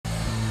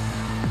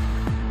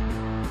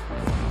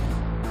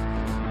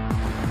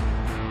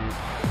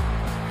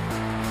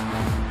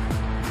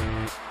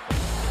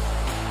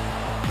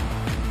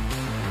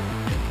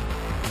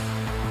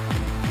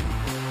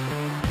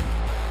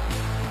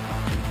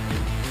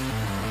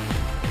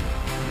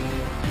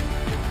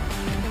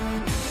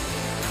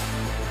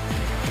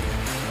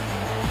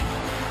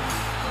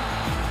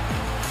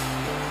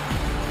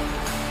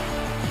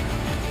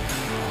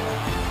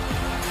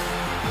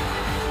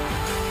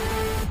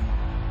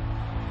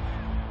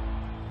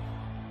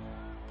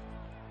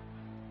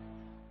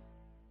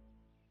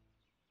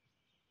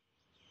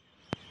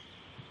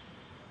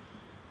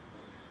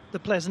the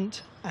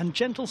pleasant and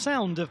gentle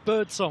sound of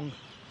birdsong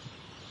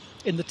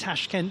in the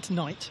Tashkent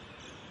night.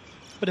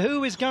 But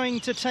who is going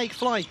to take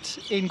flight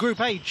in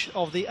Group H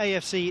of the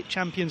AFC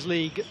Champions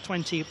League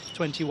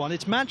 2021?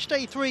 It's match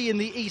day 3 in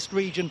the East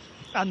region,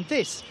 and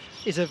this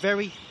is a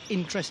very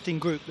interesting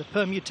group. The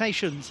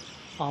permutations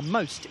are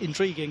most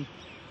intriguing.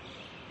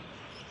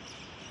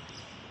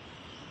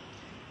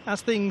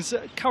 As things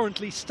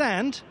currently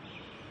stand,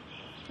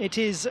 it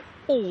is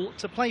all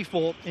to play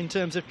for in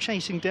terms of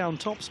chasing down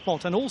top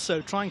spot and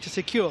also trying to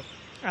secure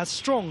as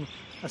strong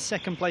a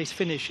second place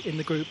finish in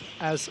the group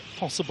as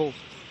possible.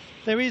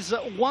 There is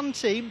one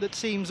team that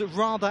seems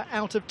rather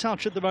out of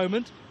touch at the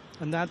moment,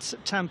 and that's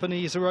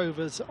Tampines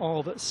Rovers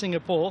of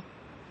Singapore.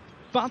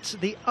 But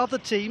the other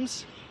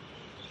teams,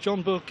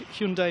 Jeonbuk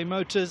Hyundai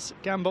Motors,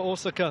 Gamba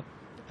Osaka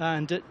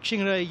and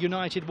Chiangrai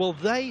United, well,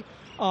 they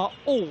are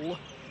all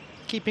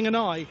keeping an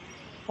eye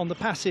on the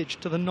passage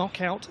to the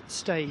knockout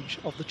stage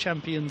of the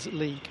Champions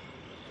League.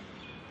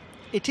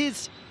 It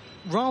is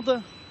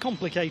rather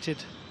complicated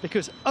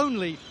because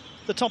only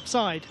the top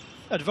side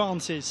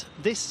advances.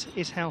 This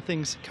is how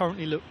things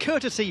currently look,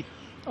 courtesy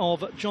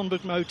of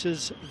Jeonbuk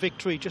Motors'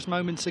 victory just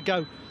moments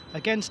ago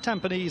against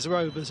Tampines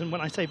Rovers. And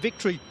when I say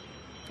victory,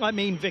 I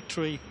mean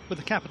victory with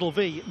a capital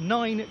V.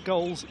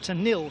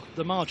 9-0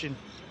 the margin.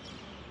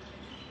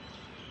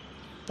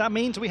 That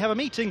means we have a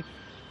meeting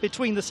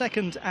between the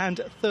second and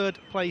third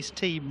place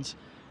teams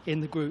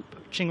in the group,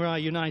 Chiangrai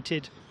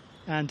United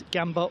and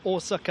Gamba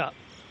Osaka.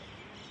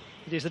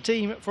 It is the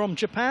team from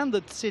Japan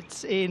that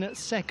sits in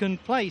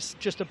second place,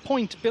 just a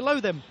point below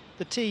them,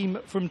 the team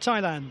from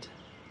Thailand.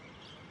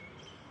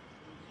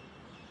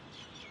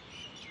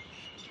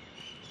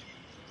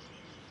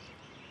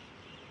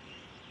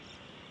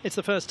 It's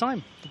the first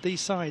time that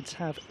these sides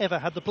have ever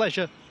had the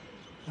pleasure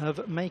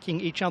of making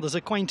each other's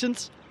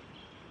acquaintance.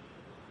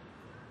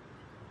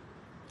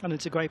 And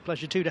it's a great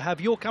pleasure too to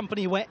have your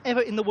company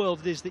wherever in the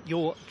world it is that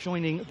you're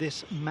joining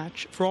this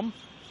match from.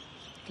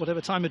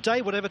 Whatever time of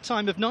day, whatever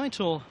time of night,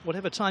 or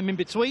whatever time in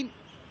between.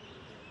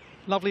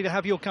 Lovely to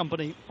have your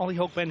company. Ollie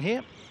Hogben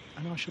here,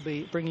 and I shall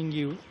be bringing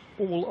you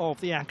all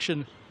of the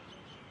action.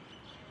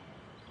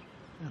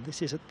 And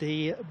this is at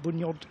the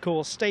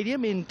Bunyodkor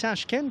Stadium in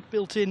Tashkent,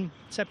 built in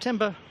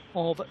September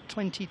of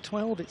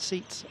 2012. It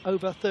seats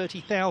over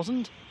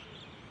 30,000.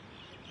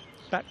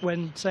 Back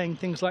when saying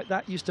things like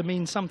that used to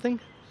mean something.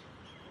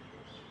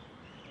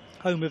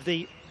 Home of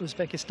the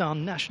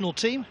Uzbekistan national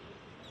team,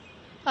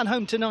 and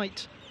home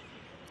tonight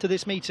to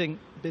this meeting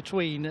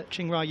between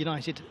Chiangrai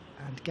United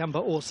and Gamba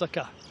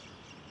Osaka.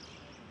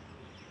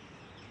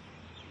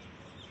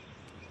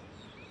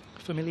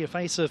 Familiar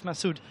face of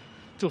Masoud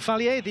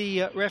Toufalier,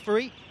 the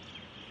referee,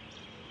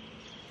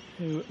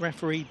 who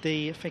refereed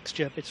the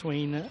fixture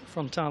between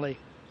Frontale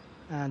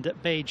and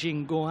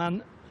Beijing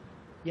Guoan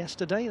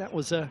yesterday. That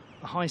was a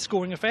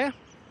high-scoring affair.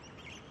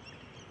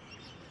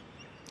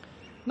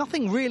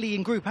 Nothing really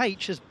in Group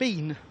H has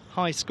been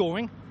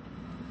high-scoring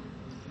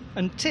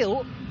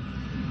until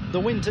the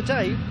win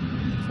today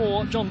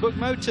for Jeonbuk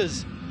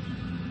Motors.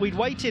 We'd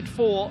waited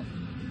for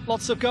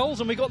lots of goals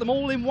and we got them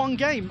all in one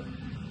game.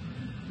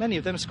 Many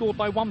of them scored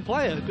by one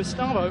player,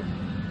 Gustavo.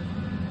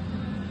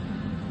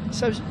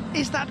 So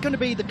is that going to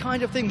be the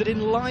kind of thing that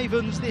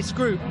enlivens this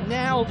group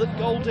now that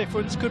goal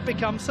difference could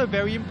become so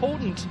very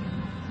important?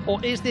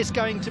 Or is this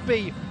going to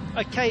be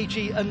a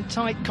cagey and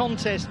tight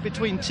contest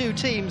between two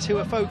teams who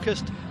are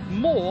focused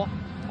more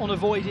on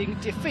avoiding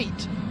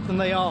defeat than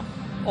they are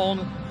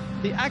on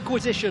the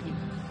acquisition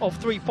of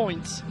 3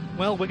 points?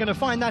 Well, we're going to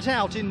find that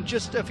out in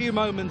just a few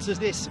moments as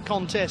this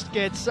contest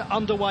gets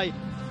underway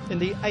in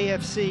the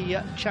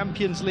AFC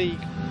Champions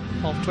League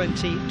of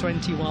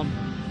 2021.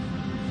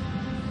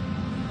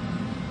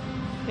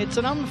 It's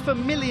an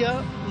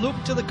unfamiliar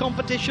look to the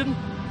competition,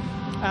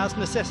 as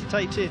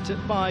necessitated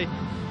by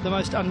the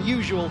most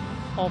unusual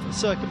of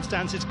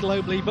circumstances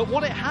globally, but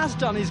what it has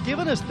done is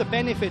given us the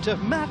benefit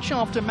of match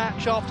after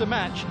match after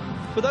match.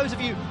 For those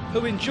of you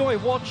who enjoy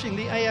watching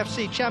the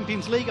AFC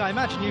Champions League, I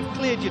imagine you've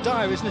cleared your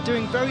diaries and are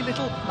doing very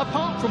little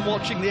apart from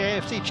watching the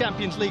AFC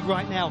Champions League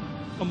right now.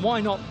 And why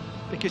not?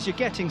 Because you're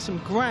getting some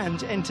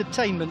grand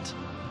entertainment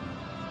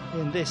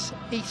in this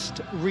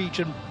East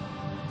region,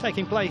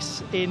 taking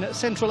place in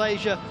Central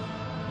Asia,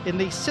 in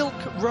the Silk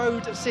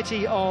Road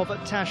city of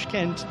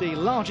Tashkent, the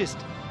largest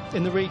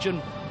in the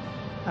region,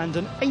 and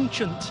an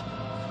ancient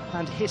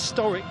and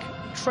historic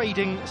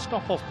trading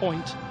stop-off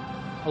point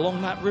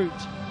along that route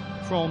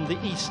from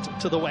the east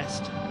to the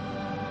west.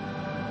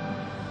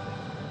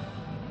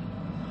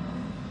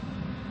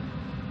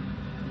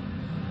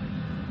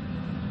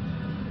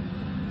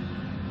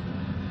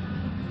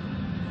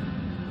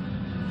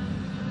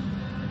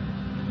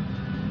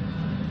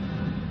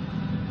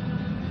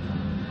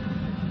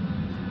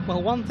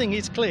 Well, one thing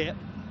is clear,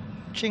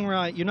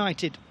 Chiangrai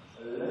United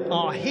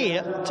are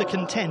here to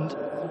contend.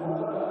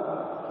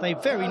 They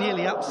very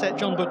nearly upset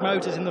Jeonbuk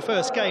Motors in the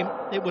first game.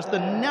 It was the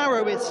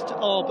narrowest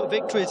of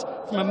victories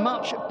from a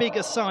much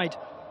bigger side.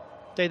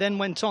 They then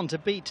went on to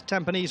beat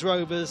Tampines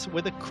Rovers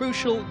with a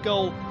crucial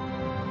goal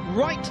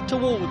right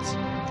towards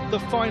the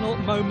final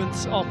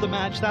moments of the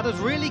match. That has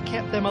really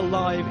kept them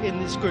alive in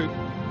this group.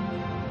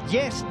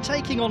 Yes,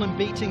 taking on and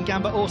beating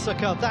Gamba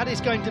Osaka, that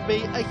is going to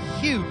be a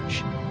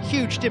huge,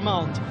 huge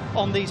demand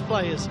on these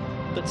players.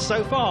 But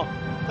so far,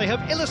 they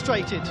have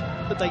illustrated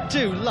that they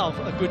do love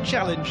a good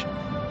challenge.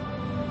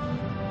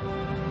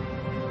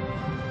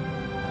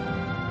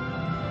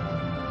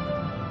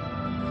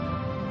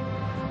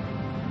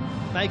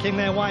 Making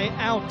their way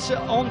out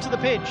onto the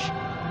pitch,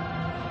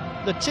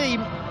 the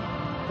team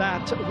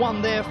that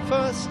won their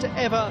first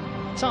ever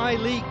Thai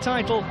league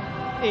title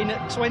in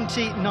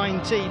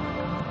 2019.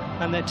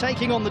 And they're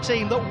taking on the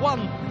team that won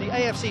the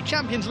AFC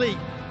Champions League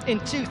in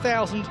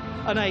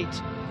 2008.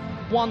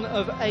 One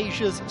of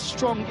Asia's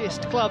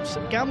strongest clubs,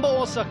 Gamba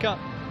Osaka,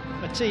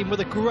 a team with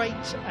a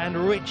great and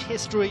rich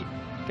history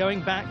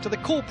going back to the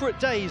corporate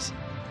days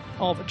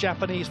of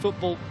Japanese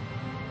football.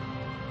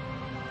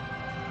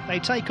 They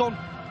take on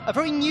a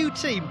very new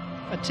team,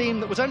 a team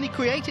that was only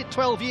created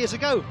 12 years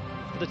ago,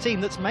 but a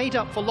team that's made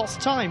up for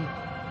lost time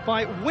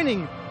by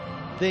winning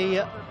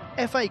the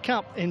FA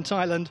Cup in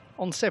Thailand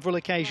on several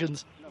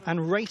occasions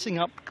and racing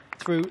up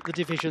through the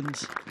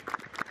divisions.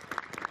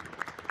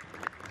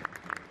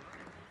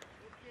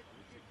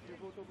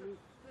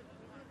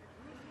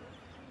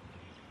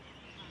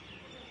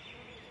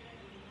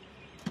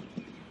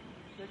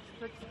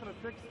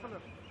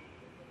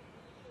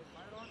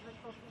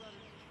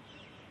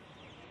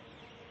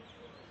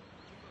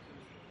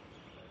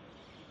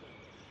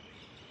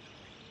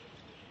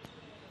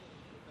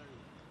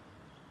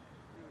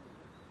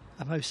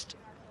 A most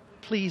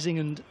pleasing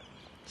and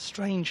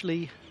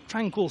strangely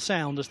tranquil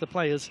sound as the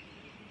players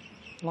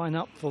line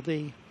up for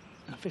the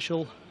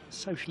official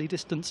socially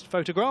distanced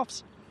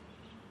photographs.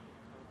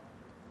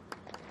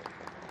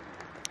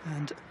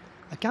 And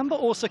a Gamba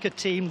Osaka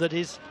team that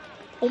is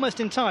almost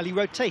entirely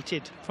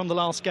rotated from the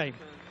last game.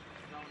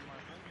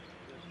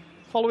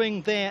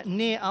 Following their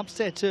near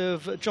upset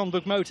of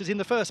Jeonbuk Motors in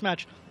the first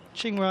match,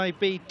 Chiangrai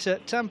beat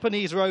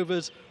Tampines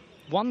Rovers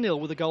 1-0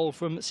 with a goal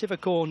from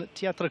Sivakorn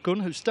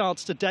Teatrakun, who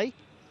starts today.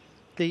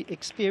 The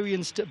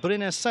experienced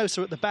Brynäs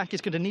Sosa at the back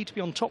is going to need to be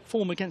on top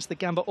form against the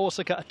Gamba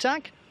Osaka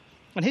attack.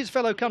 And his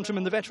fellow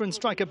countryman, the veteran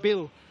striker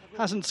Bill,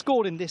 hasn't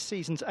scored in this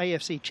season's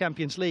AFC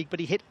Champions League, but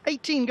he hit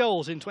 18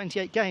 goals in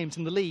 28 games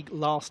in the league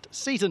last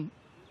season.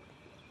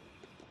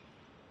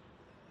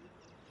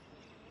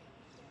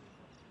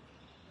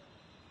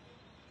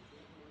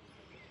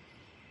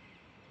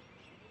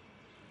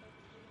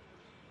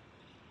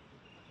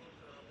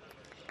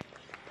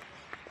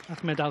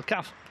 Ahmed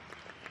Al-Kaf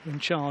in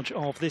charge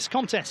of this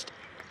contest.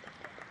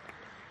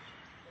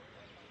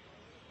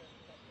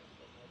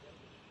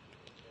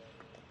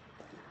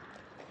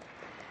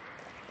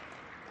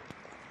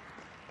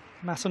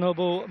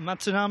 Masanobu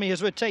Matsunami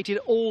has rotated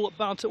all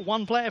but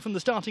one player from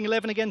the starting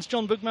 11 against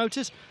Jeonbuk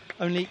Motors.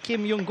 Only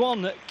Kim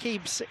Young-gwon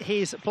keeps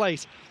his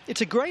place. It's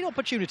a great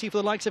opportunity for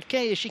the likes of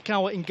Kei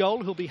Ishikawa in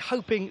goal, who'll be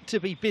hoping to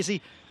be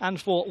busy, and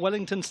for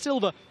Wellington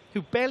Silva,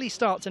 who barely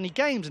starts any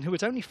games and who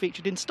has only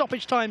featured in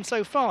stoppage time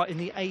so far in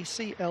the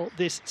ACL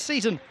this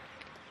season.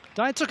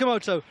 Dai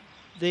Tsukamoto,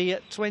 the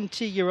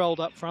 20-year-old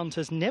up front,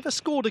 has never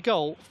scored a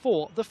goal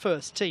for the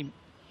first team.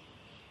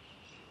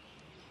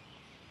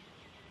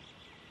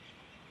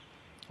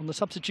 On the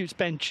substitutes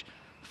bench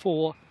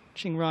for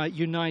Chiangrai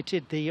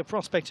United, the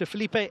prospect of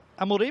Felipe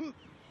Amorim,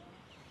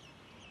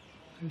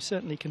 who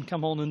certainly can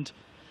come on and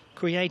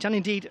create and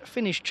indeed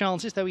finish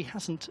chances, though he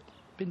hasn't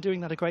been doing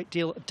that a great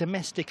deal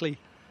domestically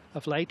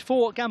of late.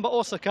 For Gamba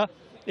Osaka,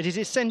 it is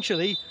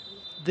essentially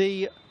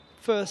the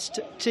first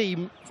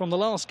team from the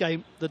last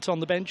game that's on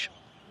the bench.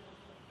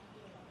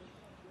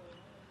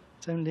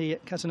 It's only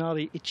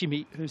Kazunari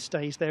Ichimi who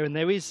stays there, and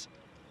there is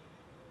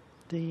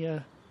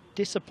the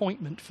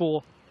disappointment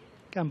for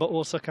Gamba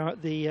Osaka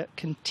at the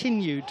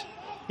continued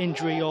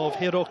injury of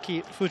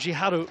Hiroki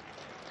Fujiharu,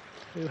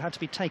 who had to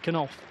be taken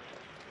off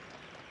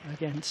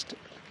against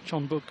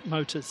Jeonbuk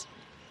Motors.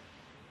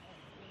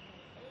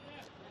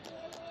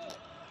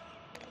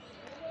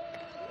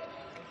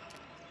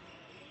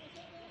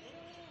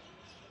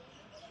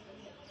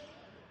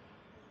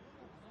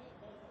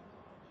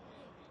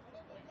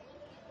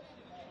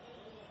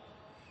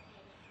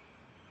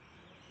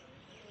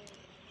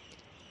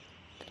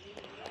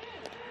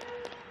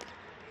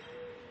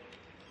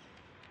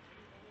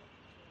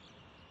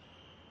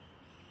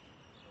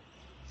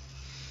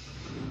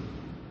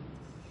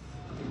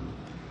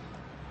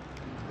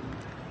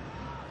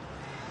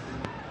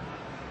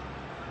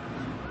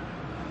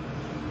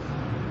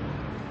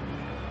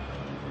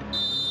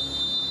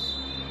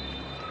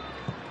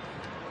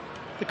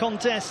 The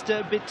contest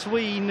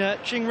between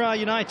Chiangrai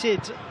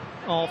United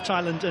of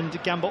Thailand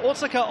and Gamba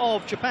Osaka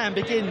of Japan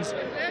begins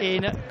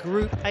in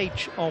Group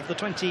H of the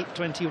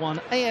 2021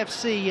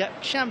 AFC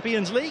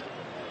Champions League.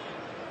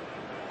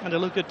 And a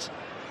look at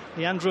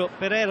Leandro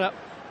Pereira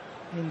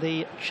in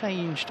the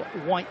changed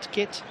white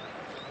kit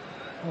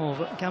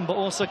of Gamba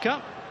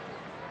Osaka.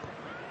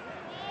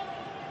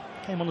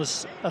 Came on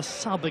as a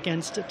sub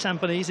against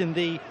Tampines in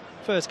the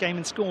first game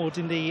and scored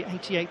in the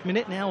 88th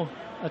minute. Now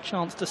a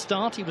chance to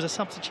start. He was a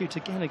substitute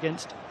again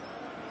against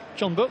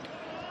Jeonbuk.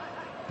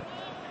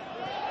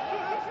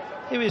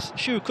 Here is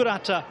Shu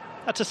Kurata.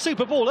 That's a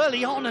super ball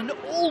early on and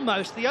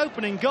almost the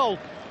opening goal.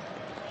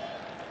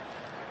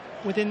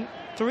 Within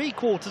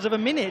 3/4 of a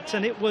minute,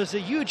 and it was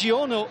Yuji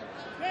Ono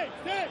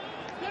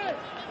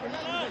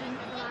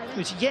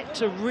who's yet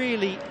to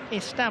really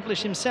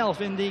establish himself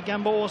in the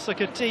Gamba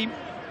Osaka team.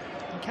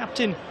 And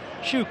captain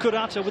Shu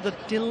Kurata with a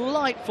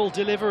delightful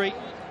delivery.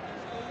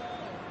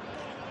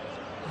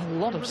 A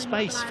lot of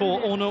space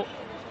for Ono.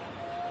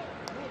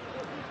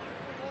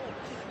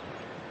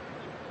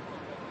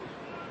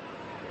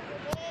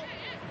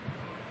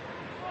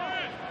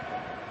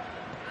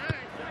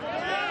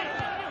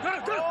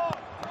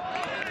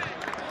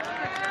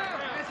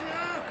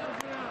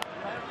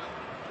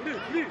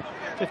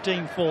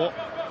 For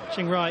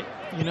Chiangrai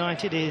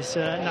United is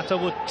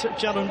Natawut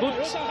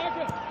Jarunbut,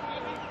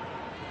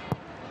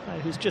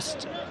 who's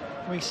just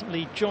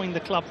recently joined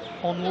the club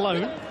on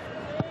loan.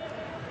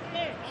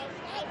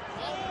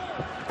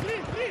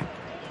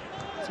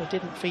 So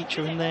didn't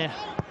feature in their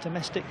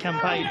domestic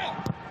campaign.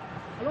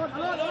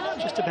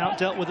 Just about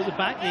dealt with at the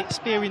back. The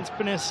experienced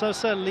Brunner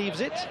Sosa leaves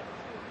it.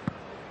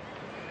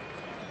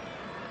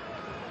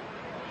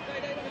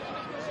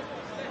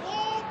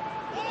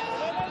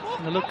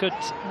 And a look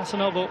at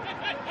Masanobu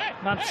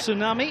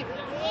Matsunami,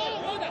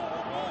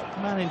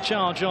 man in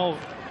charge of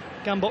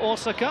Gamba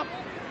Osaka.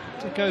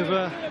 Took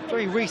over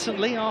very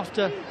recently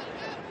after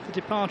the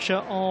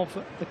departure of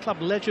the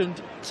club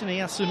legend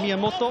Tsuneyasu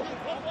Miyamoto.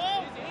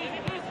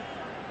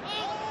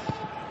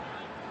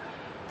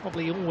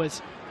 Probably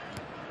always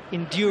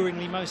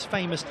enduringly most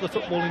famous to the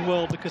footballing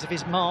world because of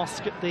his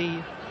mask at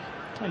the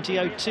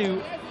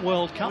 2002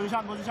 World Cup. And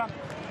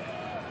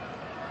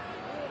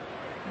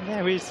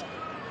there is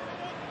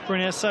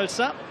Brunner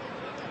Sosa,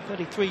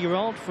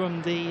 33-year-old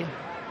from the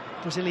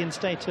Brazilian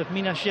state of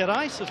Minas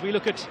Gerais, as we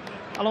look at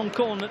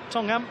Aloncorn at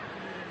Tongam.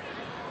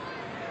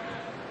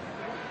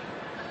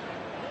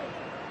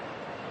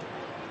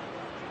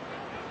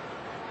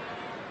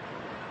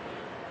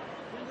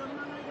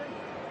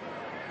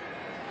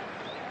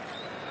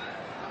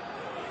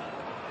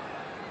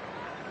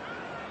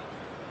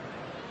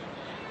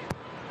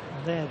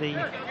 There the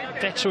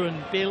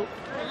veteran Bill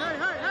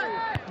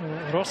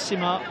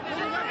Rossima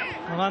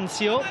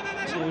Amancio,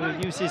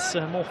 to use his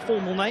more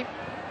formal name.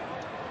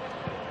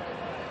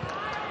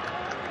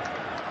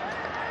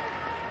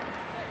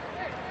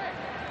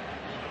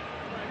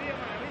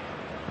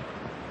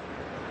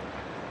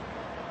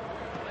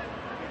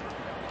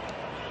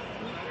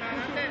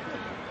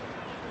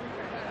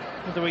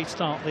 With the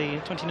restart, the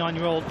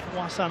 29-year-old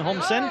Hwasan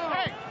Homsen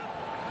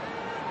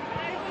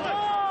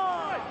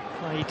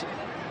played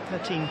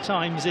 13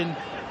 times in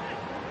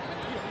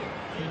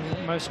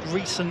the most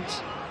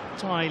recent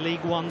Thai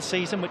League One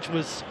season, which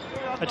was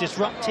a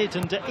disrupted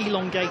and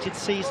elongated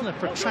season, a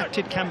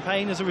protracted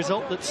campaign as a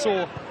result that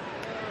saw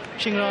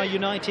Chiangrai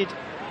United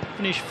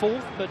finish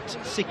 4th but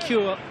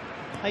secure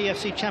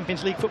AFC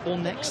Champions League football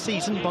next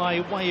season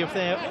by way of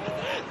their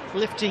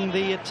lifting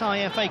the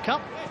Thai FA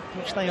Cup,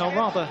 which they are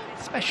rather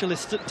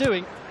specialists at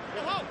doing.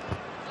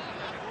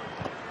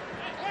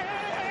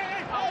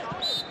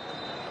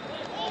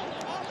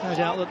 No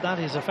doubt that that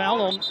is a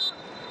foul on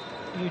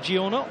Yuji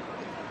Ono.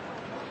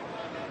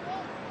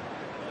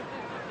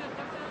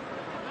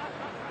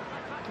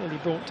 Clearly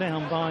brought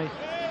down by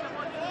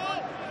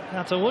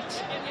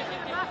Natawut.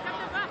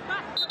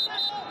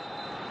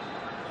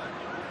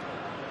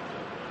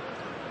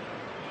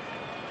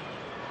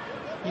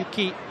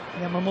 Yuki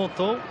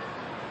Yamamoto,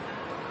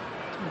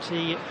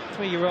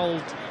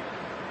 23-year-old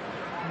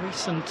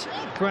recent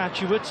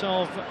graduate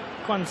of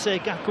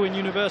Kwansei Gakuin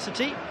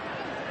University.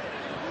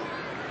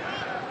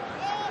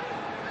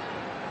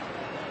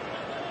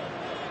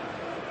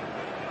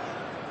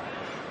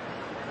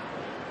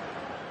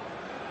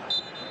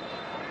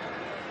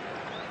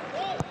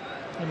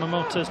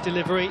 Yamamoto's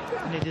delivery,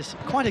 and it is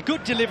quite a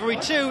good delivery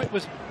too. It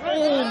was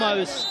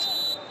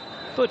almost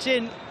put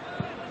in,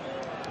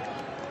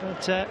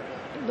 but it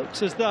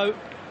looks as though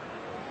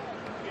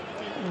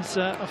it's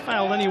a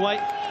foul anyway.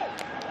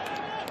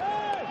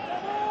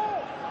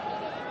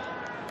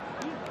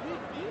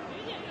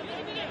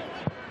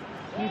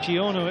 Yuji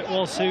Ono it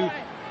was who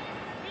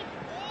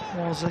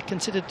was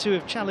considered to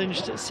have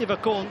challenged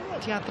Sivakon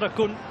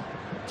Teatrakun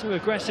too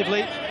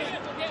aggressively.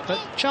 But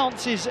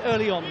chances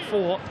early on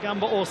for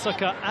Gamba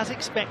Osaka, as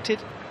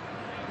expected.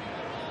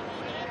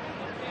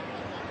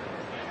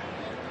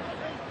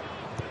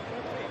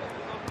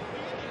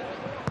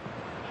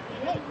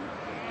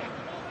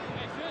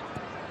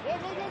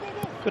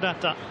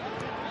 Kurata.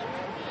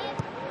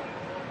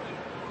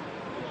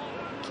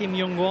 Kim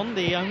Young-won,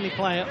 the only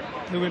player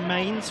who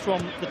remains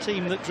from the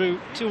team that drew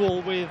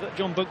 2-2 with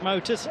Jeonbuk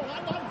Motors.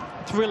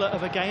 Thriller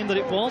of a game that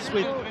it was,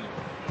 with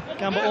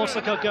Gamba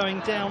Osaka going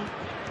down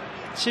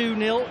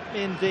 2-0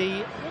 in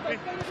the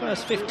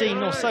first 15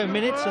 or so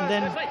minutes, and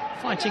then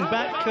fighting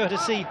back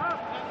courtesy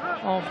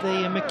of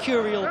the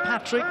mercurial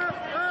Patrick.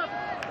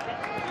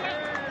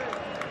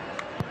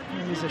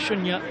 Here's a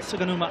Shunya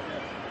Suganuma.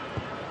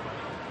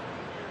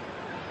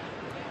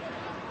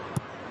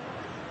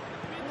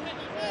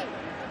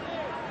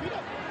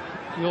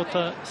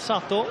 Ryota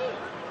Sato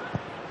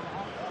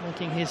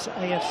making his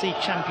AFC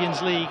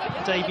Champions League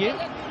debut.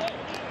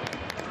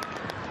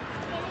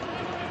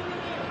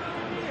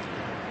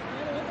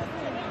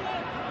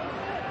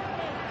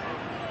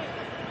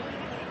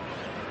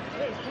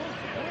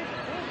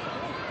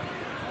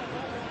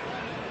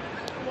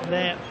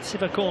 There,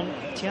 Sivakon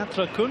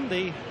Tiatrakun,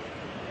 the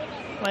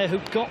player who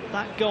got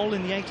that goal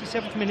in the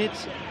 87th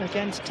minute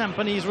against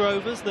Tampines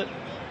Rovers, that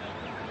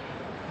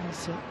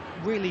has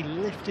really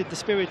lifted the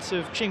spirits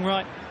of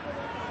Chiangrai.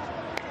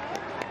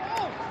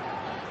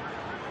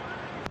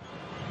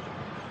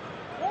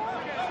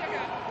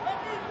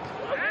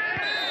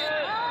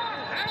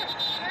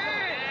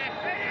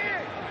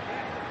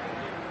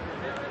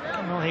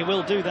 Well, he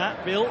will do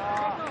that, Bill.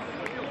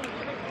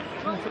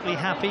 Perfectly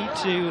happy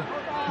to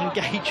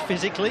engage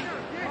physically.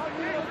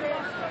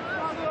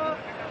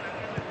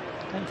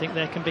 I don't think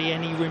there can be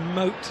any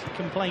remote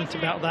complaint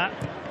about that.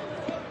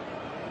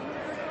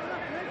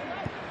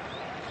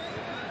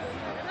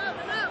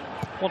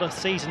 What a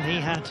season he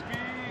had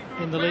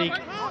in the league.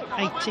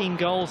 18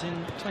 goals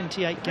in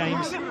 28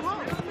 games. He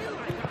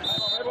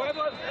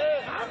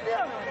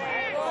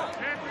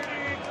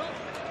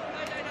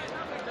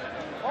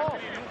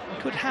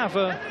could have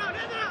a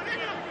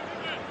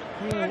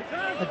real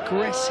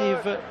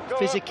aggressive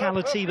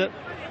physicality that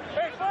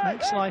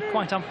makes life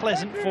quite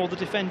unpleasant for the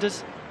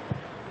defenders.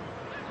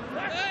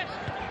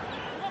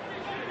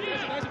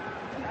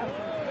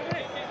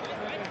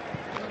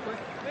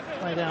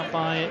 Played out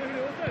by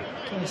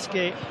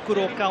Keisuke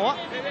Kurokawa.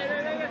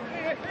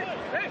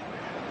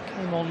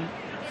 Came on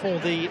for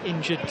the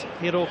injured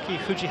Hiroki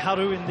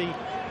Fujiharu in the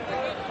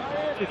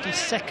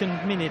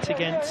 52nd minute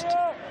against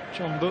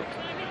John Book.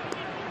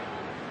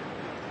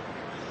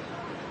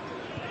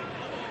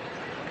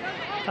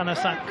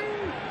 Tanasak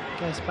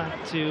goes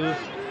back to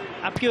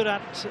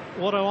Apurat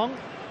Warawang,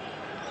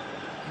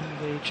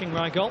 the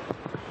Chiangrai goal.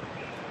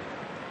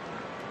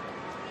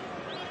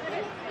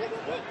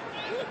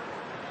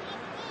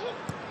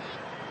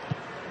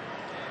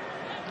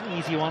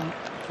 Easy one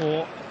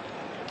for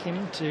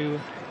Kim to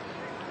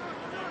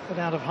put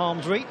out of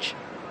harm's reach.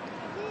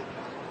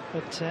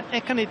 But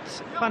Ekanit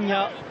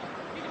Panya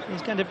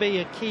is going to be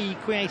a key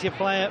creative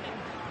player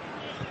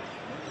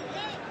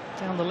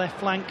down the left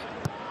flank.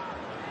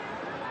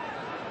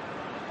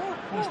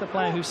 He's the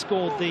player who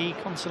scored the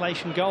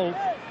consolation goal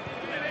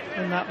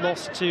in that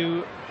loss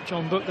to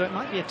John Book, though it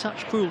might be a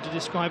touch cruel to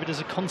describe it as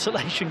a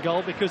consolation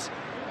goal, because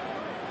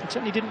it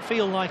certainly didn't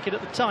feel like it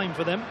at the time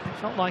for them. It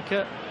felt like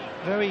a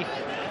very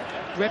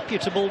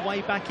reputable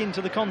way back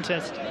into the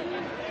contest.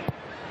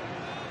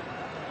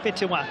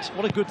 Petiwat,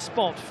 what a good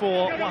spot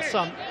for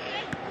Wasan.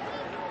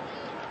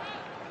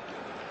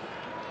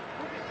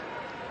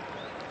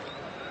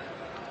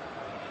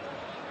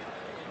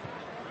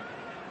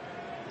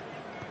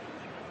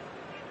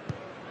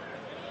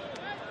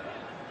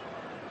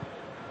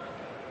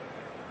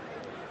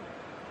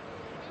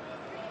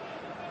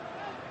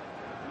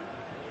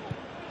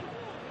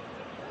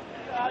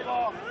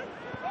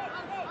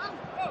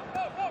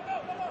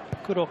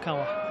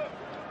 Kurokawa.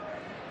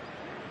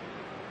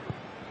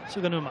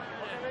 Suganuma.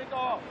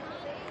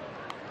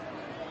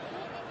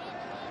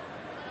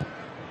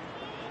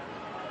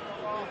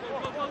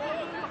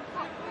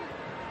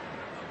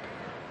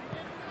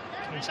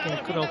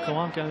 Keisuke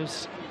Kurokawa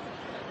goes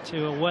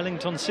to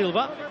Wellington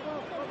Silva.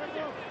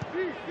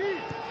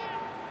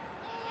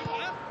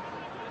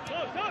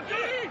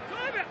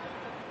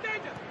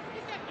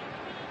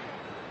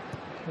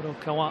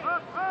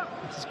 Kurokawa.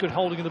 This is good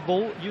holding of the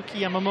ball. Yuki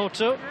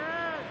Yamamoto.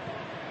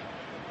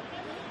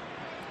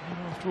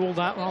 After all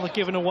that, rather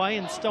given away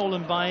and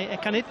stolen by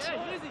Ekanit.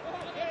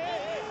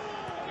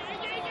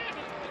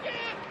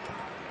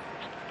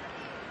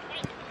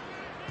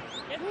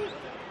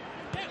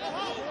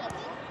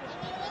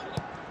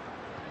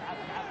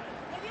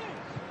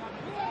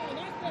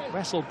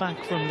 Wrestled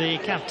back from the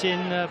captain,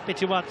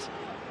 Petiwat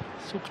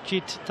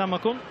Sukhjit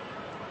Tamakun.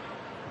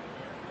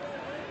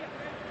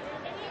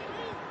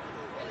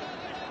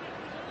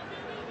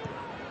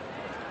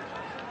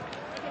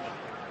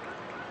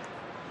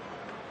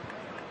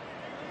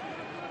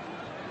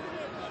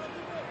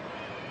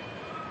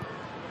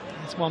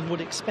 As one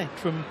would expect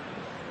from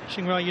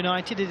Chiangrai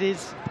United, it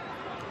is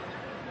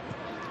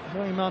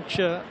very much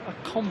a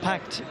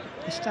compact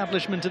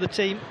establishment of the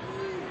team.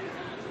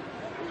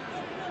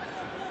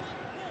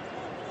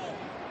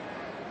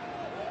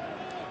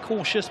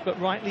 Cautious, but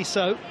rightly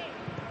so.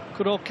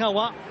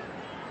 Kurokawa,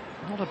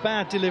 not a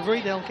bad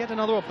delivery. They'll get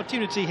another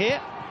opportunity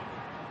here.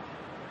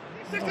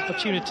 The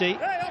opportunity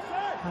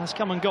has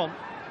come and gone.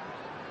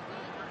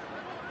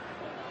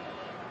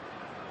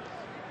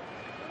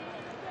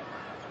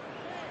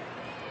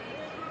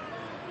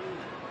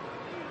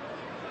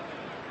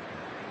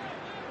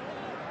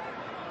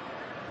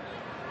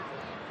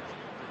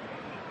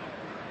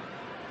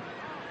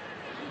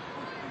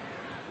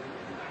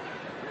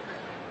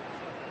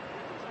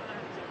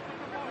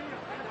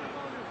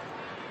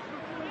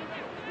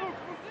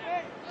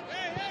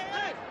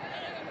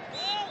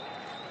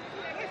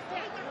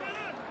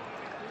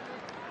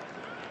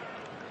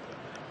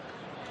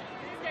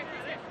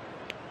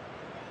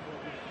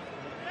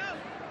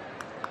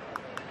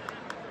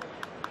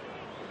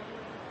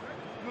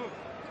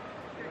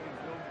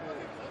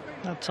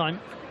 That time,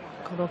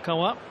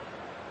 Kurokawa,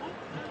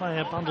 the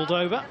player bundled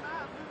over.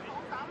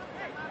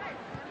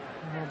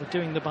 Rather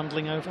doing the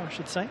bundling over, I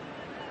should say.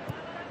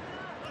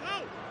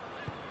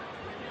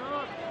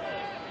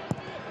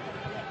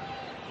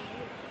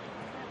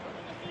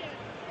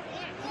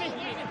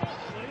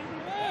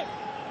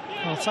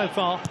 Well, so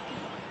far,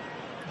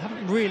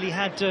 haven't really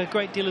had a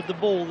great deal of the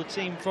ball, the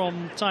team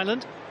from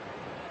Thailand.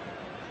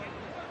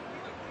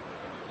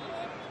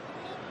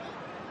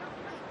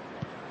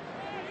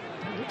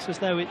 It looks as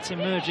though it's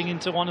emerging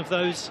into one of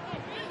those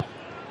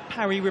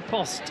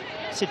parry-riposte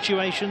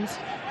situations,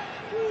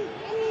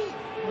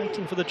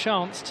 waiting for the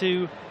chance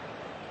to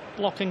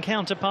block and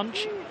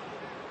counter-punch.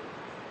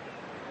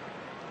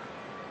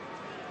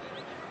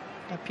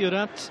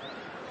 Apurat,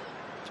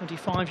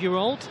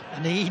 25-year-old,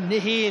 and he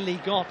nearly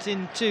got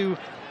into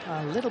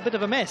a little bit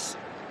of a mess.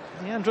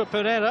 Leandro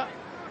Pereira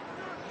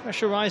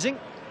pressurising.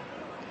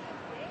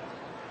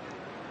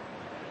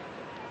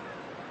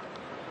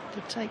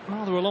 Could take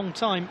rather a long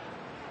time.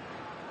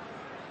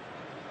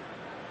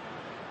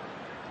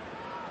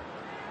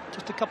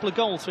 Just a couple of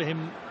goals for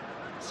him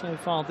so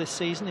far this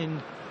season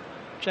in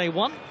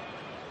J1.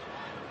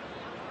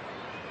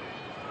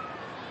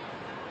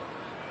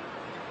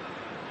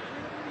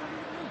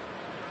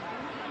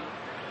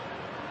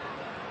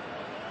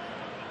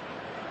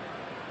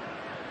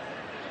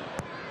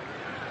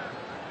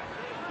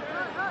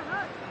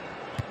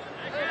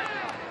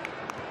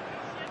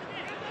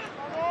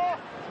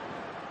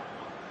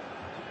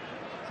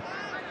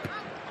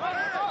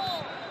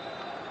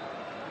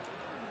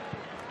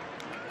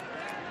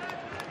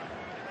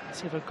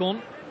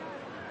 Gone.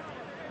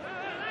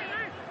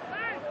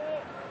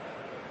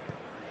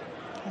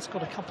 Has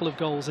got a couple of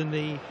goals in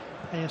the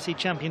AFC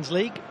Champions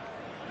League.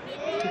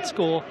 Did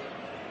score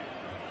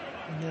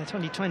in the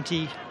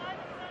 2020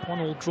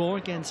 1-1 draw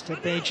against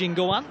Beijing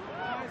Goan.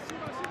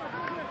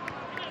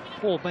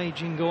 Poor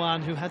Beijing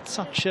Goan, who had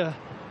such a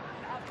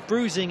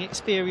bruising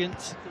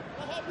experience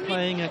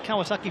playing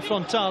Kawasaki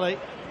Frontale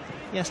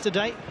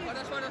yesterday,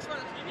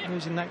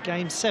 losing that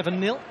game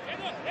 7-0.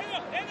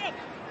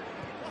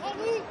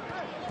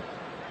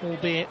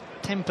 Albeit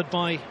tempered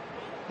by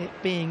it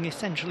being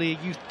essentially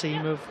a youth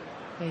team of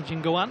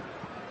Beijing Goan.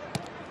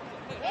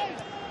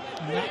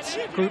 And that's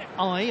Group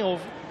I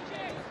of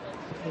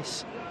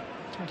this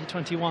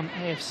 2021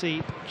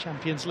 AFC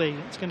Champions League.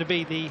 It's going to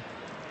be the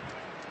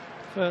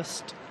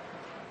first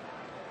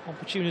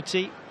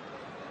opportunity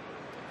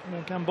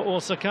for Gamba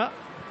Osaka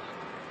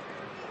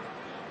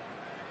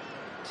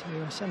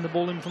to send the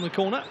ball in from the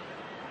corner.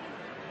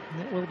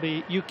 And it will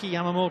be Yuki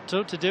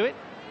Yamamoto to do it.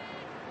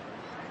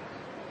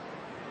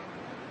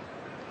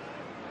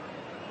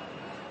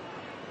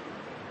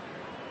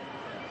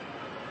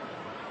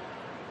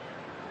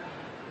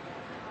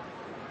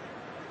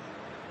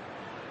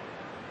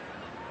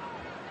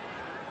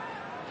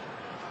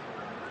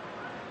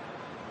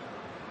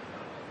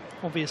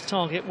 Obvious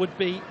target would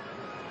be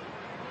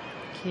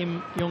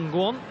Kim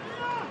Yong-gwon.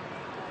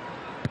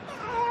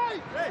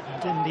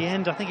 And in the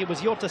end, I think it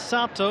was Yota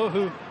Sato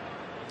who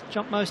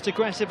jumped most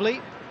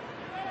aggressively.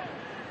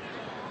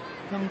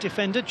 Young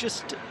defender,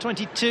 just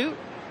 22.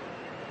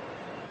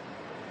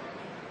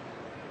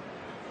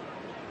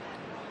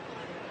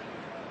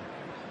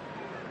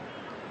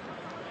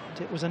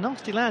 And it was a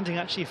nasty landing,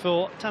 actually,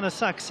 for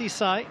Thanasak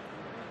Sisai.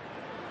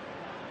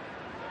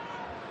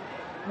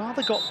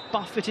 Rather got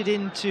buffeted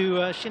into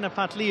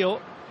Shinapat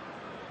Leo,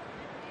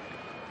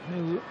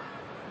 who,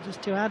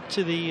 just to add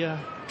to the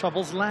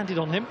troubles, landed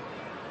on him.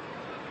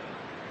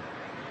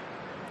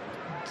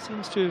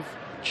 Seems to have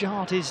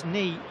jarred his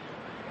knee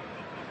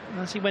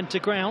as he went to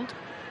ground.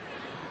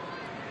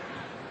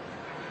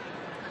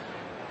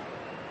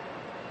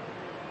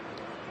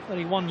 A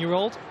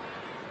 31-year-old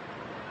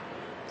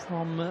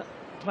from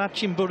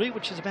Ratchinburi,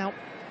 which is about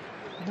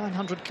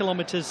 900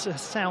 kilometres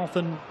south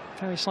and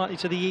very slightly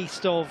to the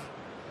east of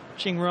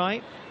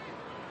Chiangrai,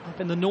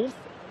 up in the north.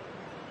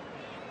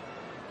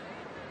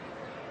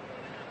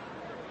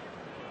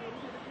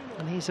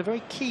 And he's a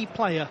very key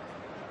player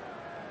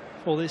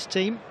for this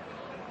team,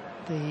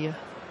 the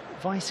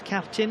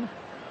vice-captain.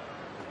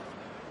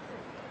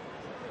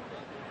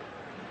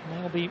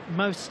 They'll be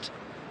most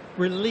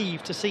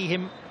relieved to see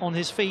him on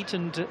his feet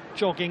and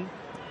jogging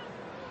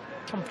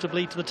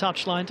comfortably to the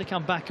touchline to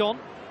come back on.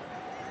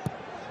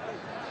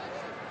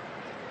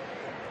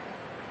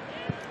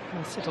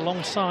 He'll sit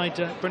alongside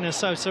Brynjar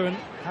Sosa and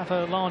have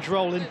a large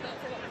role in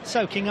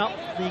soaking up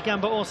the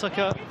Gamba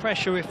Osaka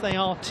pressure if they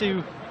are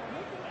to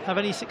have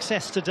any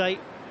success today.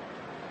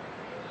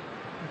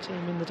 The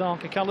team in the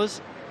darker colours.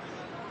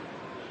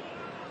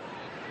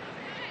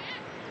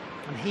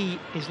 And he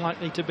is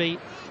likely to be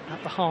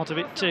at the heart of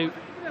it too.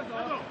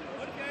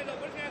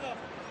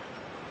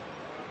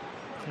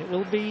 It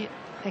will be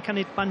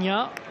Ekanit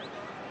Banya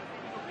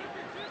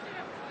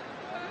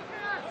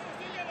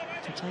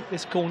to take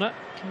this corner.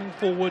 Coming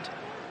forward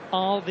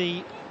are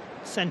the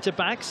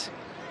centre-backs.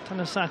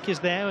 Thanasak is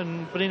there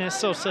and Brynjar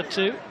Sosa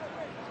too.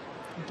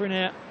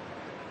 Brynjar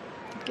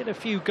did get a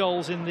few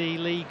goals in the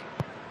league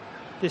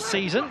this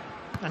season.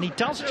 And he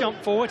does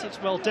jump forward.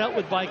 It's well dealt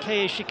with by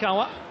Kei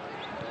Ishikawa.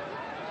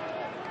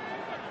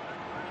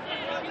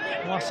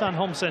 Wasan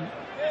Homsen.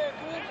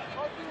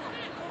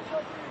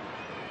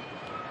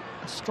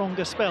 A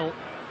stronger spell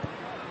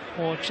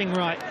for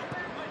Chiangrai.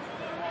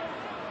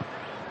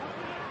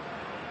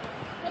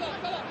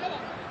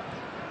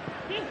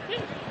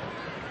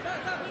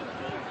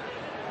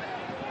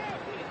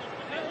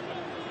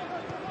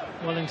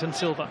 Wellington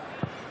Silva.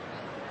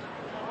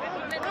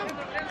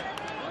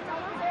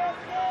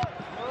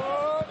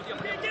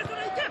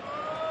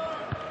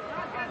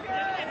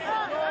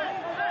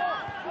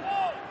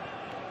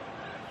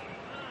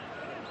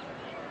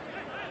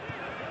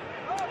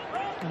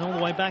 And all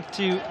the way back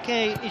to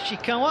Kei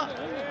Ishikawa,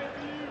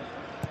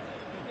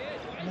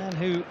 a man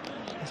who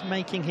is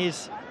making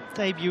his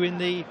debut in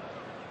the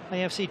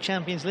AFC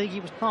Champions League. He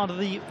was part of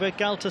the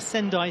Vegalta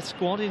Sendai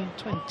squad in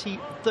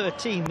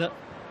 2013 that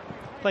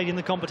played in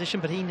the competition,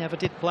 but he never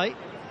did play.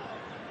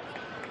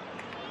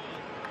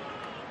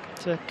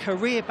 It's a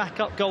career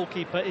backup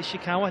goalkeeper,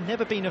 Ishikawa,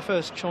 never been a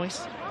first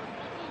choice.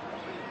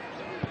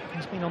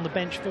 He's been on the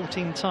bench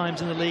 14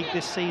 times in the league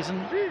this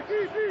season,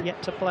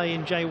 yet to play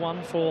in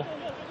J1 for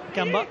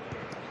Gamba.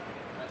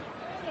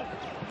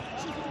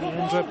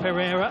 Leandro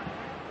Pereira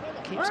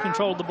keeps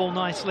control of the ball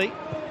nicely.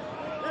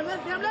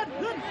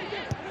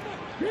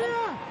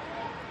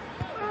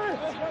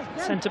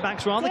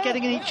 Centre-backs rather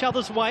getting in each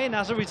other's way, and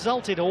as a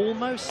result it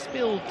almost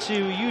spilled to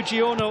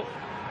Yuji Ono.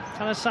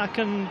 Tanasaka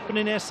and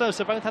Beniner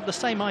Sosa both have the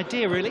same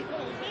idea, really.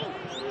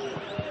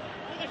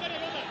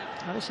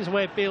 Now this is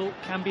where Bill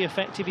can be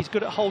effective. He's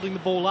good at holding the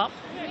ball up.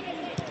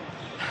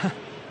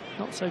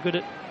 Not so good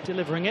at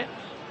delivering it.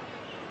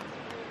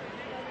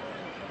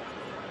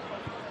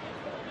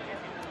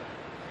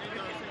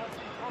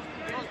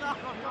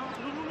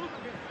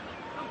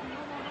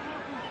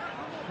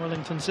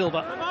 Wellington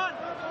Silva.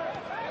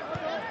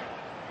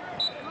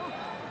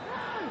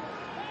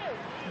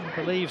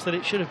 He believes that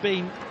it should have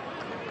been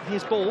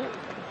his ball.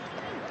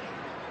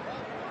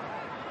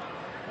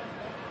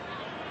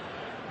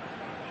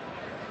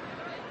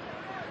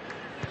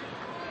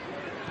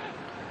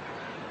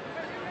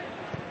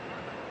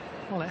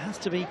 Well, it has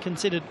to be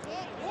considered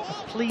a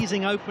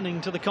pleasing opening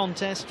to the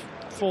contest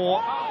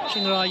for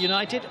Chiangrai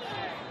United.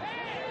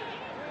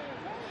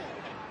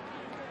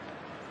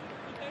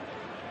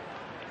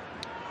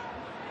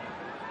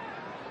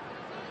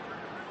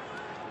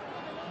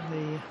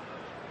 The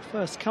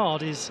first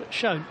card is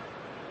shown.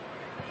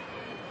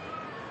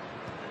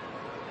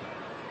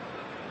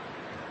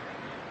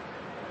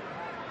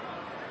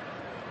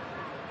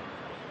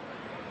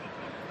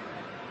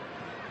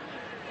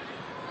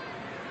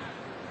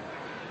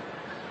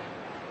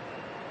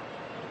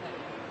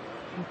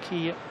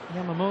 Yuki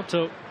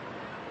Yamamoto.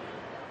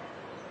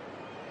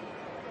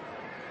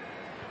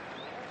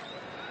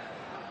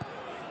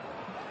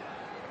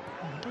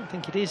 I don't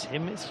think it is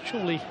him. It's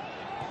surely...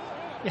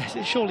 Yes,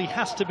 it surely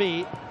has to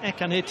be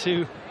Ekanit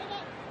who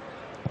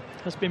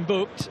has been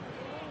booked.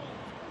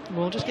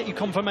 We'll just get you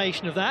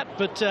confirmation of that,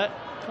 but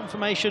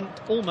confirmation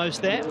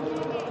almost there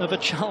of a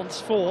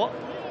chance for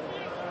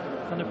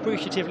an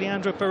appreciative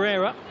Leandro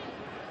Pereira.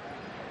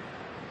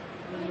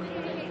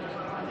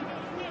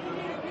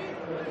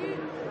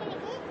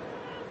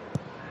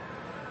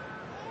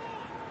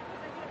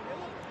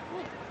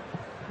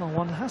 Well,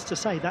 one has to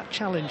say that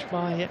challenge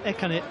by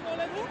Ekanit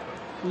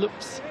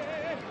looks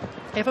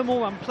ever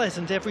more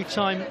unpleasant every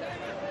time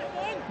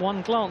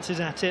one glances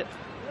at it.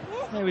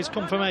 There is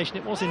confirmation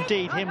it was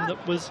indeed him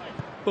that was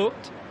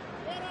booked.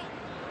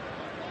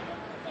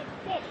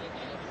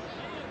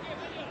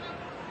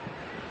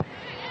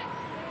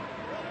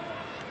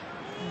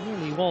 He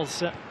really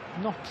was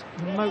not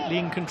remotely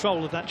in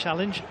control of that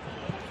challenge.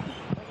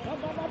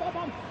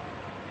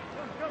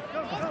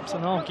 Perhaps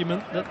an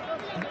argument that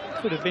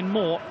it could have been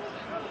more.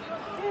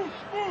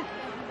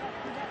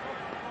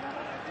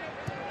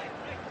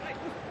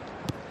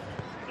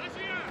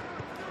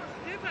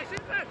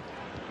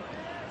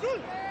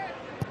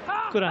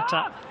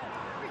 Kurata,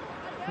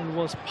 who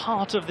was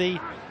part of the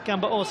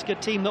Gamba Osaka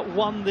team that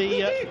won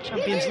the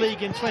Champions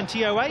League in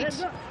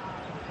 2008.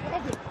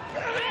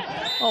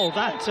 Oh,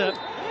 that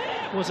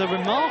was a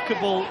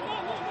remarkable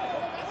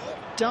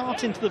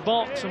dart into the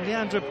box from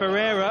Leandro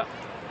Pereira.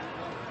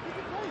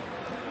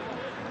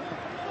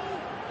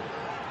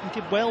 He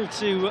did well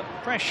to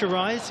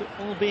pressurise,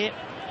 albeit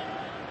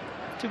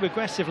too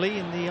aggressively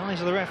in the eyes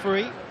of the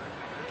referee.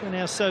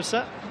 Beniner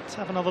Sosa. Let's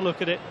have another look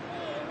at it.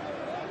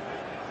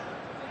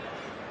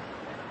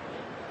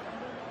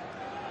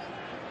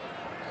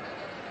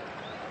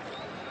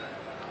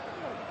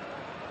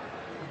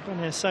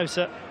 Beniner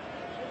Sosa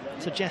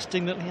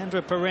suggesting that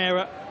Leandro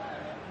Pereira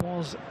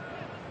was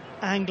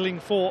angling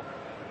for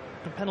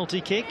a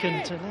penalty kick,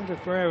 and Leandro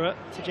Pereira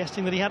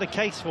suggesting that he had a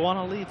case for one.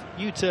 I'll leave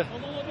you to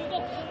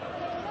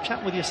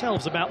chat with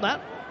yourselves about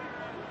that.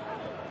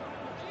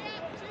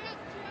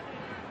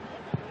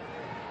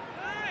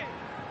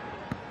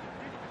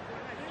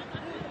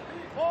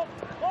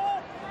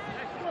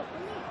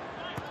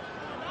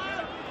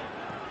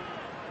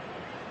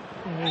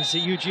 There is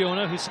Yuji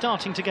Ono, who's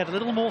starting to get a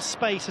little more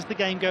space as the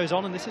game goes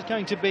on, and this is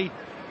going to be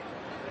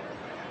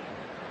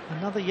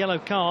another yellow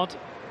card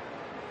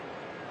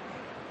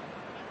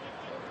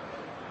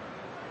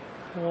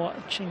for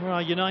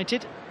Chiangrai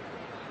United.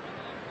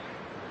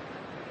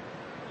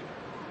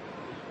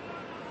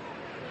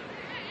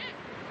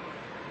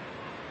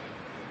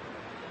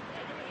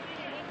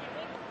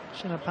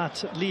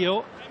 Shinapat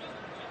Leo.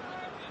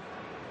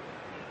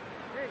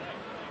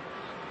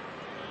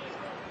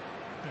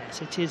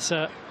 Yes, it is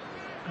a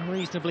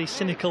reasonably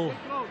cynical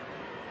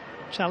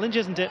challenge,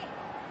 isn't it?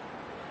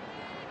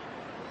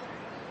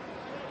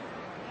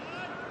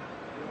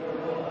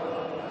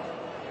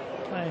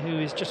 Player who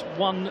is just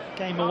one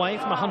game away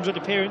from 100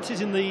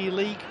 appearances in the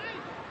league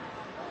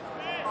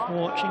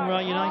for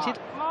Chiangrai United.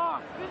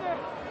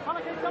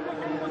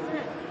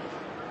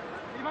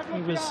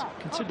 He was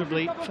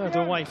considerably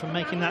further away from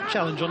making that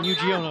challenge on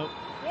Yuji Ono.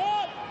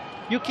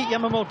 Yuki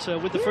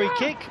Yamamoto with the free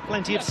kick,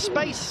 plenty of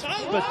space,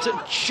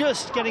 but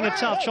just getting a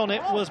touch on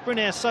it was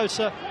Brunner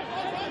Sosa.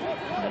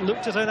 It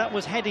looked as though that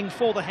was heading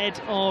for the head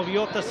of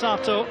Yota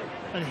Sato,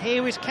 and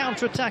here is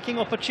counter-attacking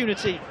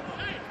opportunity.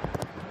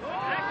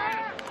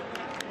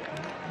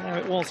 There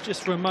it was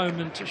just for a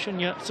moment,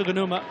 Shunya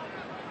Suganuma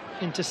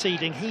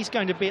interceding. He's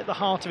going to be at the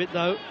heart of it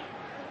though,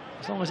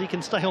 as long as he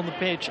can stay on the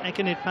pitch.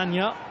 Ekenid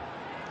Panya,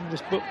 he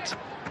was booked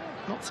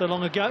not so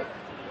long ago.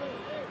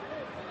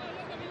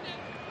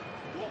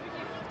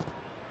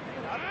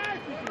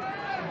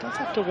 He does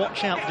have to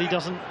watch out that he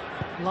doesn't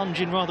lunge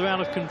in rather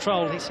out of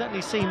control. He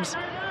certainly seems,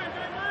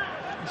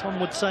 as one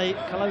would say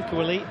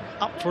colloquially,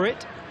 up for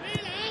it.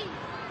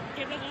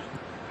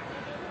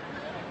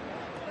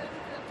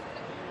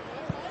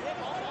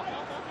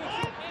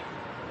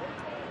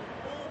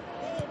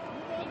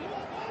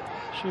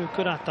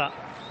 Shukurata.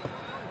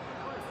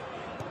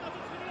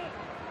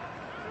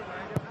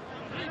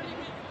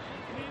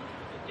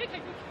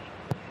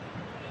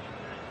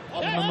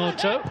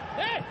 Yamamoto.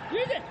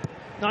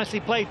 Nicely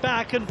played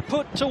back and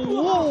put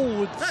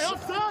towards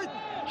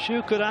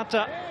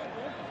Shukurata.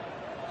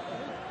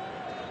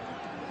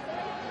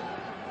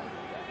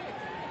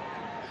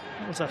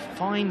 That was a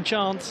fine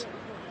chance.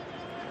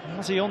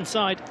 Was he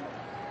onside?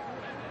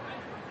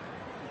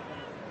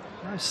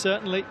 Most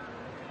certainly.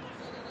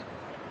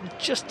 He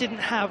just didn't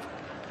have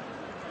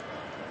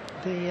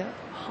the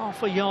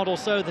half a yard or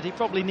so that he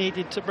probably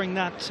needed to bring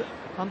that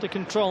under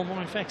control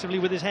more effectively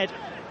with his head.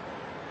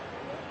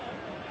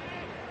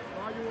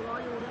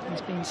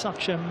 He's been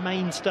such a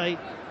mainstay,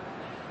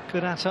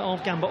 Kurata,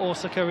 of Gamba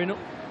Osaka in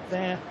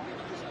their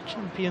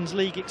Champions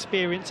League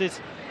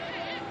experiences.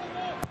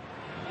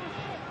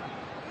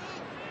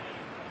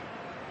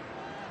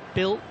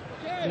 Bill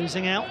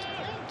losing out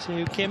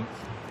to Kim.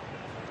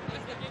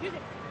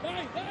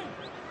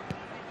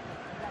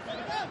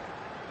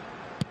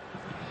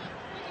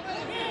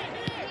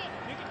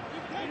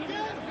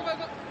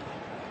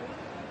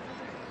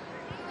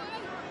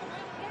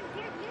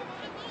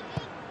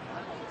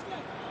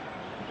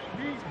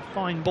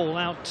 Fine ball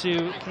out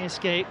to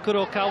Keisuke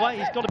Kurokawa.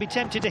 He's got to be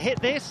tempted to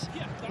hit this.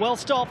 Well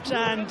stopped,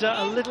 and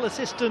a little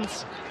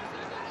assistance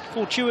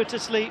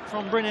fortuitously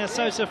from Brunner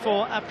Sosa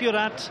for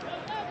Apurat,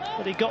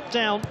 but he got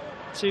down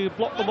to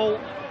block the ball.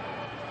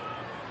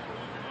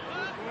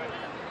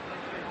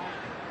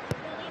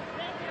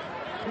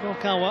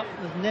 Kurokawa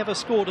has never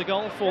scored a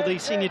goal for the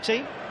senior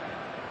team.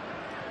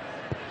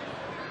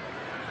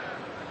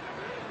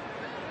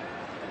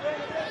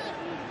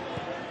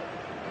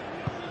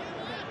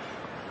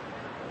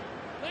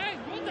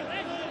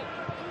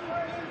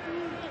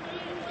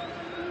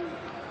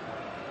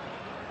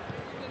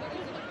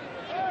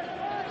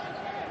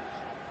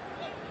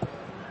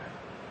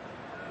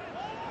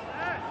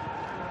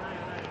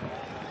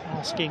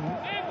 Asking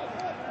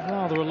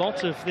rather a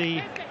lot of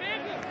the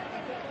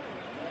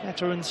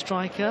veteran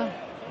striker,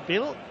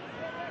 Bill.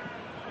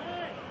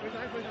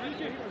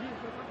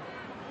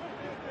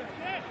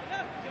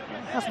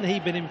 Hasn't he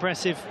been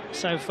impressive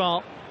so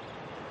far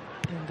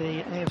in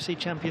the AFC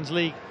Champions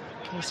League?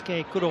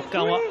 Keisuke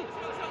Kurokawa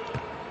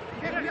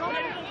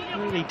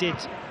really did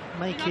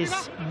make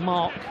his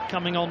mark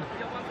coming on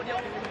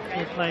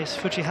to replace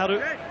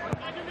Fujiharu.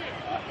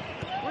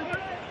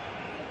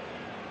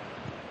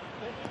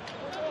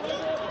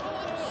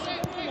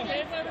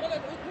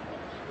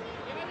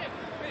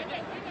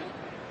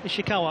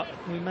 Ishikawa,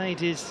 who made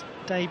his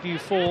debut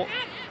for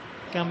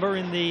Gamba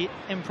in the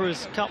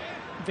Emperor's Cup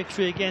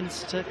victory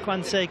against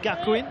Kwansei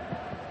Gakuin.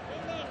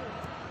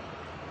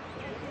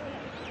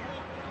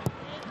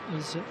 It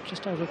was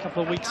just over a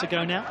couple of weeks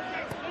ago now.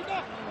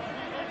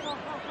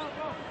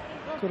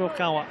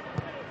 Kurokawa.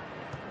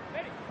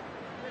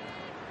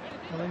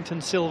 Wellington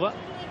Silva.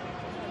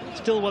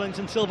 Still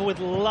Wellington Silva with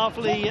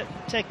lovely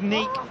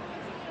technique.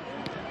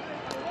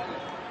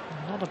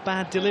 Not a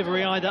bad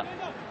delivery either.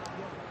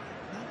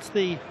 That's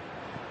the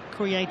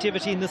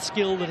creativity and the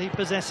skill that he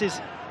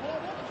possesses.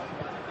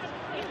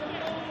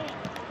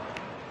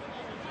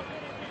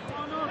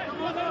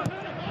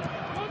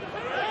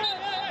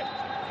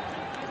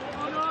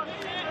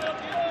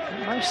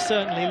 It most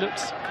certainly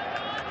looks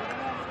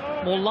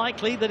more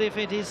likely that if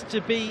it is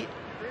to be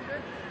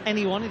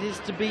anyone, it is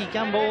to be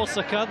Gamba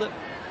Osaka that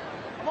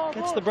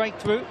gets the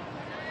breakthrough.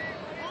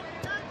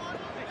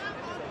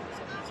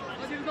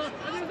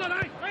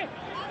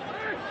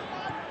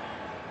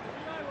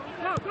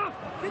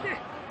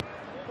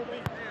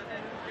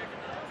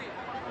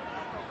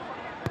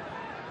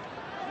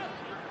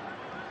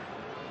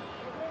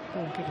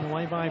 Ball given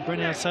away by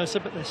Brunel Sosa,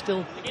 but there's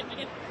still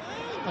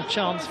a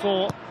chance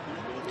for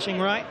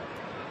Chiangrai.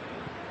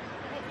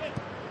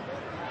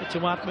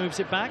 Itawat moves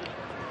it back.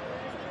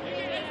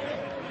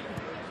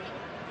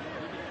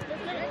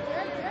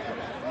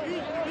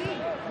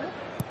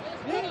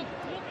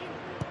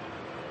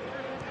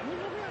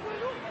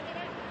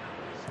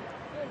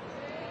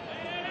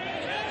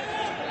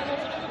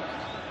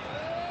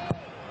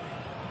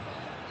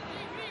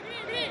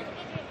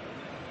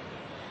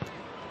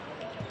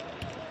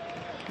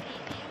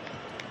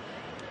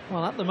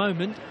 Well, at the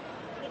moment,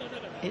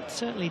 it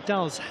certainly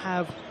does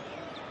have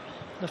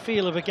the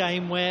feel of a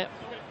game where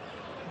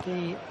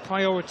the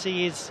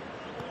priority is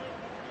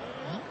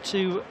not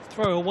to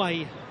throw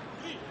away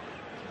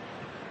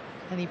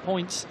any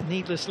points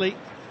needlessly.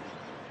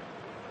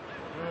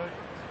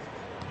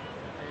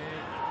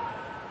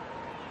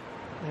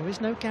 There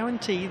is no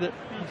guarantee that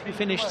if you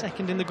finish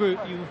second in the group,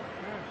 you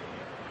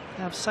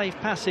have safe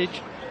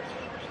passage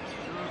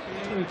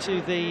through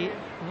to the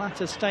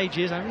latter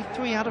stages. Only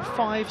 3 out of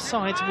 5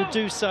 sides will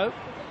do so.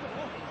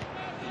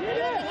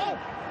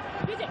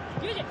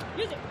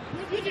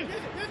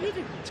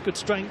 It's good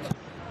strength.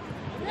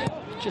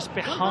 Just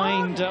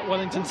behind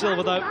Wellington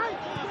Silva, though.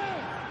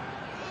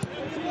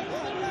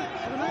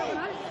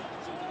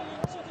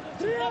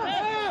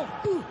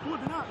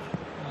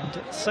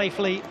 And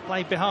safely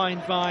played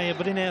behind by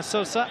Brunel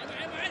Sosa.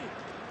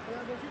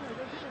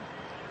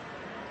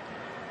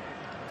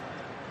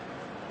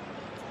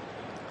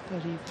 The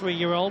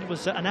 33-year-old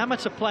was an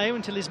amateur player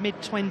until his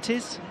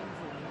mid-20s.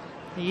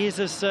 He is,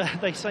 as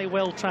they say,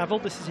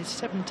 well-travelled. This is his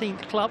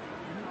 17th club.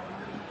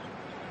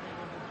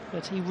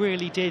 But he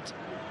really did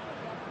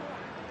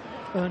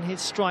earn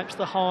his stripes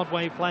the hard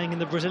way, playing in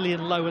the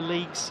Brazilian lower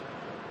leagues.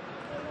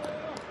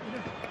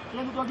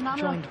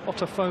 Joined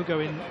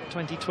Botafogo in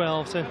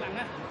 2012, so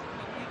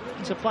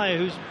he's a player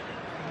who's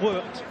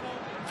worked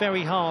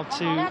very hard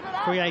to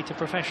create a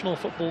professional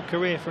football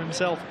career for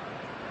himself.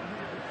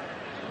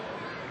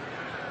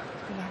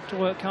 He's going to have to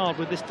work hard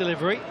with this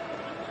delivery.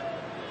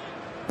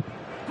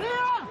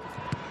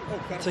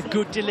 It's a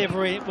good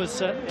delivery. It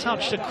was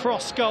touched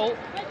across goal.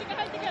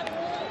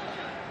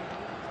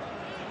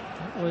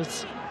 It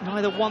was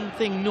neither one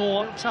thing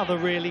nor t'other,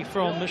 really,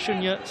 from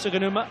Shunya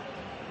Suganuma.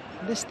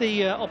 This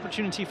the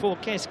opportunity for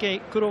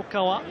Keisuke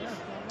Kurokawa.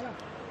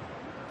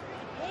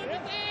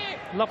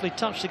 Lovely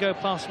touch to go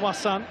past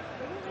Wasan.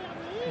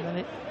 And then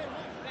it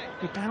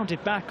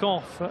rebounded back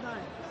off the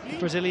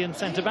Brazilian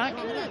centre-back.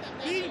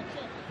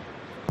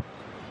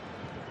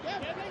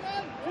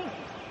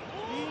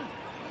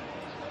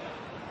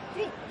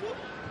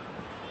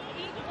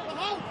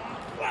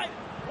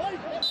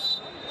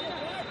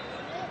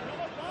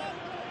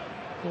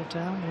 Ball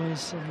down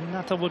was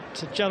Natawut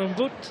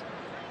Jarumbut.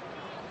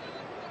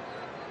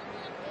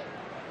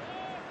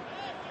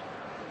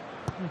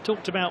 We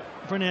talked about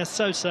Brunel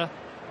Sosa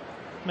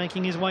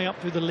making his way up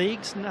through the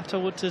leagues.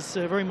 Natawut has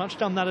very much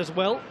done that as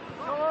well.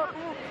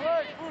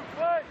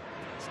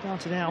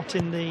 Started out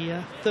in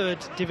the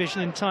 3rd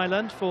division in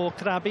Thailand for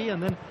Krabi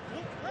and then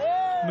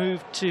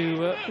moved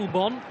to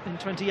Ubon in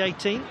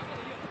 2018.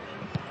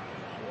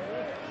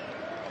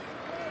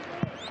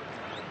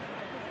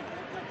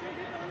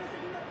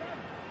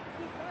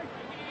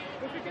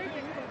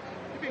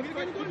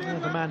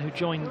 The man who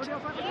joined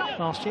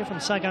last year from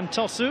Sagan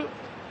Tosu.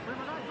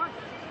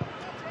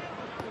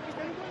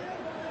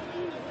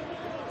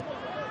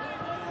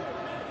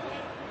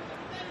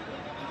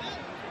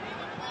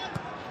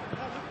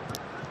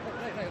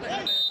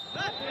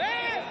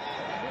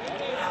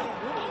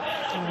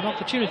 An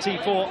opportunity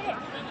for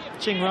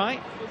Chiangrai.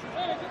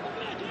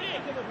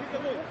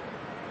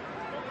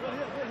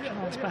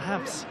 Chance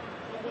perhaps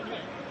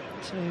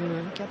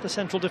to get the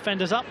central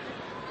defenders up.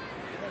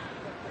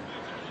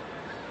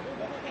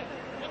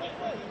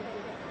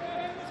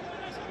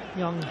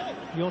 Young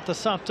Yota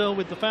Sato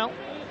with the foul.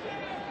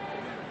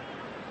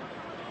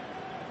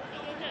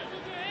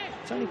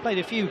 He's only played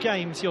a few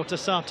games, Yota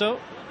Sato,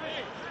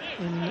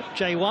 in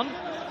J1.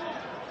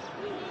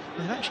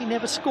 He's actually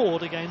never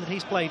scored a game that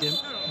he's played in.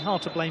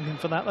 Hard to blame him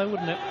for that, though,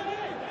 wouldn't it?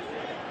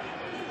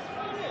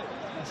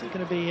 Is it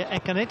going to be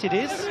Ekanet? It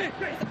is.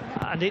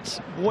 And it's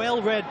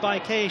well read by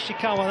Kei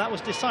Ishikawa. That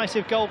was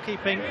decisive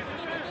goalkeeping.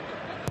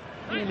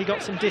 Really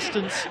got some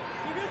distance.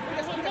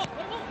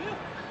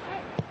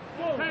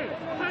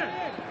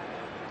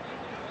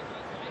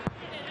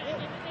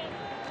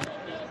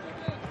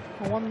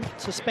 One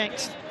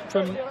suspects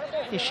from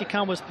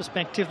Ishikawa's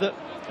perspective that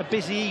a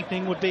busy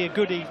evening would be a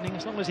good evening,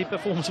 as long as he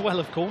performs well,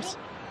 of course,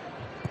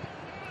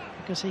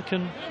 because he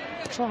can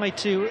try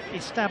to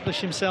establish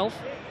himself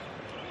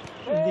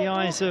in the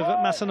eyes of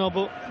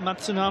Masanobu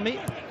Matsunami.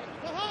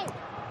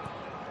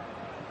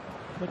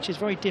 which is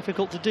very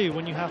difficult to do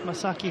when you have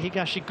Masaki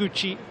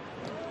Higashiguchi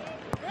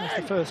as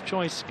the first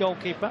choice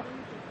goalkeeper.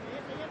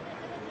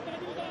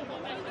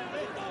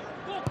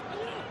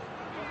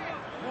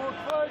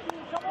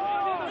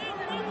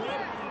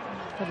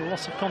 A little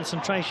loss of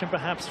concentration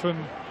perhaps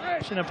from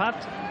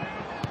Shinapat.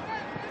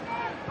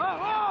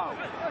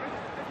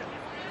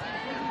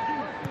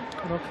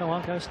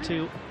 Kurokawa goes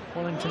to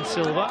Wellington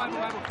Silva.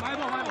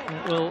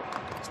 It will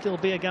still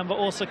be a Gamba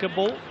Osaka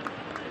ball.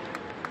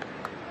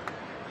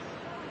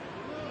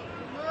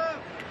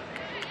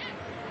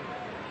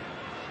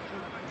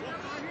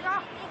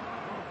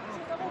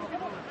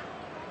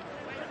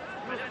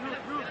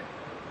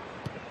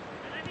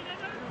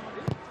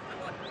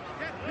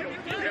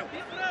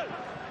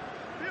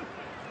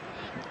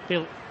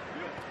 Bill,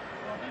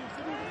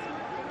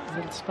 a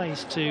little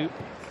space to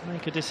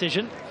make a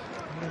decision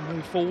and then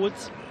move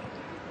forwards.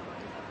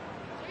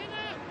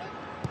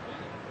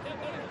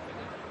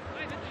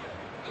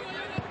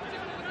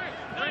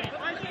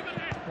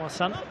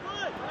 Wasan.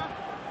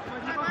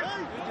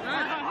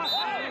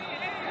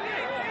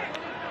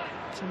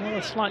 It's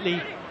another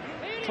slightly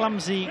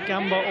clumsy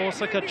Gamba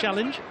Osaka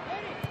challenge.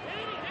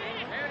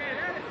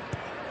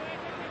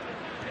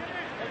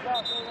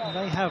 And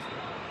they have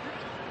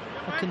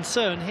a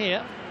concern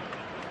here.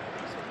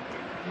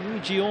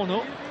 Yuji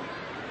Ono.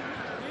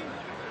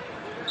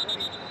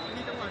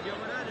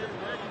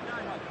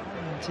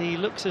 And he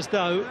looks as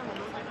though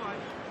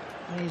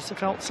he's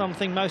felt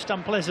something most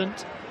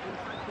unpleasant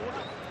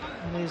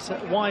and is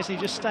wisely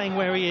just staying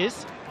where he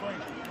is.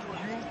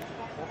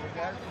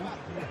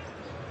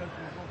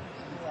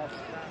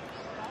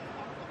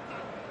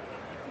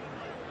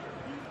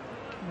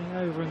 Coming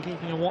over and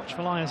keeping a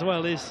watchful eye as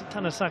well is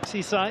Tanasak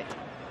Sisai.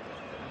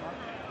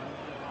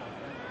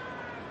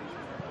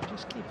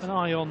 Just keep an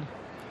eye on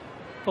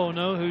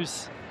Ono,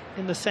 who's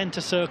in the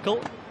centre circle,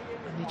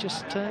 and he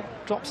just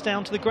drops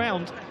down to the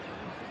ground.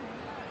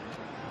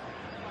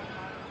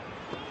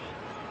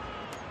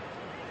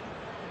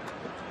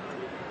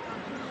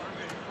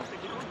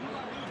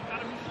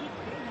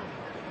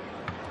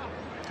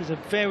 It is a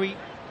very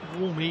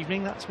warm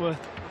evening, that's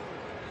worth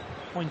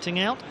pointing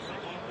out.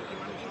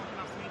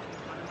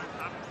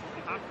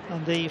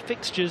 And the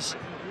fixtures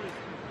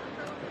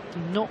do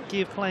not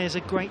give players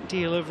a great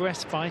deal of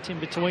respite in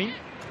between.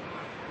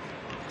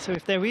 So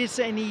if there is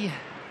any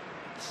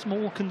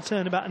small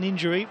concern about an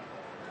injury,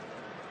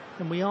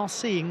 then we are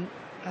seeing,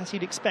 as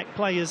you'd expect,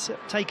 players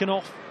taken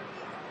off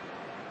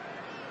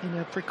in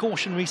a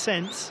precautionary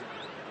sense,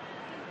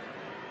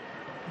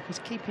 because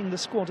keeping the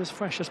squad as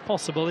fresh as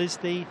possible is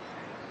the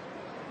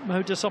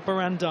modus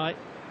operandi.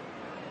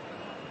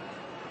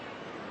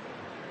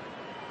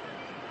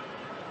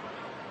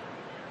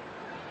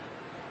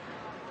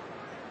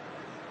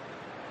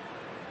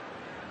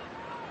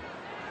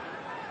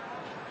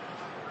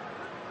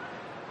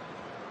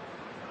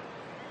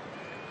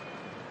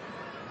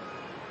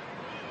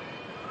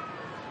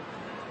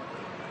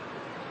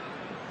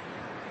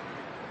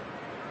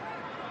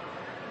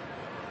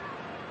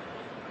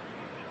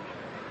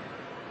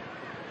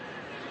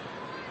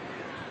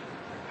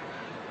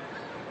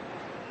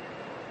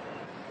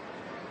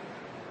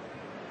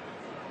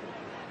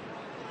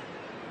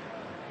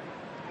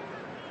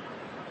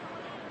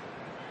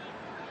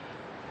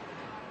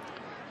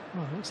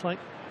 Well, looks like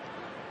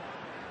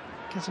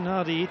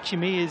Kazunari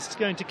Ichimi is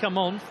going to come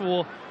on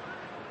for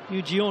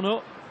Yuji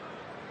Ono.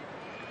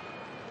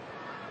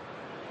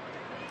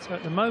 So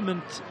at the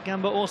moment,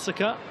 Gamba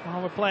Osaka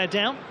are a player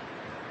down,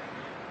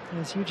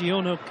 as Yuji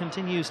Ono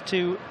continues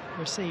to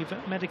receive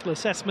medical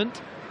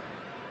assessment.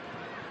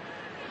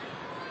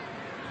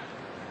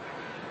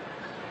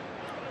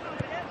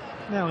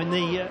 Now, in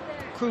the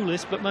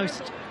cruelest but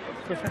most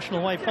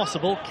professional way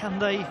possible, can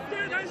they,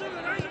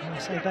 I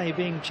say they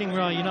being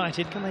Chiangrai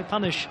United, can they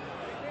punish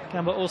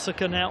Gamba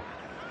Osaka now?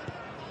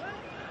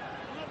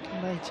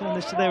 Can they turn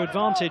this to their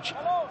advantage?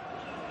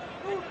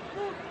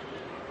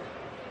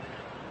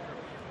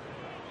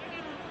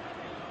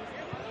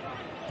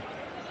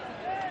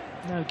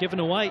 No, given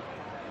away.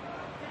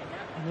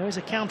 And there is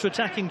a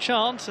counter-attacking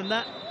chance, and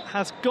that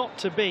has got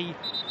to be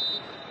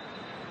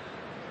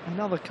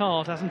another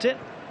card, hasn't it?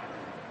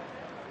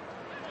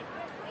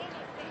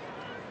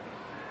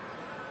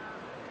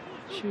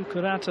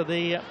 Shukurata,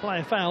 the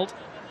player, fouled.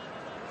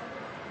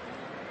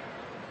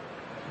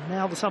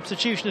 Now the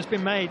substitution has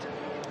been made.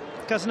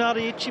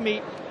 Kazunari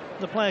Ichimi,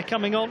 the player,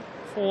 coming on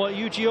for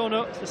Yuji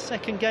Ono. It's the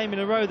second game in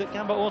a row that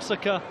Gamba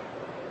Osaka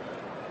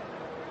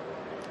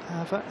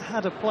have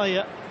had a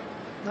player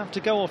have to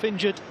go off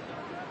injured.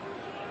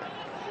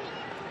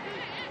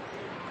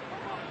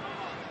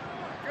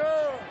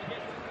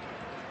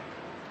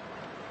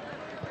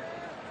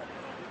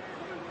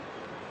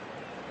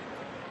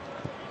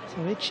 So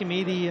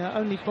Ichimi, the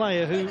only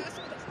player who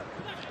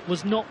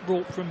was not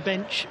brought from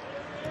bench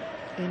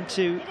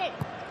into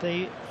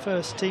the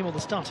first team or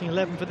the starting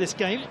 11 for this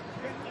game.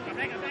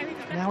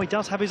 Now he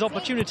does have his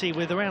opportunity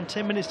with around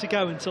 10 minutes to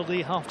go until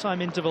the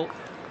half-time interval.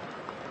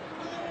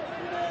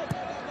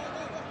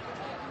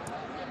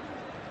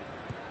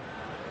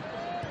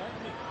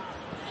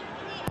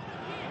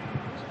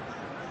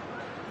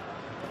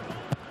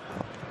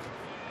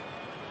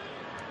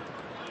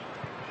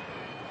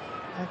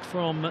 work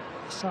from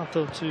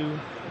Sato to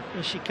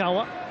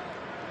Ishikawa.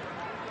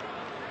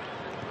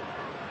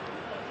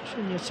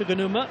 Shinya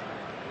Suganuma,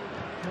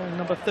 wearing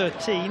number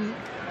 13,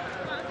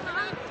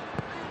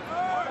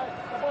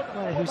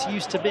 player who's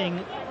used to being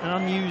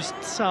an unused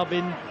sub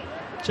in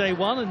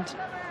J1 and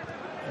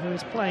who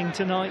is playing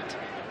tonight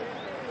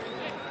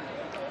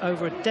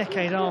over a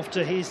decade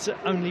after his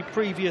only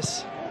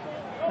previous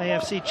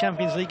AFC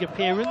Champions League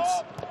appearance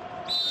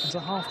as a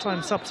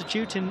half-time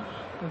substitute in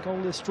a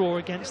goalless draw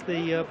against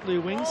the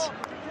Blue Wings.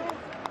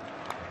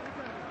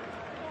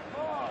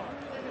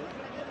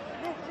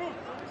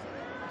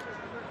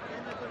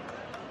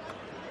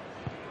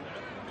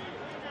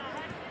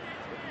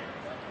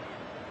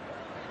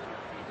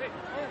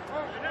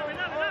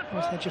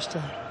 Was there just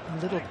a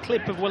little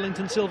clip of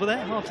Wellington Silva there?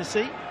 Hard to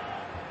see.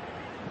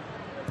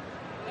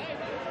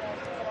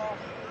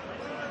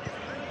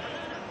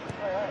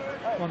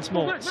 Once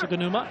more,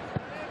 Suganuma.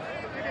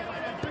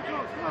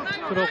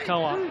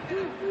 Kurokawa.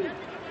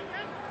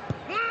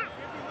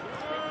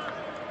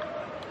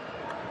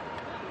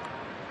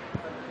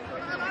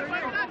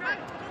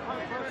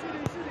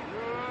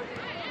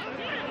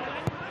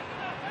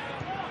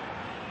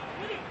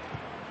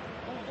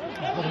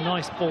 What a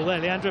nice ball there,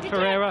 Leandro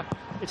Pereira.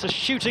 It's a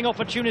shooting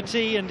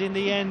opportunity, and in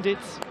the end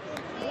it's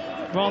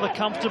rather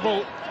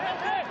comfortable.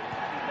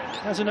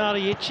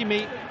 Kazunari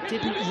Ichimi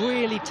didn't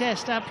really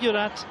test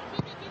Apurat.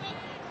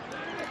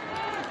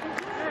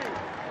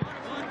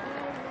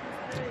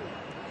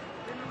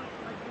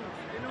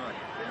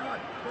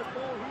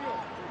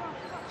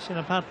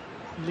 Shinapat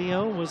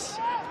Leo was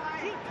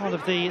part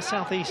of the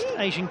Southeast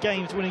Asian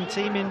Games winning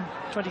team in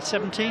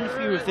 2017. A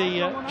few of the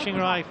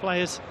Chiangrai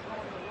players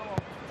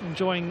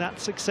enjoying that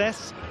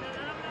success.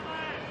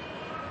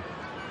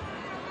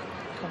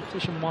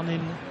 Competition won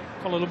in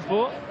Kuala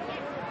Lumpur.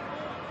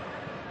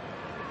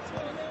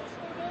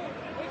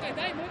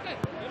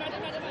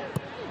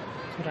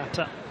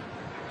 Kurata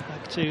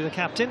back to the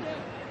captain.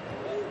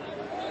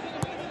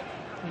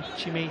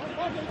 Ichimi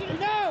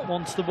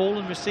wants the ball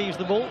and receives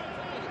the ball.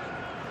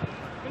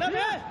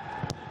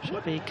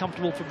 Should be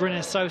comfortable for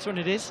Brynnes Sosa, and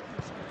it is.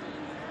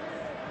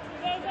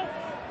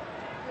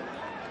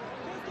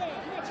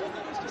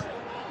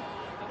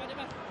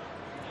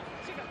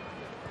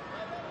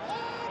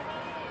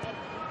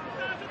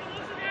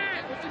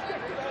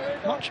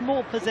 Much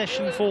more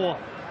possession for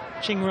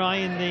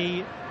Chiangrai in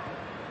the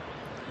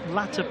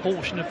latter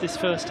portion of this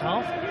first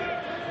half.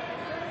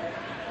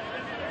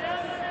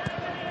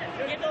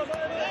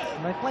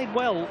 And they played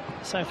well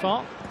so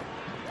far.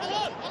 It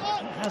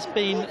has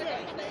been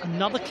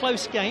another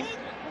close game.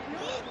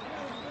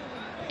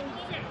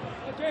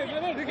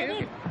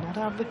 Not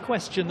out of the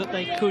question that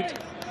they could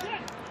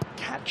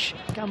catch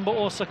Gamba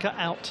Osaka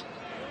out.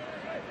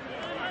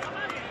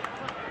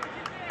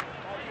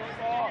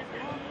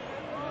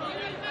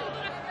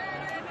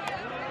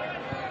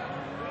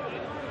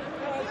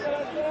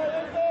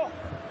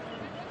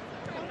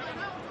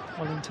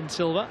 Wellington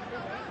Silva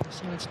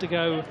decides to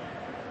go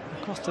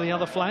across to the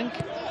other flank.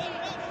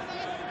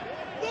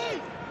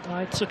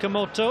 By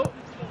Tsukamoto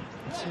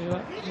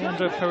to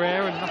Leandro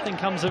Pereira, and nothing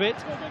comes of it.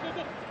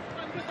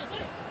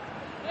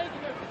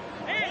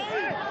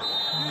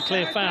 And a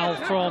clear foul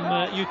from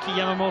Yuki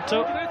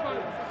Yamamoto.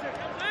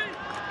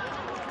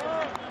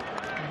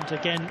 And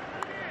again,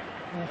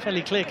 a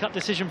fairly clear-cut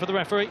decision for the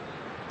referee.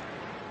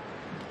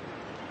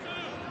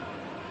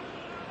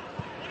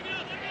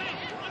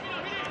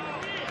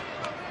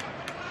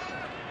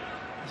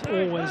 It's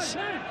always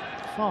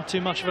far too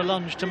much of a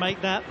lunge to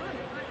make that.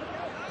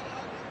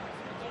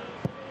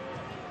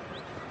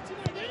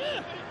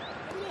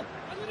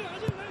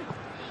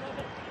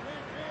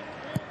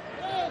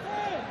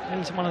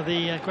 He's one of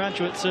the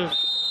graduates of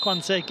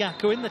Kwansei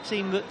Gakuin, the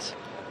team that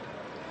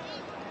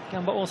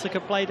Gamba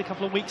Osaka played a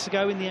couple of weeks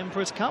ago in the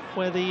Emperor's Cup,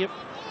 where the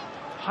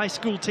high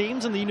school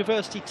teams and the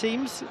university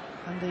teams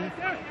and the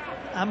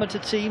amateur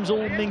teams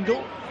all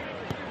mingle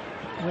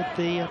with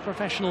the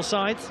professional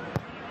sides.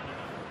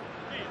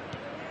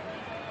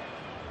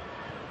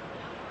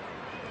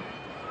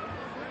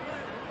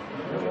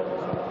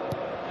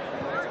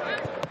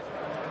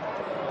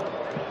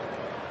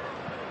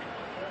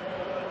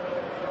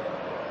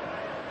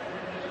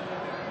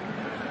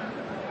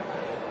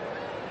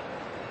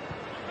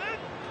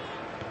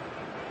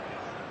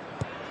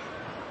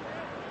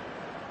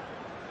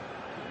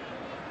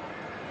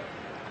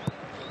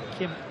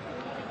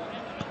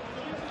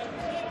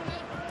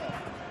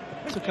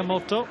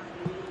 Tsukamoto,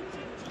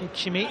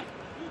 Ichimi.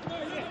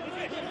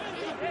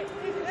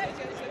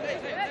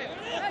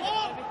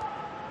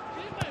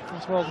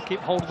 As well to keep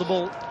hold of the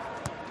ball.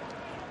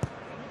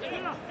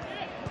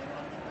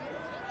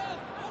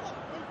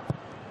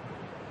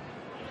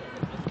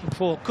 Looking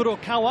for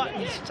Kurokawa,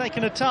 he's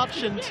taken a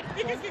touch and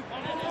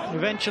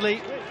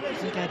eventually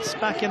he gets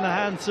back in the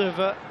hands of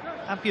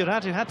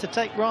Apurat, who had to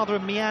take rather a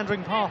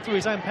meandering path through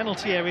his own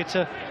penalty area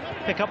to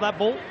pick up that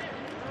ball.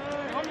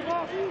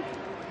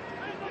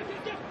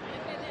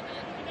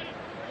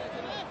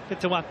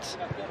 Pitawat.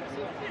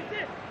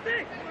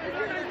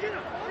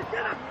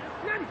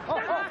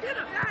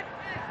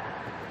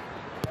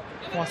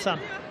 Wasan.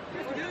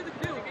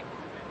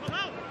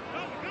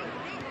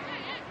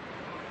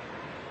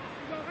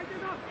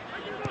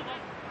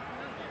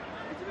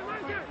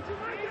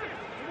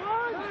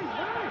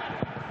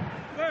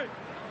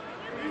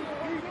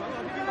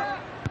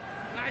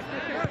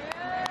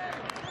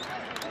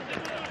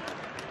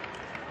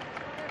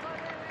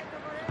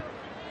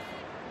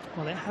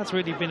 Well, it has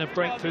really been a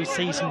breakthrough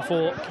season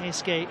for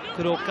Keisuke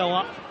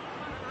Kurokawa.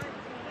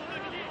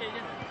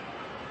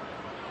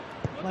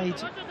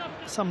 Played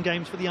some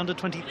games for the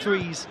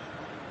under-23s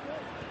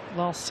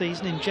last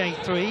season in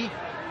J3.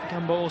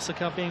 Gamba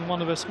Osaka being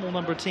one of a small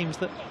number of teams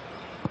that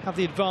have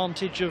the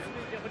advantage of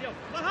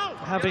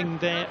having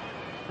their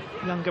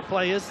younger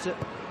players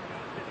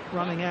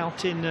running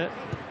out in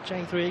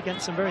J3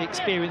 against some very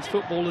experienced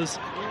footballers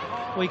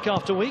week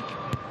after week.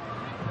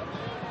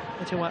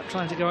 Etiwat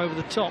trying to go over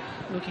the top,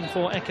 looking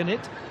for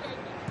Ekanit.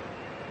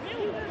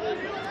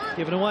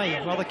 Given away,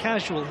 rather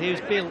casual. Here's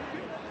Bill.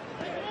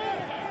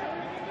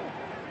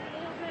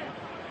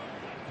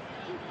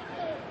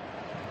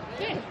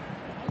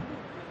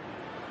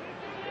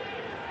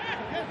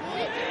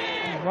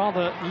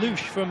 Rather louche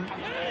from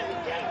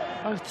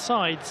both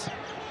sides.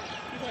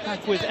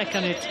 Back with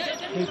Ekanit,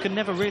 who can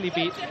never really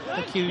be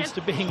accused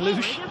of being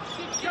louche.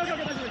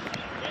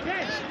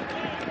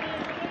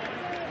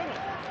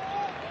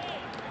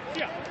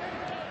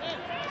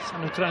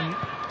 Sanukran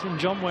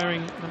Tinjom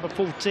wearing number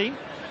 14.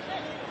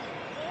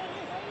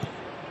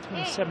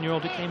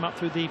 27-year-old who came up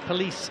through the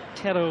Police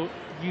Tero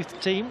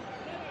youth team.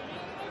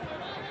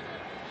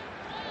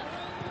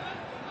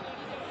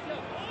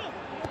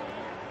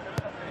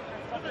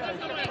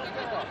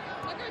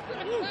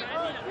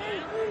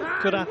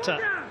 Kurata.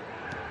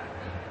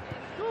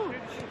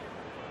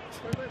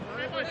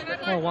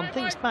 Well, one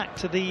thinks back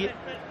to the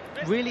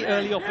really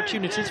early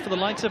opportunities for the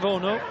likes of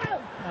Ono,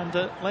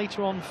 and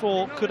later on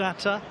for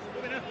Kurata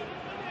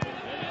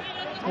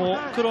or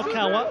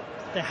Kurokawa.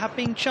 There have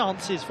been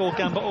chances for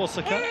Gamba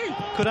Osaka.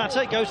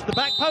 Kurata goes to the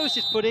back post,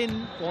 it's put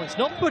in, well, it's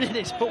not put in,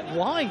 it's put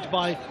wide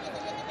by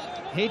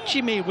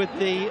Hichimi with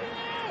the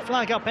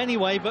flag up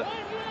anyway, but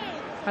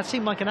that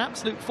seemed like an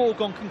absolute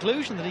foregone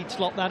conclusion that he'd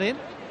slot that in.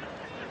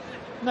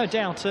 No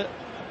doubt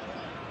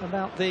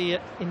about the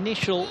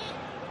initial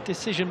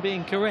decision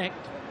being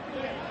correct.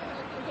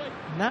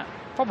 And that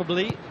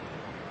probably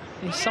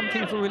is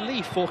something of a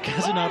relief for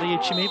Kazunari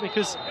Ichimi,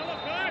 because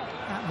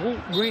that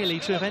ought really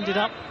to have ended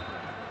up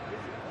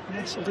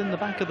nestled in the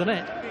back of the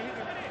net.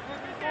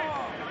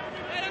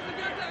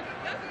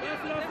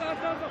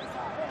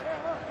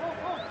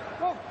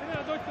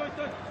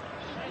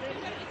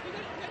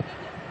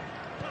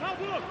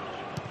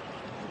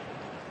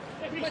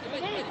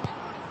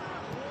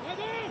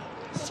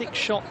 Six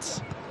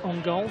shots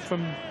on goal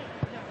from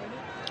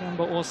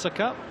Gamba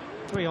Osaka,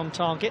 3 on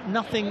target.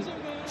 Nothing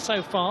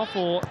so far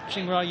for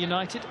Chiangrai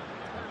United.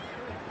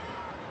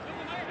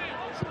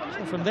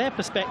 So from their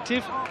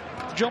perspective,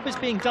 the job is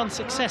being done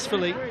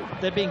successfully.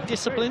 They're being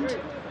disciplined.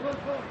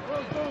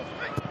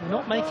 They're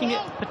not making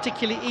it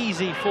particularly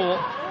easy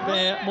for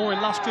their more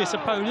illustrious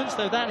opponents,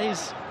 though that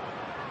is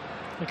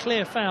a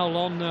clear foul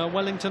on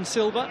Wellington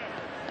Silva.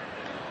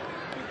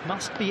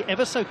 Must be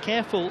ever so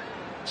careful,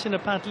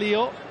 Sinapad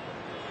Leo.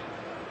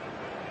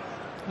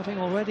 Having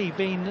already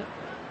been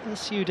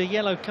issued a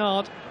yellow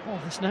card, well,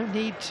 there's no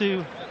need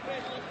to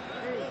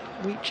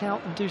reach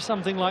out and do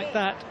something like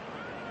that.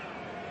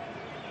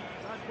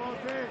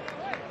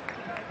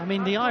 I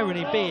mean, the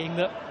irony being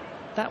that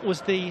that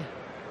was the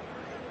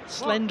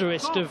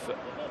slenderest of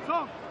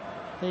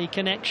the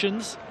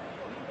connections.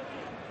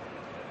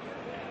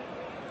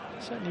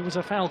 Certainly was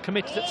a foul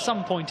committed at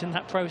some point in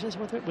that process,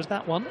 whether it was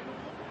that one.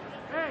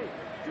 Hey,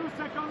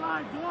 2-second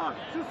line block,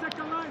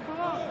 2-second line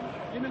block.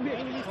 In the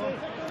middle.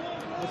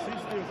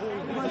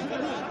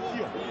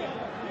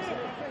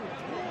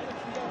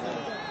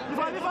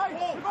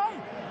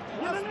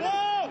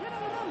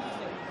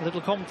 A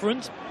little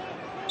conference,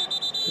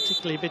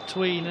 particularly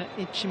between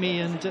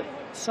Ichimi and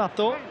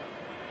Sato.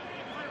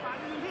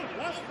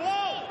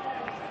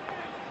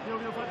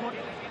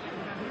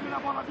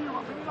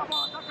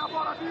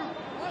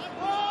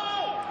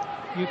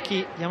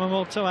 Yuki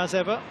Yamamoto, as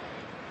ever,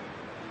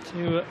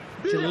 to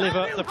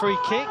deliver the free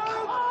kick.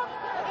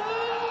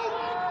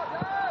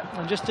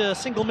 And just a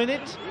single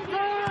minute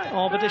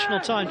of additional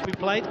time to be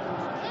played.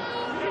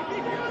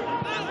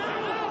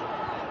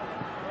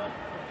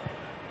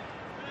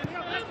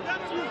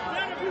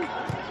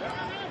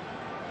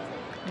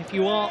 If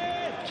you are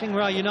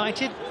Chiangrai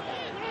United,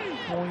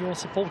 or you're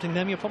supporting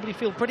them, you'll probably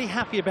feel pretty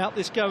happy about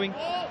this going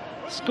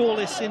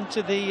scoreless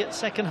into the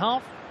second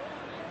half,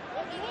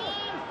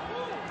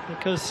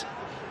 because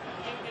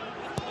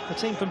the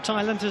team from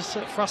Thailand has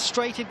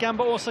frustrated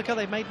Gamba Osaka.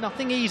 They've made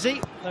nothing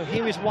easy, though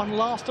here is one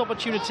last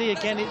opportunity.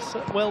 Again, it's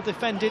well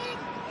defended.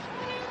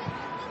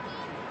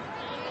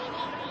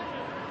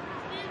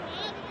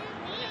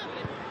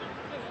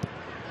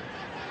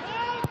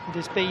 It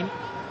has been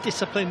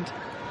disciplined,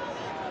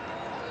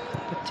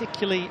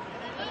 particularly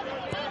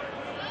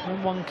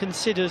when one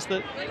considers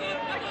that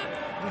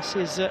this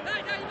is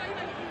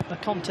a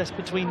contest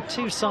between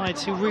two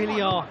sides who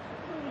really are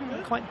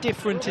quite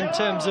different in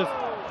terms of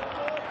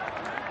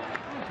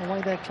the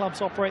way their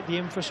clubs operate, the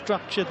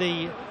infrastructure,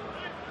 the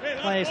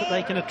players that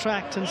they can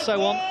attract and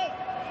so on.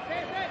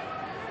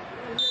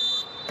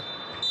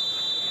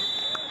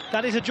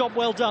 That is a job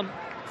well done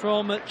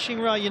from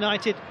Chiangrai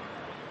United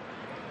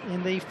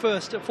in the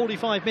first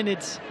 45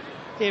 minutes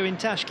here in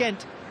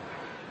Tashkent.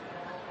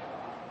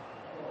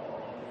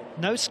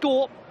 No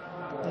score.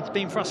 It's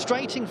been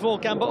frustrating for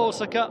Gamba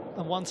Osaka,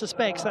 and one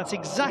suspects that's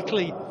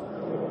exactly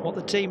what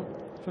the team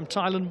from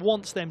Thailand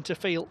wants them to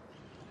feel.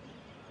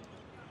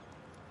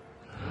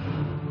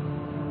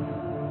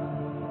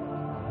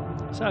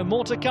 So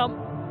more to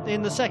come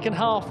in the second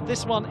half.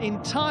 This one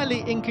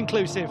entirely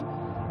inconclusive.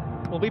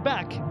 We'll be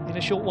back in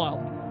a short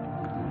while.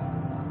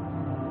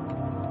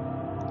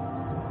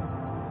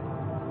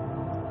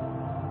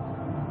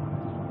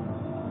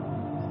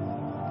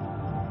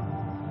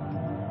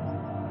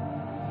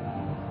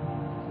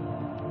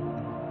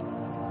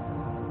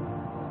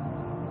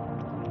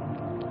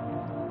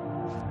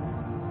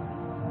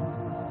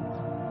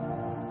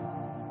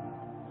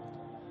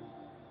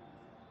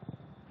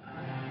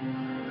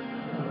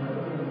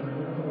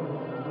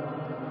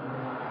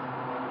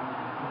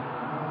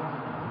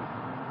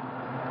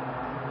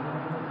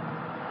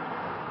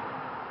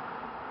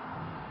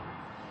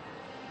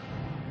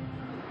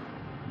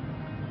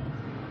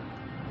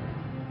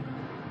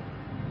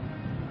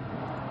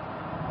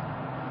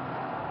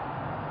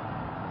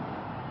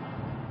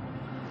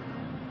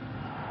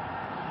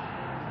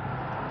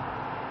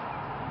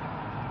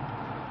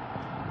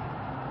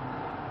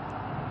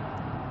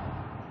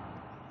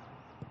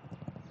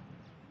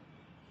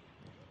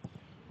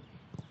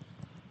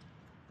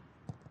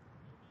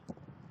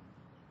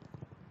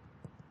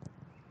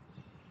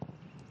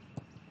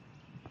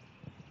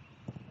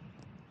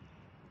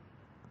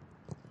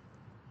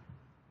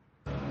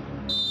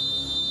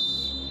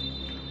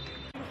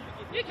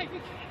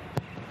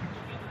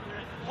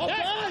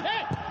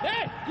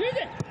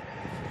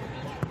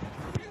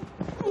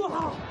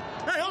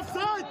 Hey,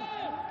 offside!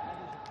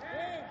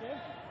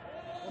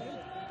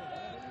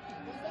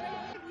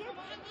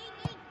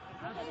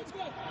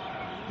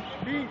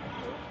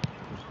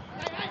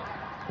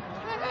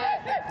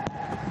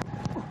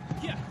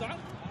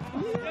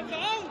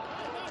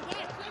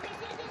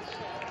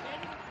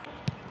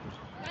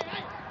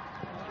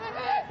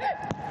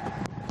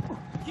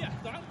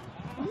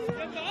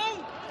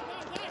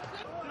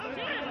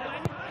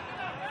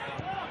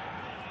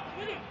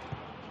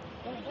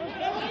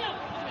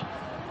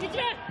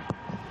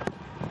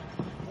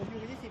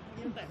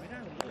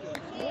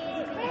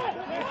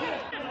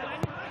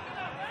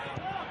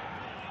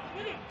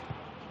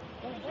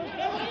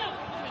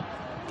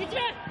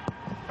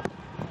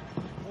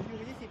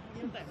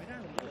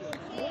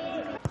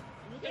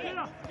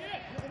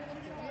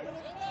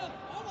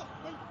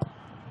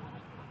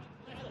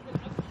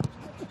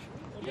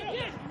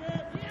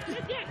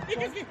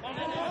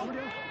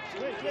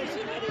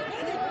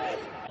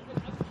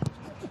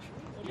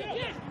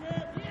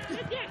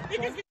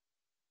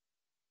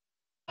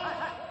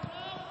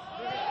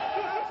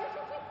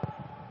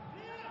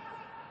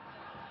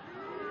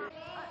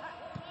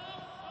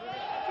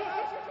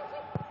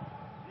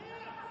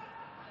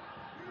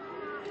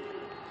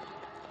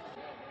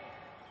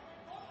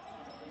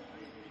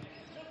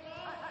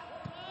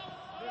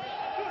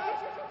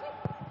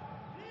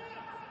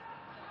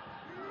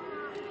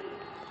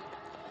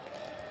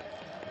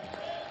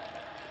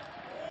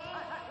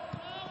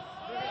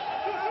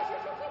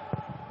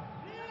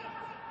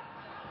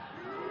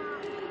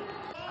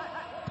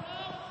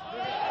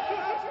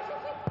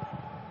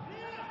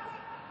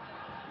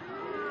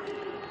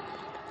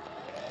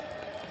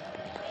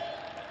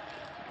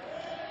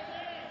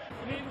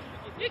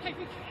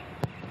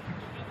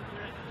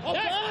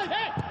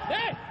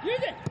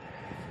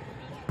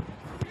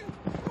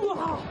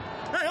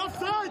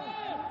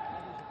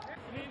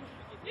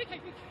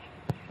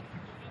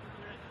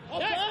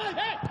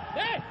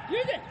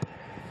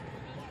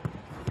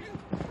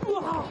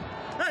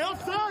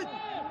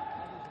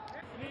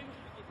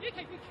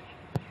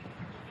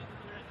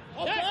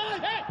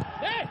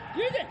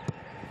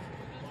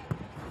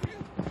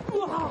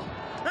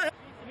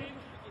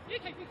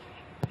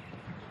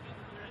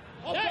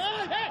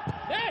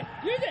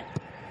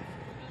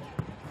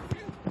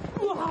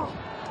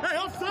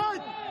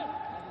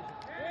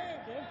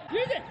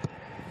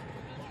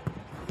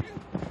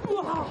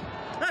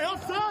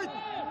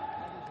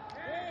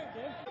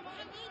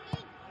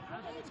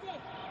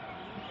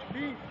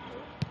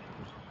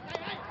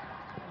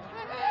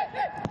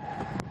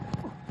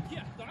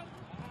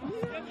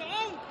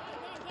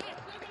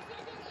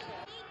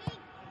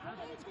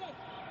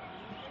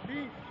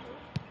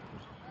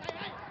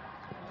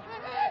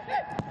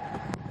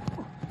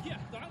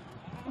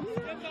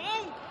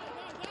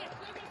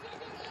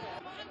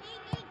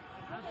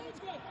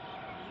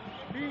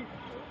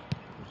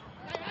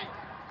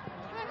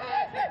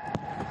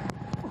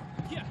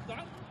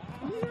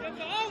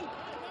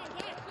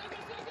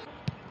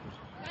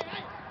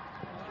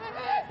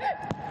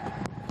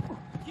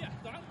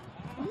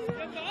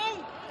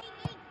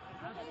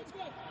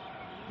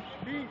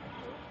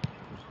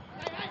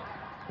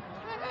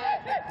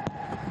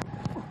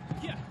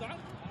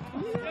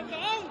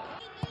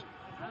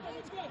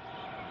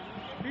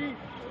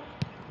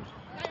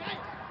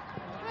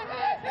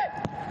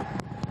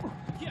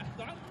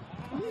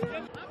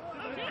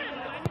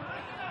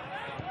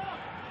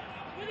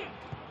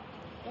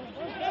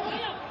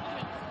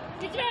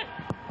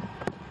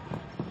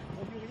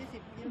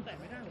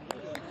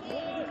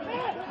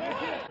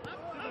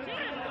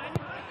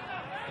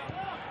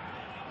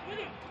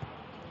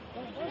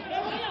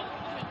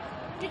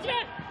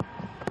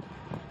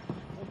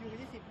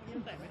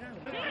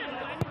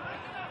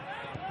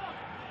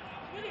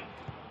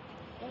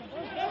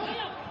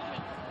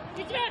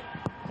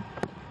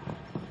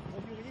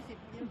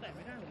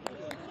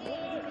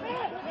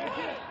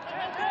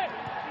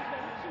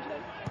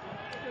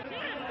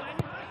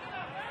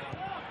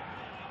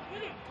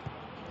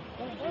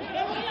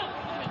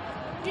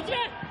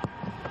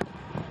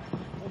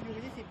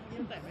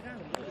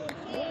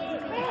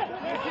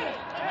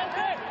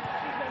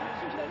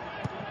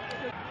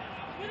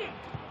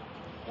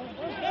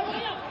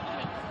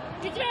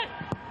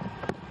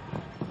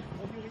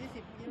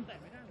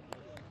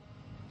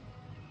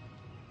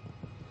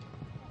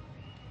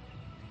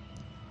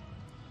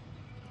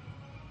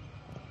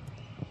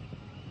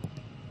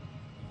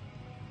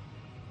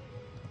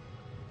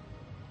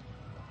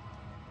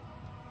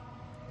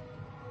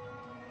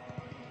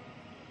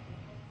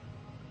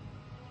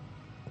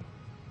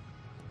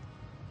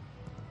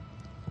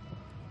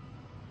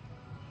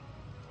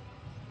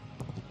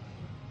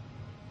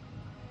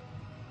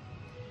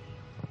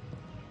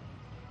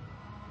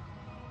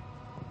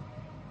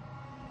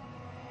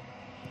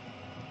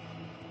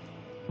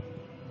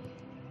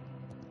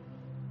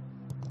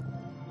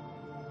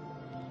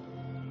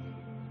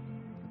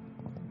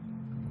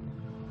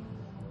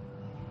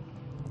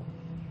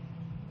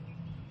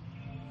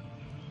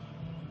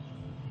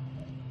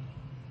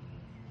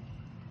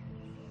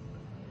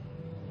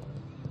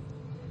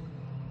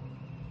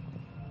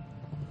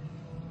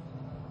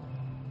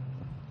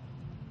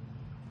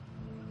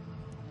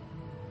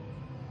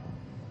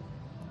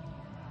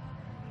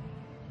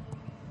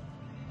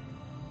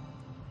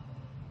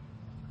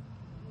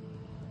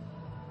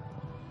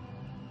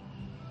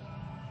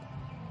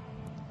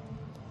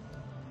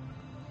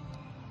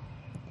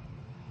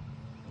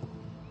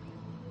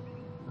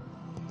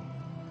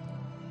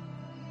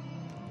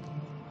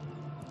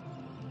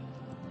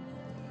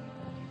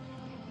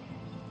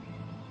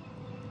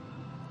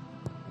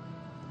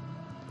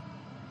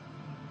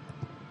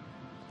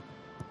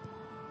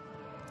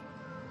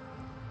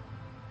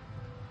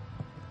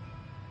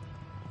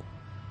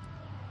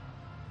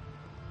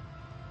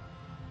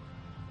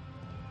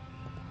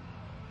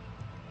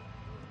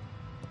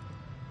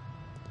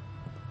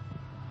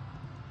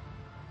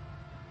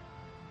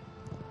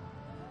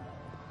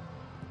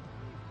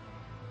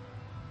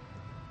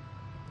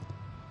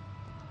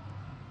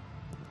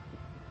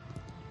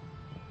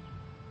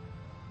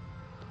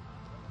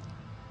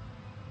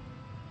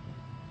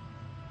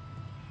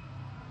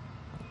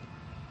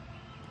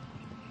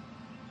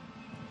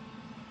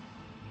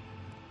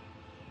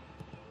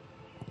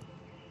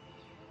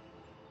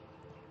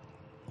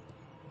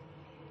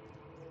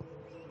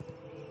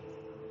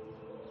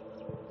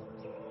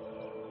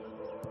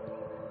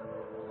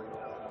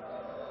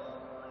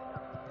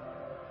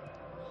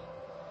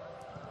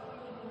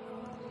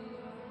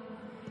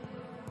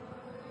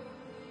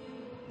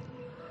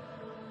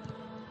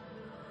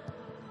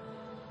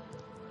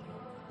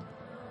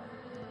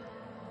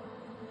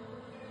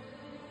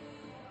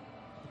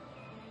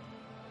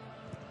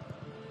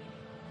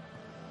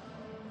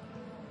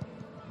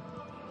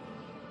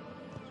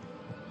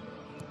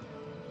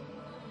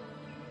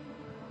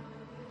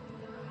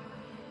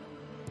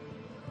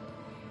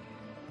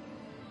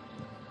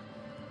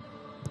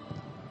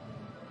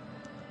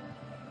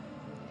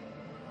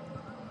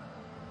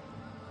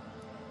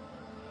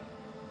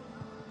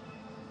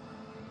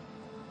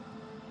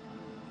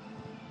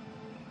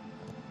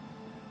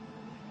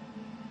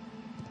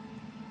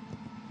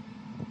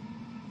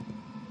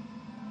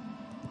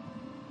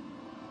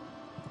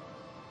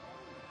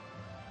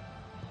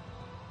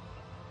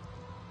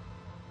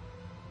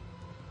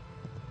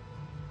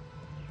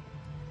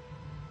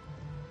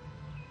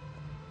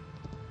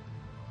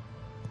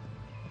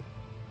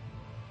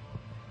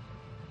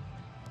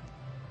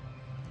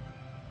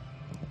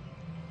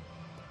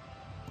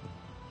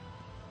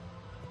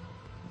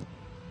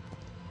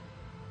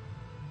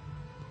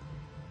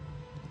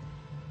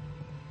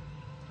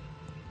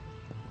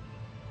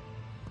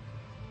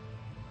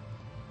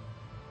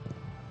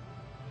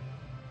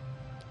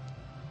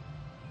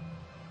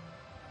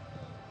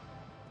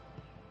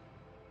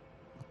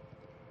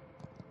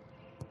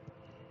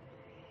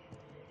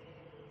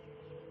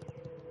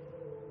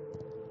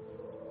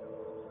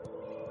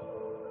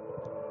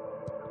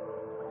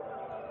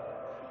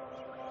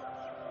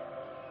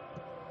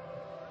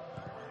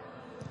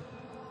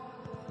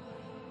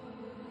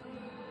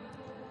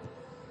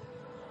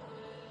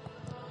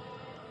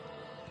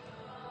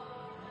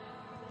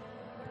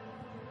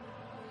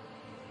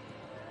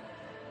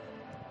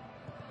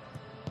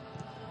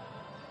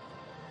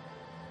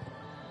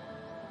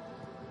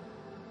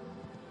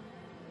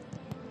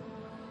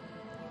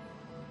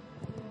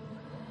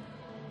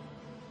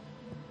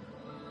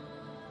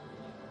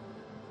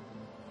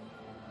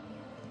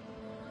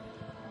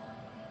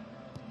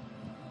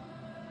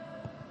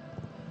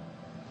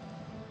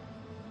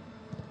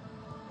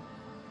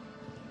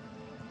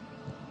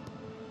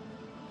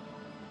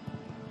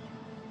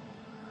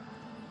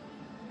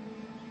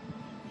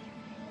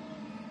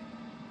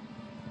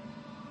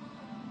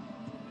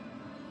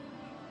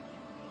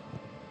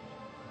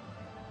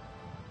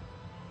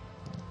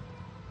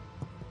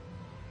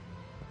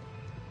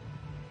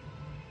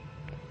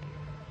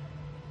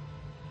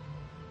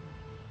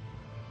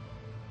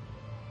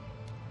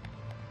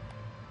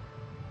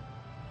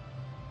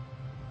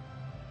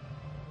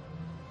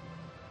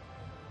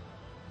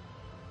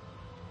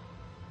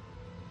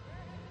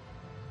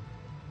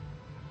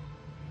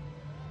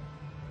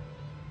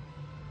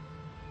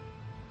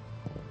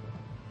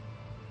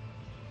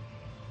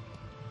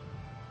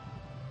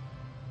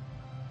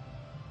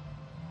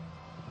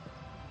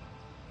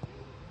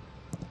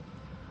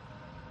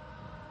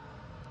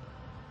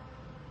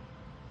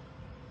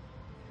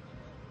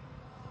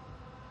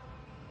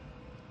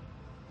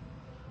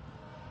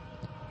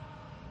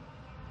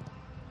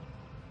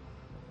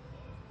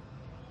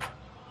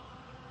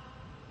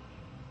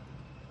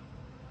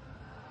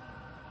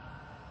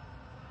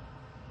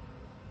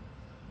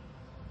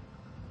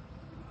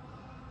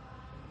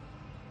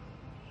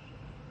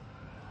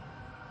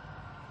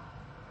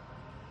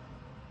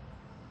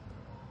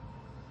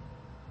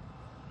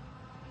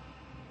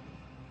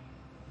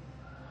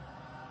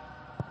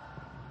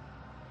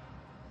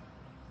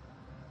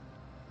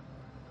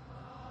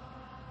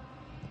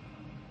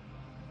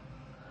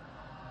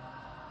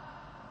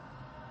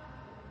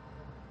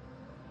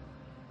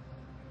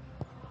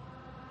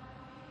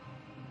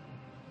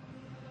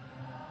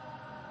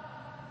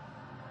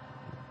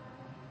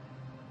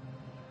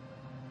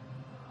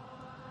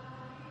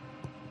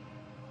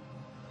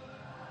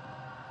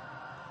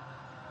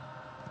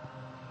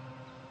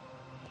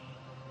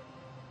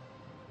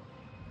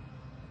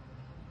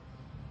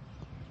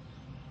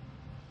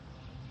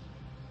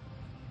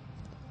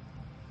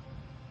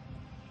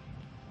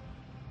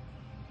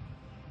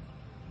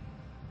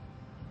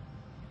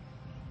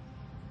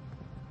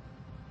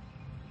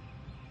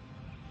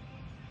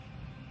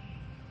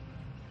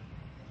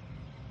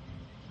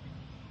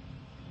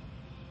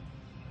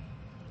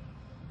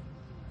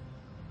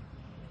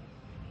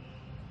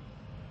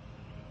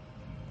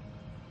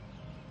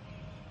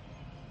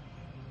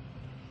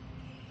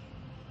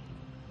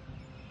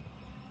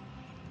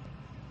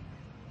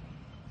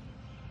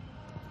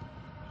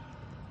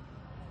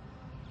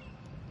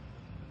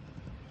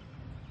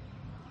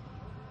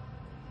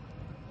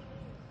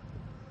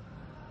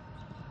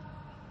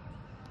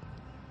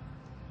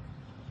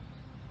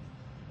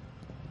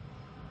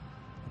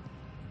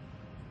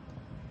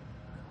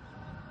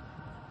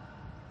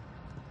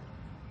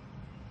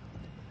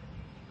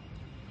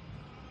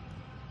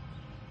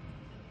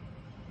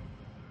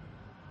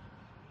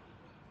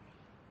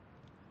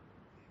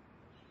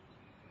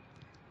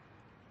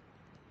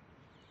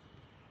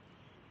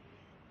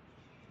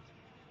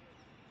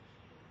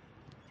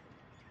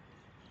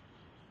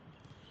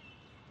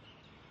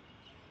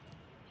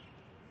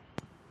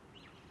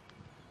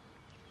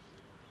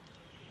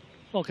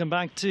 Welcome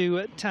back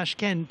to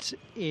Tashkent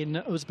in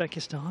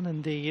Uzbekistan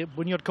and the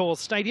Bunyodkor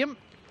Stadium.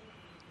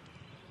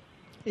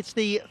 It's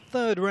the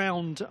third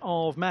round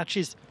of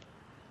matches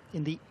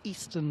in the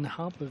eastern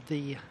hub of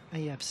the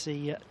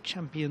AFC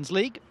Champions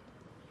League.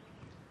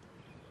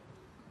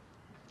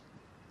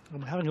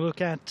 And we're having a look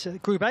at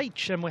Group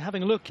H, and we're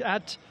having a look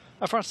at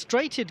a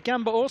frustrated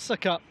Gamba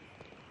Osaka,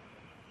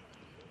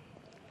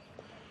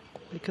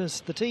 because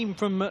the team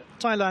from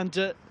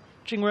Thailand,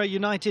 Chiangrai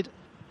United,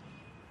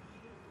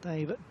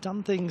 they've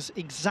done things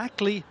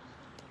exactly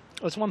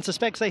as one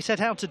suspects they set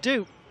out to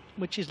do,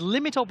 which is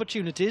limit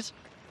opportunities,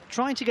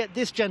 trying to get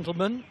this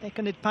gentleman,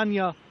 Ekanit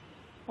Panya,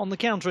 on the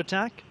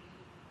counter-attack,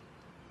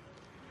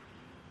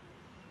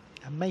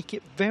 and make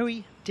it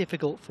very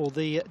difficult for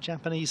the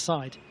Japanese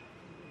side.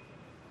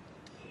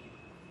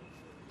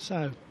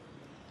 So,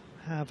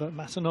 have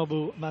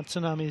Masanobu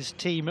Matsunami's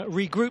team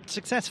regrouped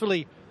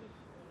successfully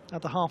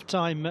at the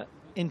half-time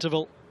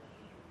interval.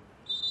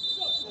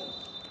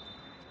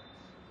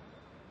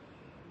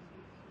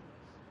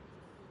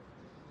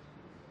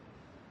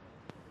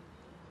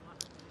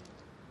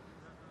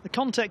 The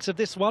context of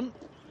this one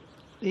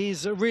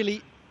is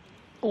really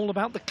all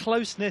about the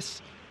closeness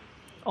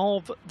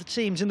of the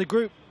teams in the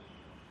group.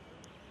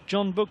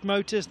 John Book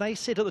Motors, they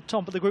sit at the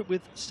top of the group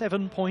with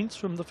 7 points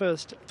from the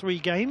first 3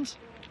 games.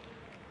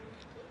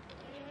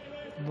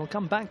 And we'll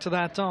come back to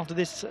that after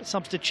this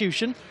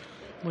substitution,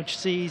 which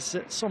sees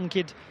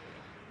Somkid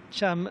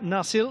Cham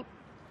Nasil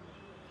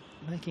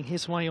making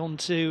his way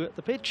onto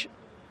the pitch.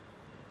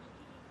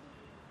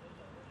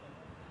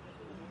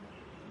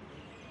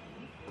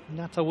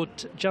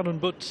 Natawut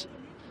Janunbut,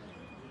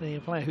 the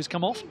player who's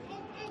come off.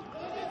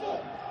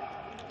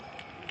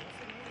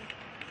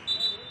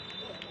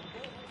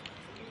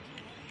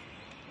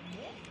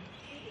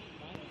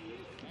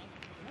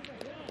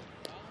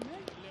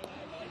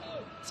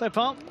 So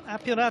far,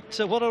 Apirat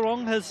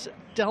Warorong has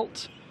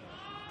dealt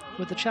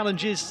with the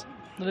challenges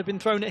that have been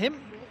thrown at him.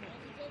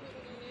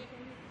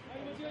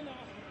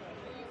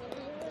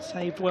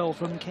 Saved well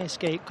from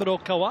Keisuke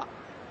Kurokawa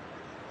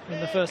in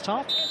the first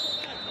half.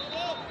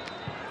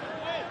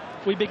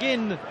 We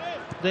begin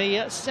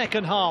the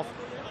second half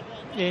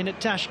in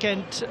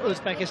Tashkent,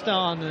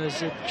 Uzbekistan,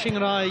 as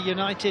Chiangrai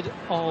United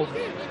of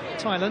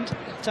Thailand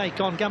take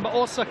on Gamba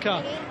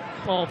Osaka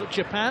of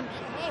Japan.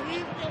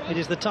 It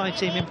is the Thai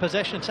team in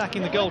possession,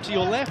 attacking the goal to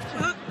your left,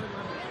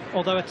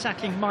 although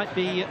attacking might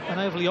be an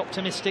overly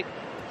optimistic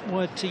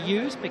word to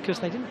use, because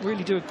they didn't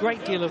really do a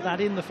great deal of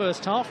that in the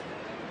first half.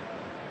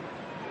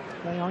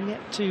 They are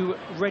yet to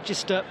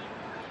register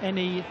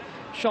any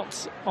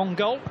shots on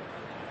goal.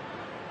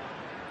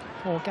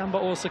 For Gamba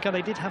Osaka,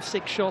 they did have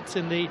 6 shots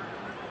in the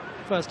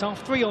first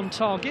half, 3 on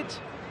target.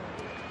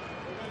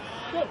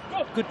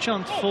 Good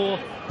chance for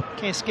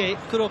Keisuke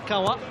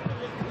Kurokawa.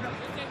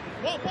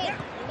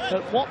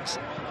 But what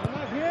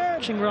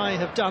Chiangrai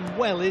have done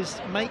well is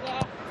make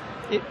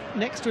it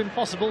next to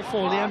impossible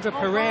for Leandro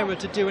Pereira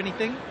to do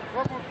anything.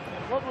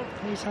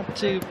 He's had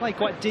to play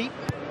quite deep.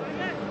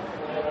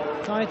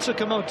 Kai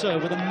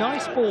Tsukamoto with a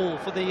nice ball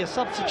for the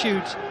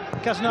substitute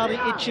Kazunari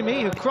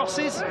Ichimi, who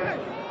crosses.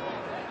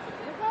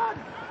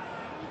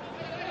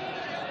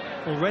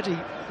 Already,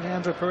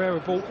 Leandro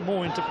Pereira brought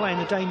more into play in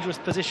a dangerous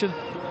position.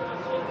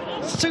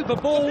 Super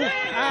ball,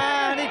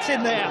 and it's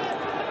in there.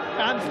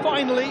 And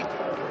finally,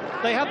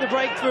 they have the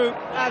breakthrough,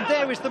 and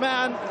there is the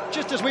man,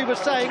 just as we were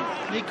saying.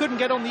 He couldn't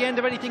get on the end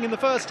of anything in the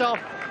first half.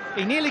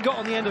 He nearly got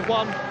on the end of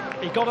one.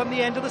 He got on the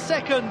end of the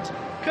second.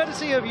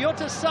 Courtesy of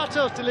Yota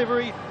Sato's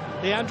delivery,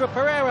 Leandro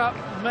Pereira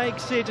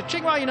makes it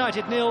Chiangrai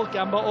United 0,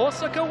 Gamba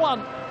Osaka 1.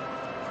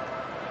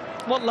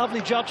 What lovely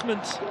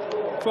judgment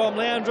from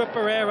Leandro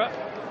Pereira.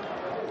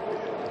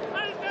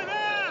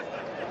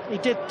 He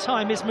did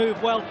time his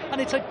move well,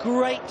 and it's a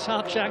great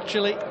touch,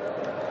 actually.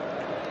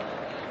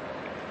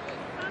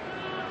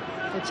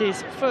 It's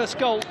his first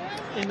goal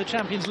in the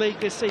Champions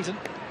League this season.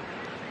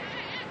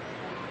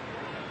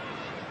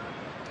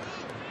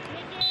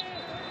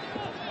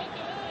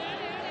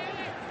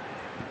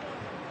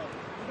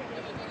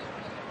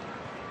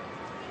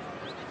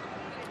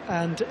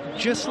 And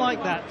just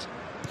like that,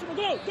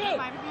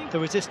 the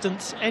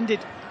resistance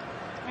ended.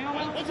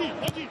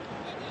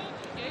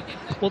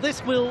 Well,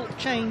 this will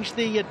change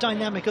the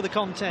dynamic of the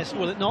contest,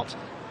 will it not?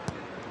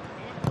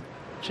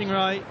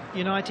 Chiangrai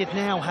United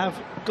now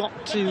have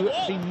got to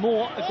be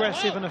more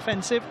aggressive and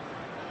offensive.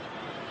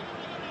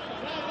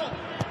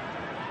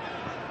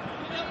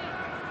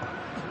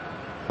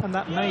 And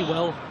that may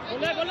well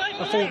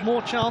afford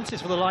more chances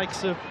for the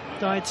likes of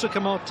Dai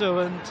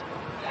Tsukamoto and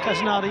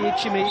Kazunari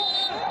Ichimi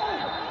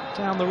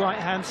down the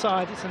right-hand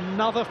side. It's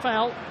another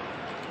foul.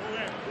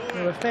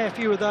 There are a fair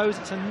few of those.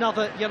 It's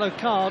another yellow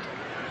card.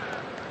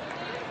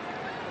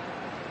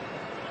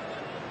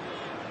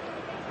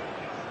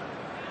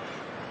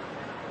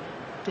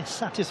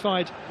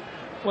 Dissatisfied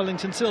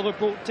Wellington Silva,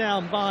 brought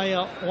down by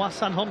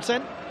Wasan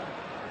Homsen.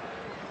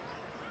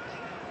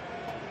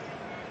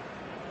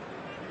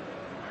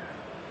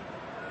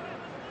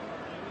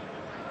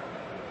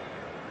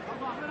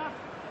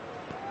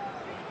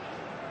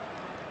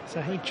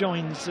 So he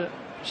joins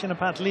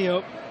Shinapat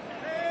Leo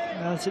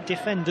as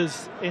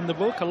defenders in the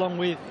book, along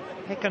with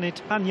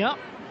Hekanit Panya.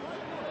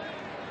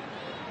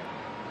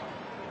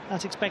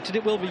 As expected,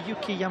 it will be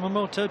Yuki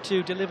Yamamoto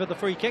to deliver the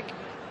free kick.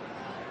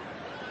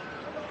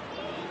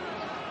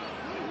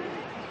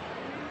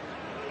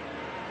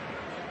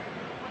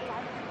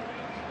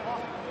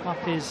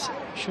 Up is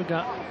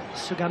Shuga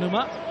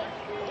Suganuma.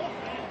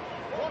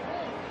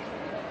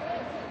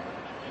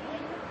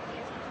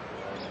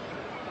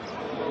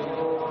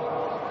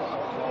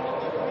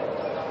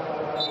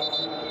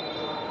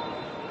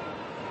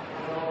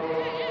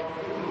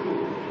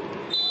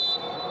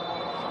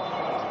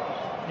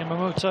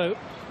 Yamamoto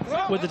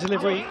with the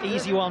delivery,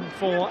 easy one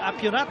for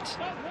Apurat.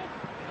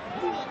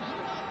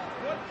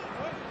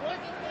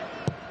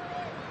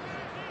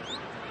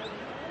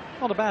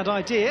 Not a bad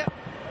idea.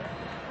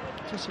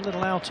 Just a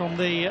little out on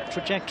the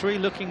trajectory,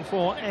 looking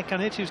for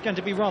Ekanit, who's going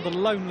to be rather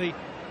lonely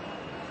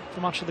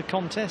for much of the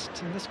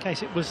contest. In this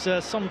case, it was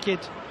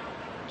Somkid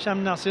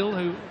Shamnasil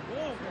who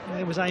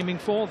he was aiming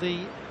for,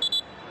 the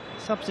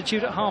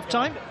substitute at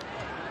half-time.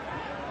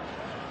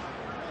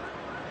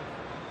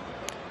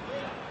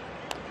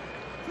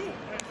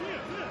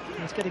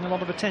 It's getting a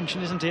lot of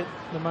attention, isn't it,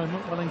 at the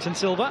moment, Wellington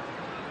Silva.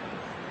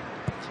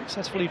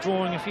 Successfully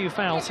drawing a few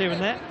fouls here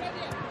and there.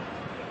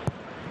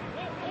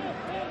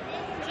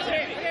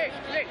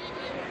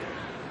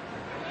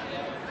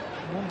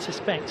 One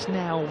suspects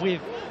now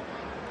with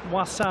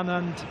Wasan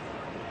and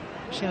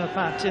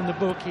Shinapat in the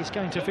book, he's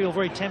going to feel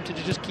very tempted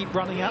to just keep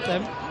running at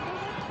them.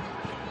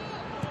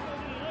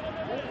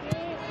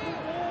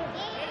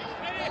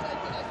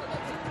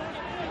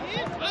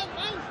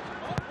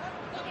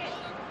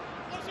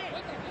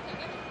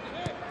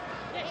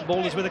 The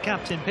ball is with the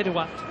captain,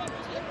 Piduat.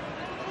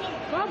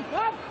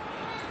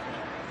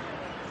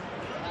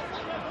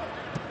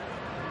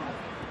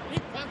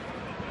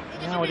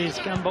 Now it is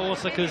Gamba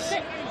Osaka's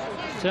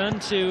turn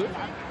to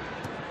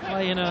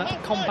play in a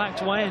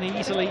compact way and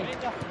easily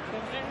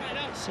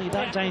see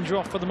that danger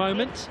off for the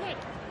moment.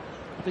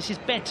 This is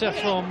better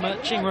from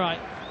Chiangrai.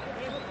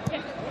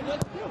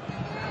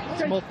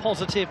 It's more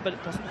positive, but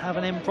it doesn't have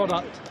an end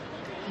product.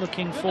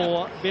 Looking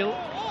for Bill.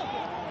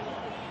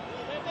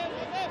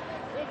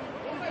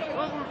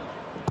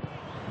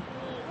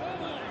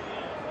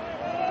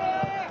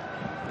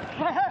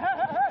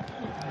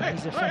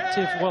 He's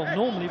effective, well,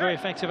 normally very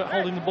effective at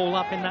holding the ball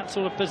up in that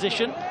sort of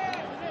position.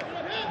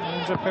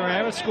 Andrea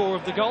Pereira, scorer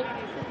of the goal.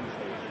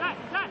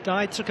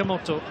 Dai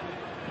Tsukamoto.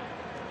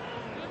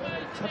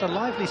 He's had a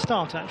lively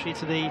start, actually,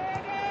 to the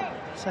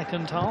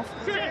second half.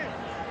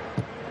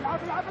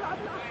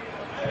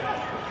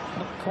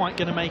 Not quite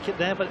going to make it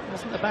there, but it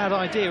wasn't a bad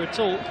idea at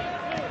all.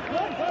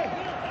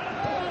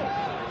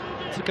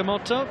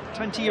 Tsukamoto,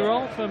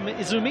 20-year-old from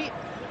Izumi.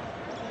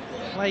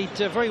 Played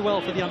very well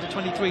for the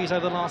under-23s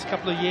over the last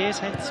couple of years,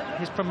 hence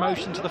his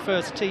promotion to the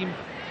first team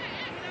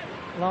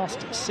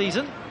last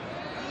season.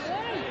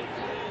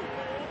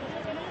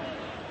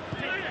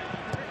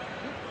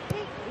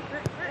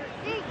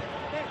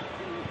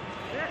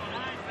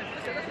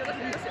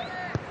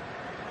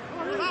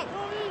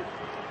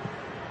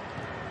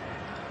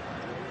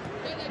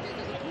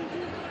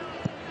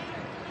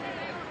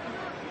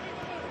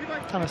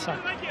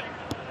 Tanasaki.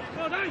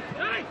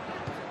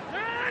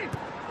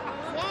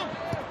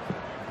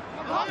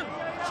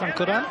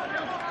 Sankuran.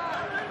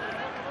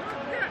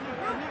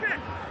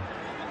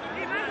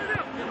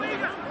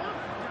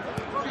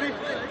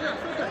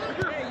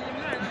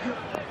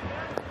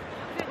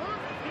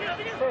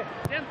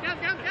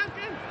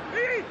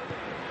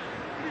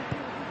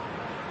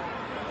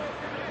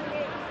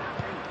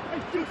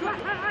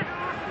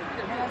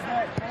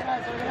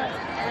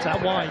 It's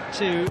out wide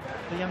to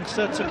the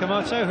youngster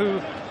Tsukamoto,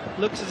 who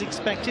looks as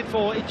expected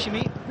for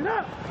Ichimi.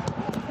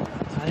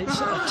 And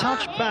it's a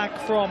touch back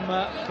from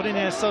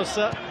Puriner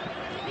Sosa,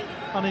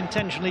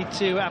 unintentionally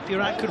to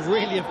Apurat. Could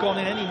really have gone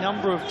in any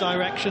number of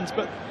directions,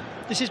 but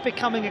this is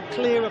becoming a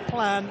clearer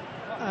plan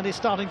and is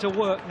starting to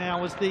work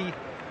now as the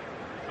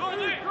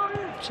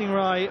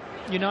Chiangrai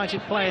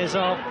United players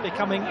are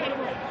becoming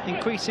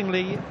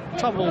increasingly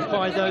troubled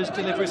by those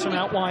deliveries from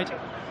out wide.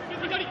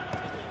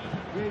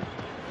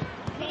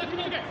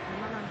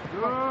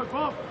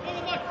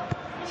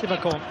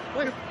 Sivakon.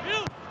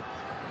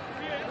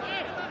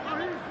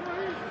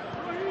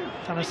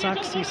 Tanasaki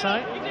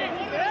Sisai.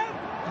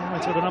 Now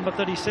it's with the number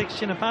 36,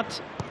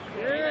 Shinapat.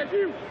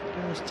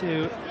 Goes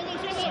to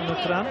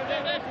Sanukran.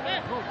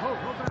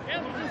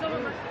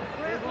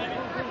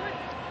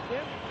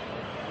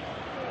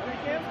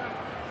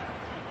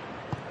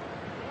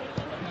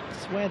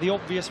 It's where the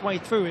obvious way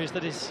through is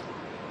that is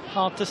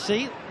hard to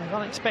see. They've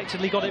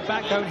unexpectedly got it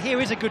back going. Here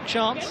is a good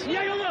chance.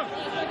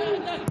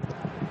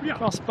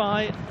 Crossed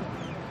by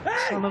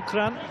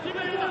Sanukran.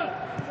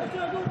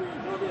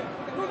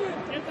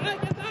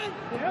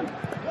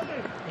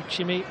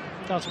 Ichimi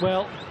does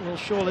well, will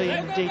surely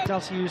indeed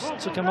does use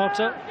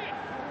Tsukamoto.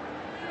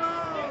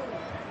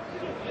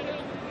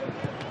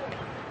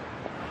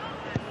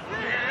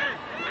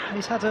 And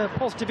he's had a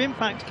positive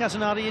impact,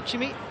 Kazunari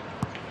Ichimi.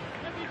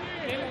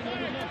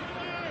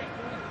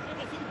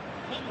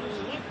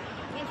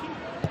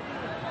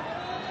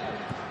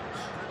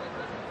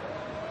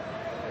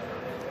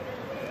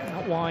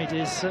 wide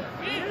is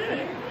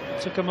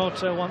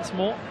Tsukamoto once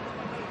more.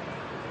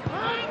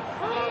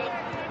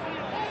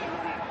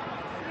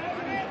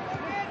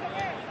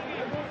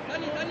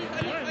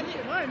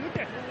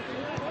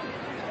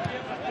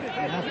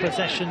 They have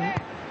possession,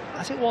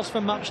 as it was for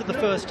much of the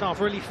first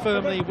half, really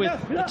firmly with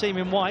the team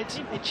in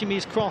white.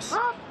 Ichimi's cross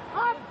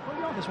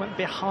just went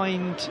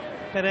behind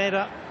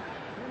Pereira,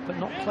 but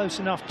not close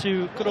enough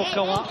to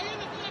Kurokawa.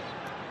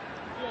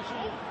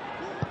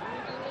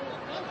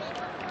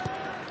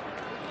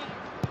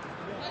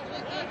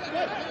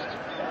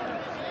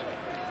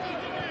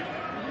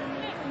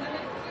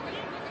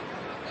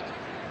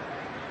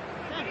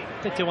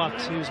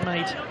 Pituat, who's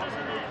made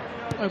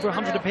over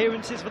 100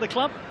 appearances for the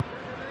club,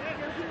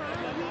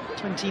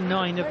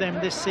 29 of them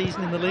this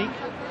season in the league.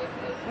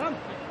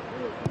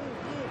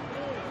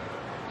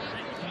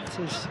 It's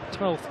his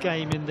 12th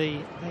game in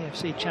the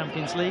AFC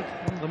Champions League,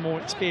 one of the more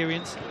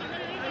experienced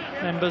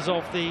members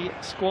of the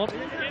squad.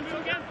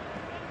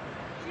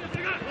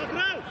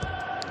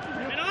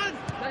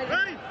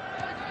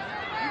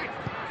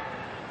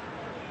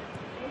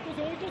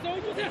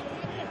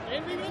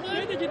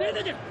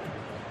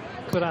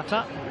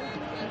 Kurata.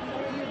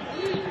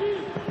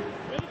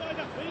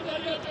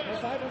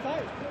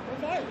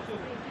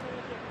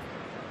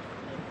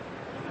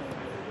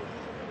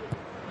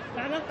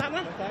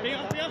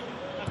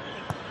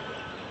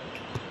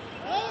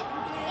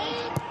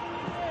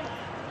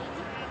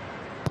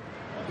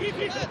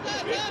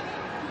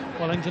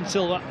 Wellington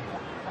Silva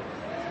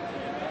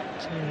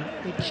to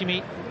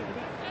Ichimi.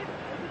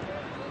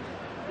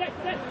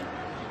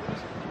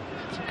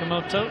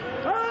 Tsukamoto.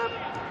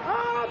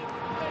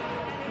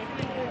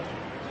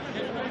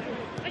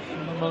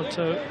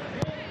 Yamamoto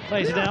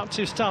plays it out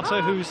to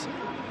Stato, whose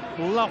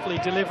lovely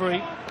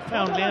delivery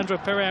found Leandro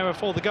Pereira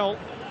for the goal.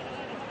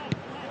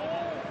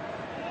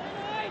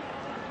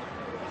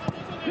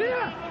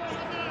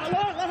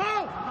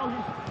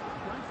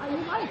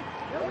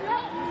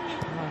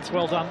 That's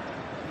well done.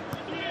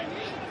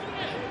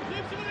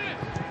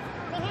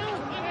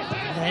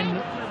 And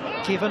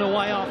then given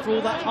away after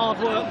all that hard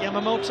work.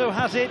 Yamamoto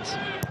has it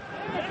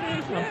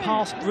and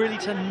passed really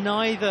to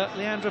neither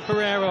Leandro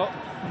Pereira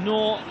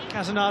nor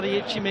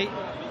Kazunari Ichimi.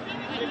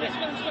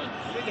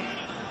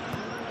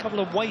 A couple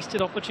of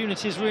wasted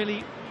opportunities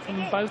really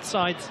from both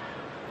sides.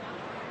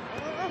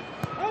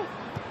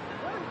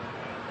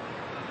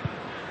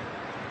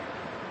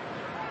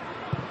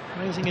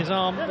 Raising his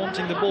arm,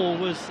 wanting the ball,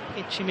 was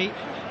Ichimi.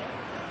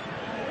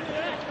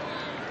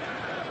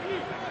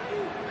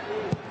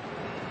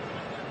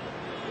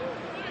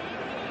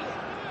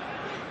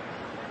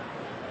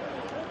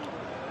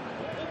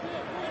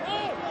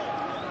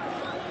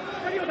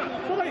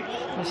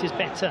 This is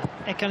better.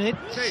 Ekanit.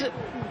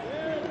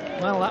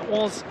 Well, that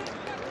was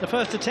the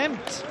first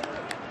attempt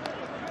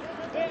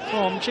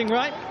from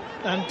Chiangrai,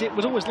 and it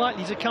was always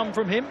likely to come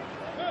from him.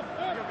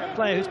 A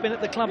player who's been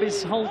at the club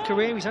his whole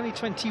career. He's only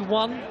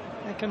 21,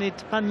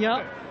 Ekanit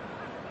Panya.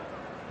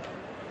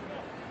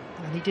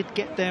 And he did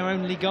get their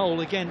only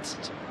goal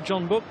against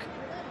John Book.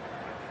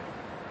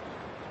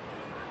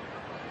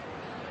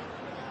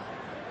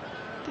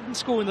 Didn't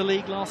score in the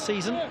league last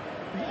season,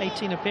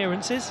 18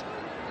 appearances.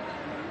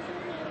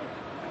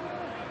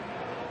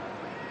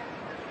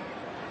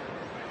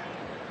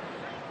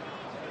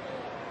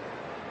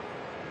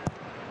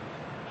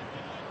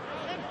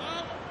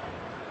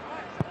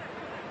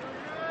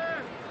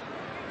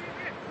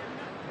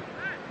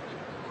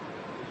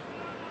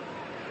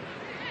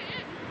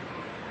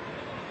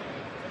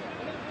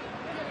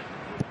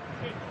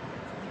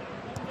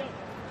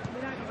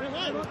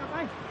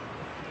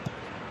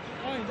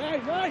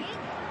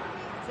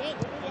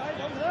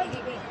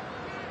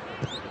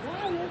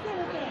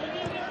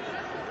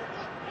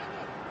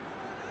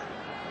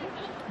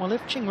 Well,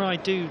 if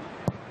Chiangrai do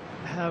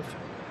have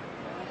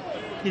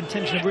the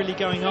intention of really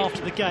going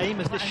after the game,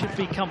 as this should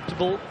be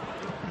comfortable,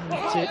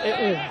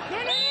 and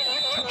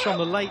touch on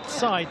the late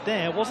side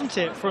there, wasn't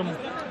it, from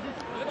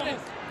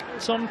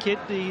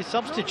Somkid, the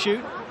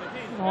substitute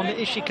on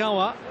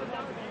Ishikawa.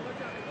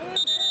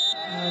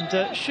 And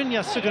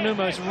Shunya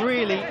Suganuma is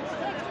really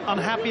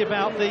unhappy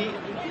about the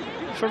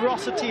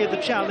ferocity of the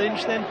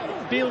challenge. Then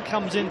Beale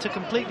comes in to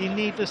completely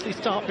needlessly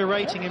start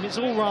berating him. It's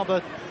all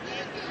rather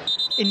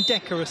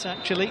indecorous,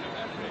 actually.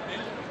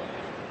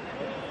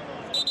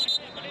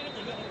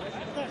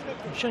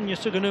 Shunya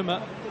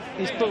Suganuma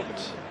is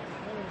booked.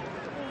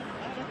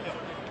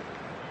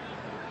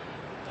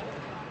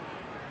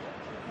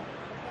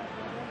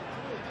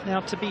 Now,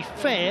 to be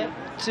fair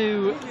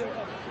to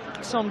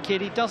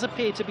Somkid, he does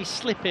appear to be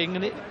slipping,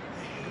 and it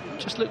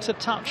just looks a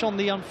touch on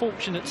the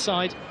unfortunate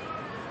side.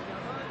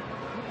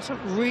 There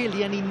wasn't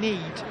really any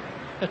need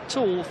at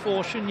all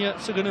for Shunya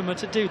Suganuma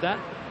to do that.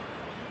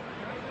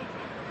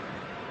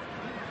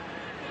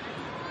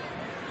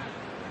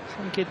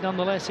 Somkid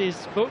nonetheless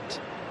is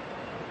booked.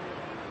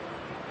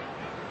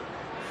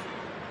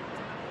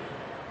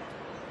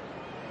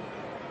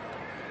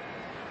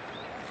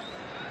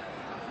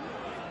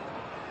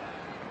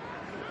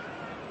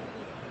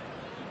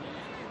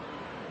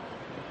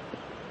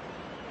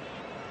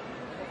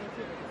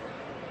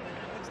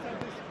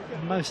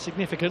 And most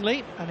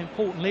significantly and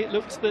importantly, it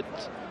looks that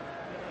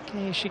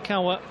Kei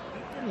Ishikawa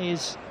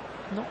is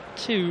not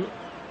too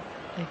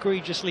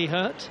egregiously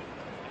hurt.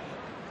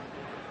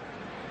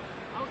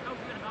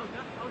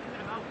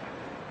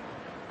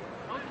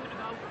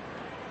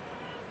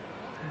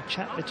 And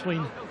chat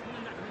between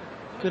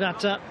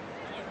Kurata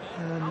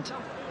and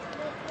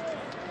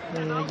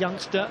the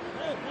youngster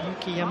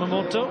Yuki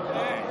Yamamoto.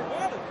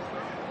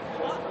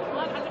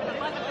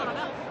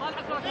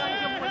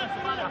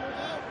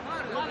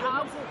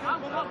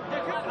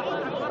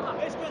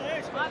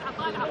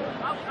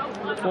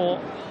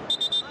 For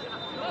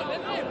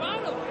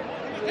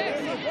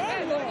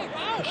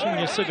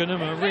Shinya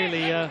Suganuma,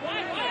 really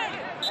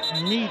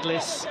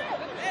needless.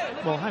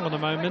 Well, hang on a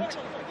moment.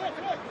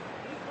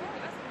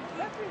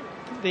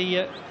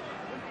 The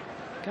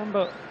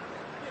Gamba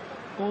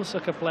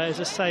Osaka players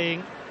are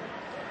saying,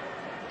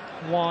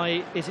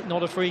 why is it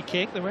not a free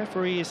kick? The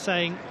referee is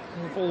saying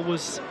the ball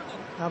was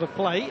out of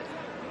play.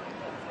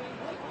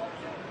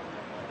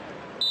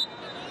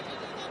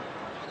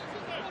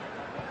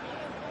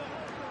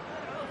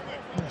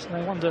 Yes,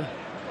 no wonder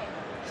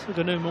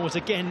Suganuma was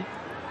again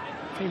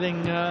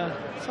feeling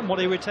somewhat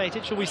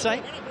irritated, shall we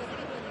say.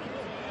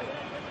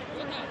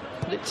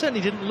 But it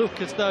certainly didn't look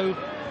as though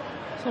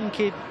some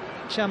kid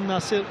Cham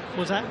Nasil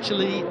was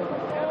actually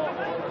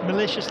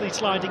maliciously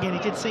sliding in. He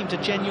did seem to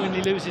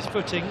genuinely lose his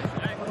footing.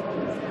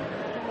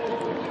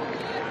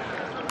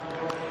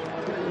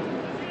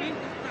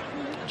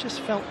 Just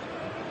felt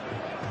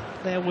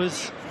there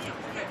was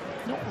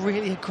not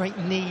really a great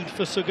need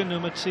for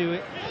Suganuma to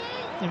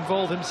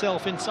involve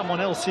himself in someone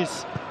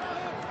else's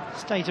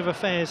state of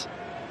affairs.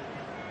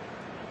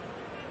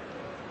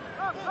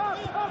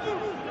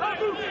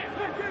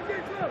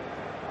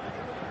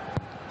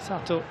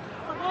 Sato.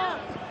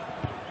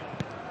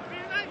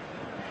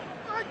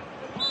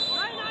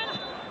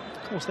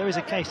 Of course, there is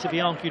a case to be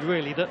argued,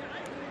 really, that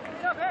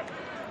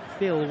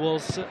Bill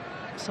was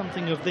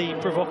something of the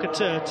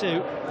provocateur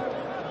too.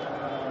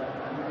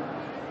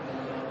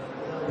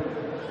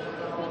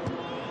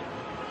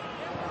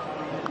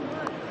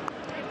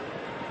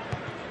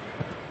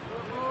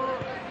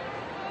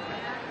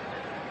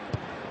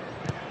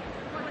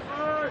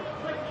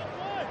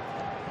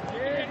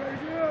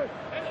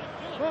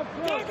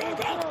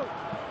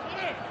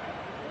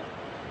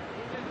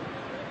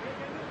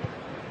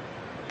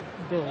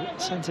 Bill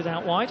sends it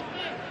out wide.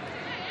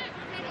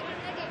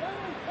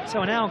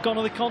 So an hour gone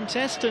of the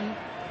contest, and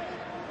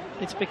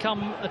it's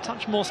become a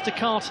touch more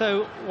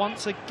staccato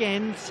once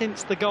again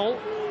since the goal.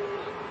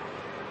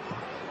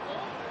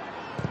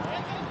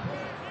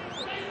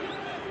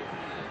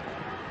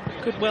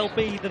 Could well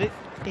be that it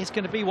is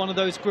going to be one of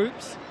those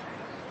groups.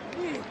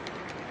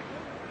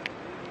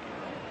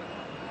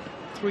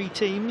 3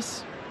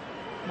 teams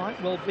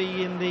might well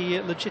be in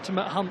the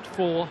legitimate hunt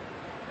for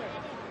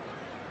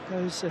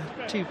those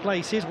 2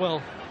 places,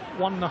 well,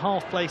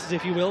 1.5 places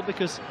if you will,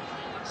 because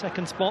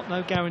second spot,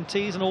 no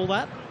guarantees and all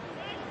that.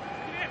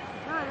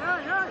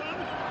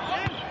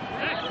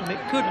 And it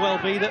could well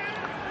be that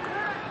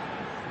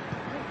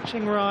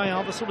Chiangrai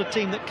are the sort of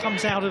team that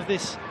comes out of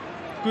this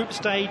group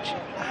stage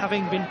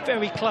having been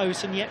very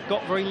close and yet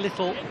got very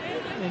little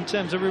in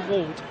terms of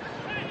reward.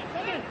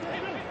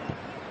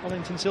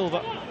 Wellington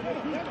Silva,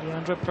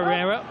 Leandro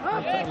Pereira,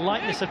 with a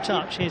lightness of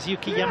touch. Here's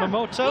Yuki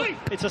Yamamoto.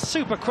 It's a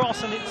super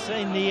cross, and it's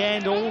in the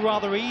end all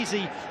rather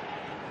easy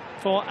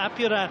for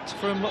Apurat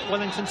from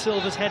Wellington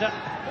Silva's header.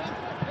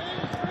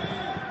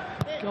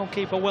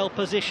 Goalkeeper well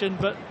positioned,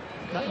 but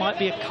that might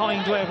be a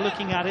kind way of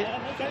looking at it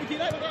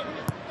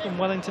from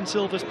Wellington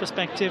Silva's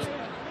perspective.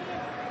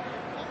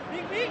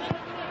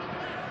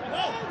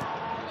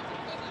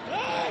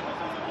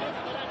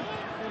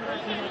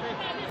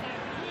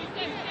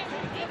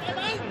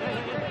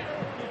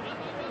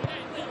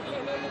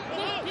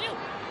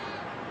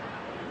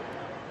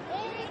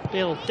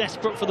 Bill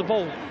desperate for the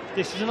ball.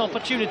 This is an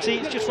opportunity.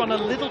 It's just run a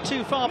little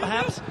too far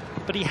perhaps,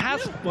 but he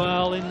has,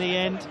 well, in the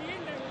end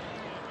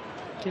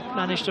did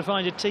manage to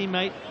find a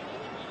teammate.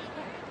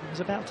 I was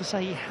about to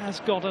say he has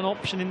got an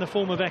option in the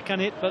form of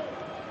Ekanit, but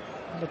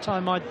by the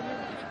time I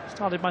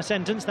started my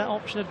sentence, that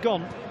option had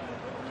gone.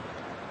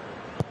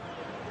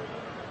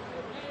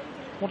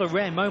 What a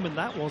rare moment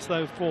that was,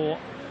 though, for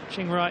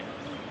Chiangrai.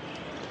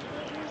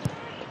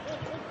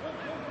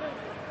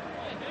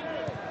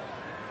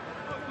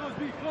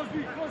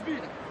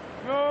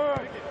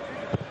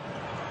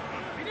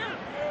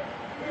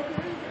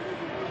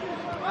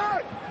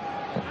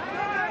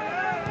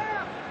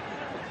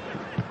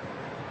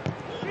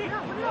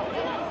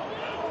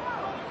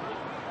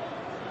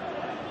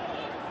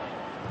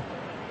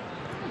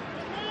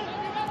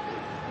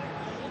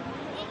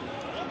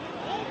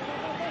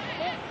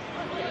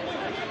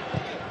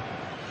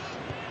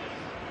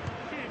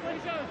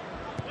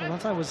 Well,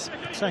 as I was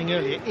saying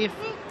earlier, if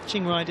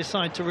Chiangrai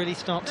decide to really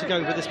start to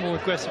go with this more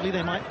aggressively,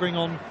 they might bring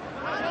on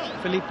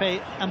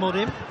Felipe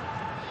Amorim.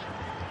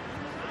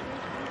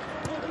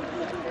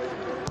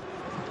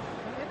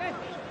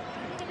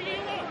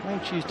 They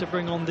choose to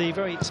bring on the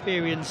very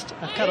experienced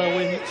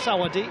Akarawin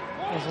Sawadi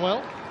as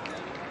well.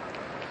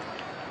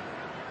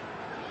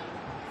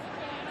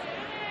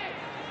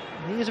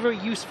 He is a very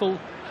useful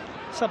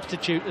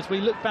substitute as we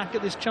look back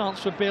at this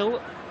chance for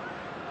Bill.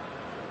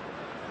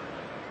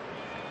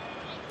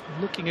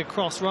 Looking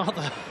across,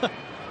 rather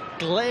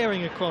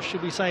glaring across,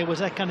 should we say,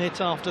 was Ekanit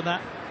after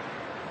that.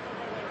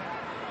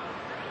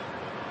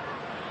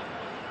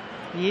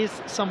 He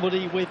is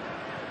somebody with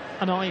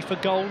an eye for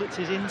goal. It's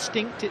his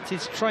instinct, it's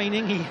his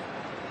training. He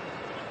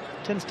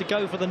tends to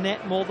go for the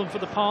net more than for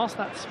the pass.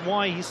 That's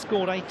why he's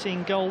scored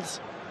 18 goals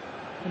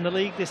in the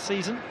league this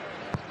season.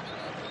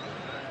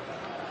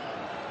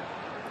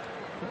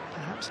 But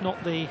perhaps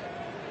not the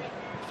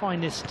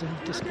finest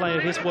display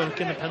of his work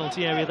in the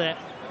penalty area there.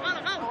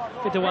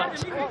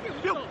 Bidawat.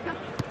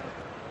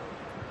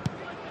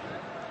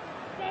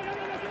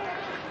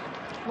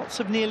 Lots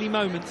of nearly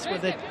moments where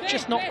they're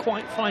just not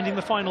quite finding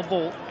the final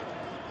ball.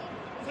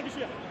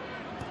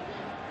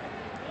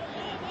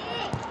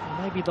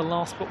 Maybe the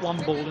last but one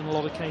ball in a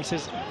lot of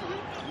cases.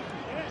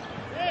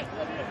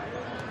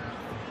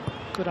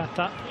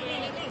 Kurata.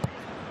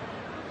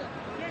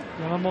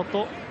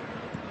 Yamamoto.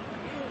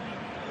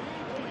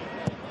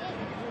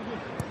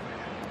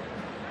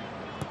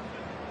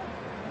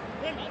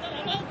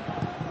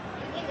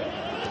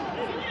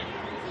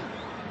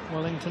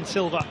 Wellington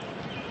Silva.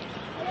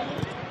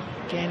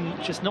 Again,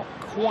 just not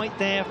quite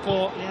there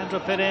for Leandro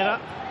Pereira.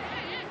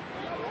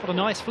 What a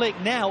nice flick.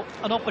 Now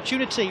an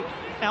opportunity,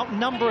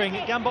 outnumbering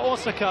Gamba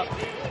Osaka.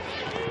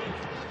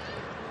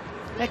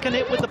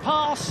 Ekanit with the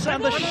pass,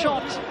 and the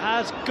shot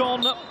has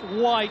gone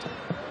wide.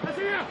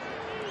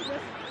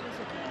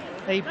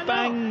 He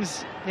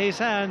bangs his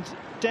hand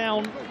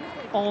down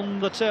on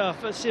the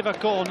turf at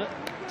Sivakon.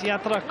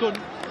 Diatrakun,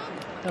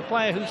 the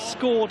player who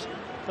scored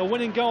the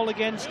winning goal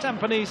against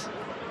Tampines.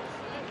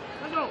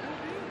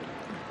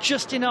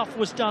 Just enough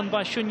was done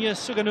by Shunya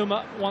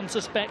Suganuma, one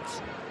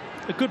suspects.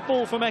 A good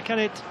ball from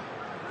Ekanit.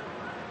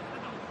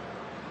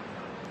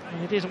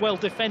 And it is well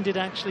defended,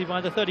 actually,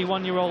 by the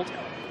 31-year-old.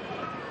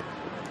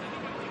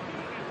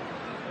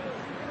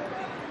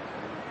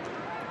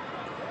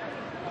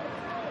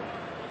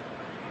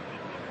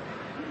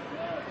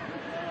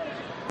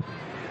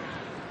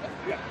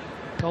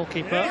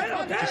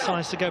 Goalkeeper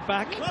decides to go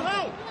back.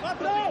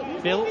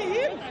 Bill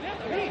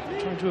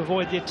trying to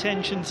avoid the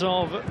attentions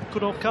of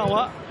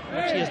Kurokawa,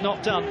 which he has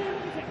not done.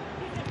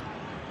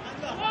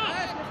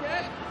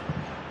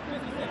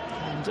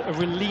 And a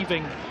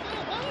relieving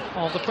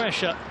of the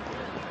pressure.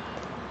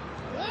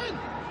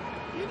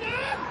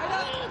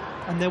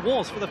 And there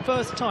was, for the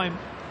first time,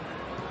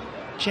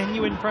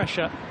 genuine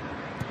pressure.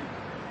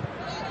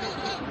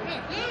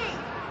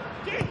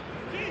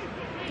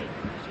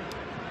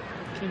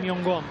 Kim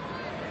Yong-won.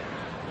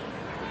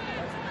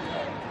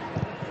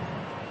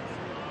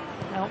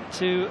 Out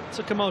to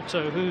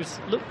Tsukamoto, who's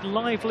looked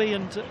lively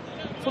and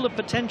full of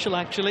potential,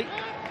 actually.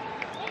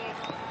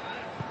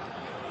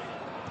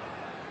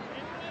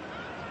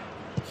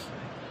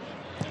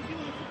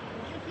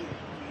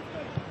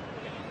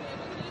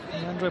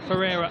 Leandro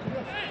Pereira.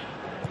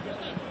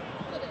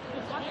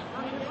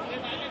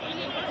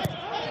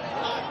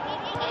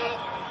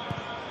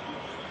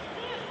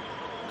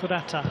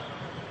 Kurata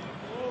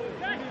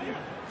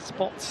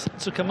spots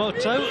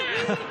Tsukamoto,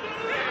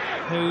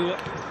 who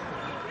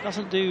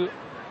doesn't do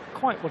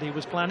quite what he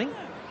was planning.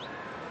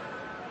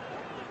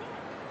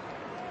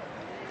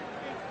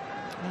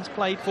 He's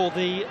played for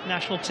the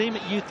national team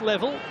at youth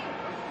level.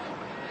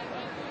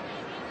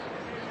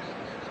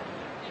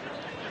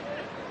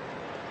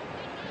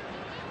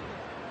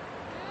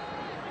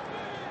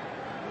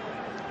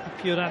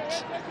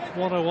 Purat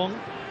Warawong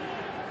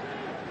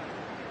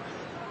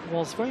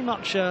was very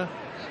much a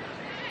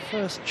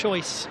first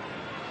choice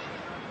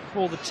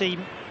for the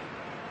team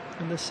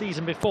in the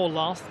season before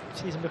last,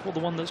 season before the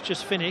one that's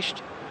just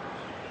finished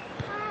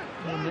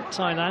in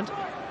Thailand,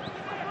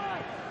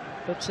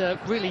 but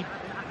really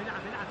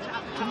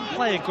didn't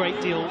play a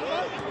great deal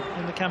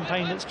in the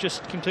campaign that's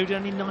just concluded.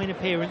 Only 9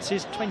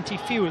 appearances, 20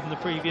 fewer than the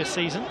previous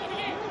season.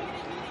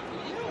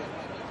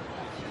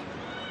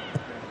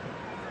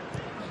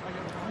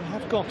 We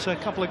have got a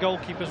couple of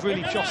goalkeepers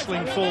really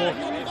jostling for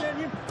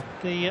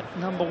the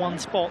 #1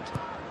 spot.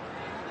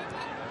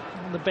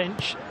 On the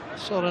bench,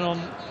 Sorenon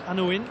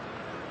Anuin,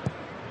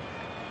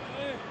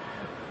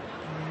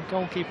 a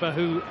goalkeeper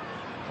who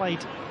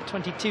played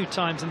 22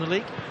 times in the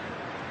league.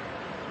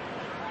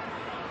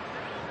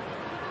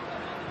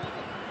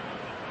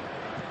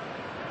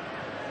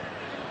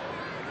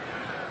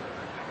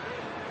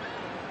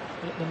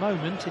 But at the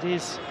moment it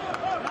is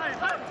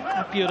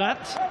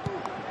Apurat.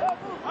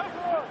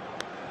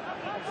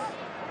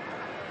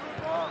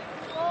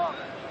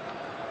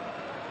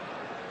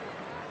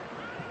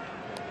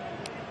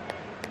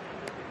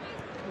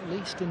 At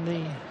least in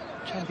the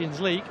Champions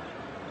League.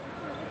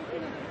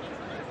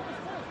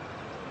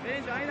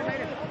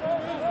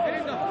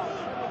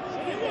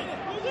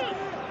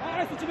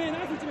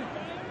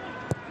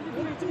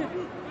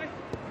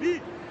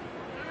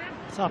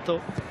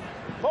 Sato.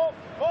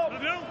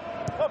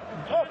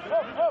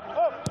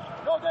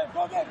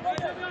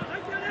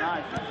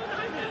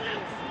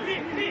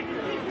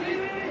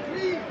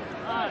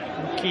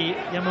 Yuki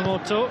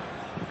Yamamoto.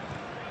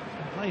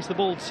 Plays the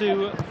ball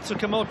to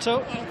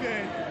Tsukamoto.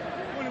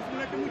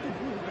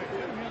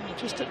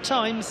 Just at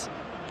times,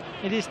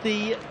 it is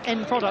the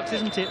end product,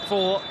 isn't it,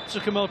 for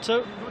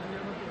Tsukamoto?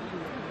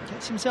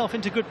 Gets himself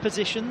into good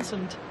positions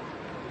and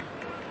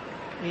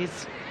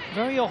is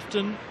very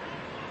often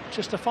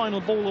just a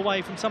final ball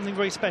away from something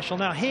very special.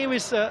 Now, here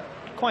is a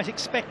quite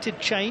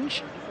expected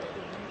change.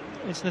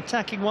 It's an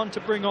attacking one to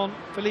bring on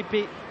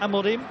Felipe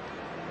Amorim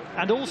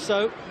and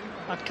also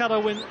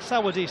Karawin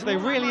Sawadis. They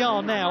really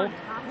are now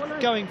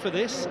going for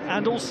this,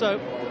 and also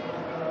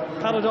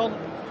Paradon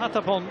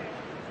Patapon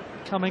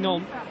coming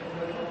on.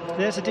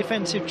 There's a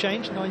defensive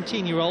change,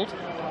 19-year-old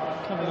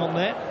coming on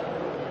there.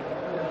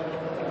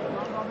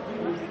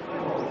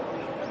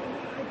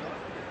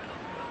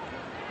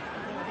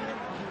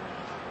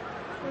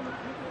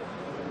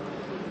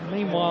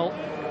 Meanwhile,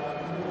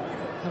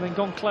 having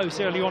gone close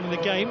early on in the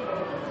game,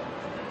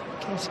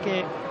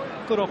 Keisuke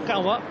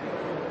Kurokawa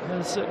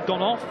has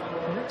gone off.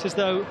 It looks as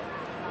though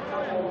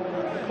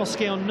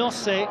Kosuke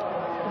Onose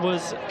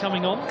was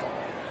coming on.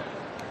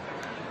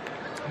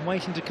 And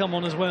waiting to come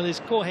on as well is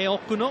Kohei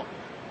Okuno.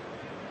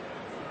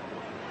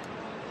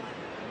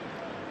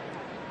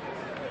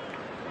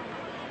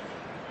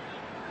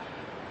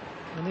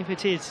 And if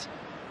it is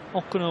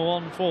Okuno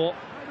on for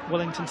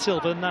Wellington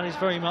Silva, then that is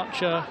very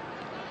much a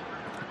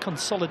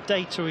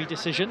consolidatory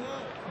decision,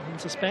 one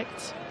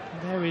suspects.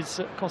 And there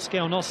is Kosuke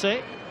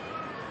Onose.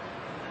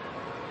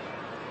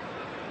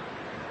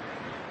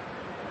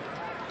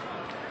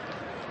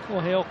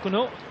 Kohei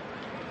Okuno,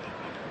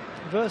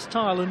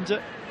 versatile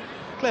and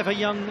clever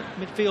young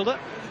midfielder.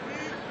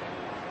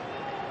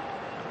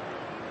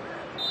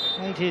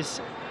 Made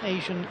his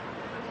Asian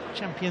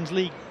Champions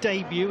League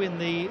debut in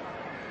the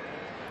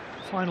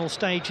final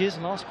stages,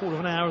 last quarter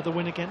of an hour of the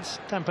win against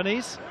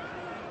Tampines.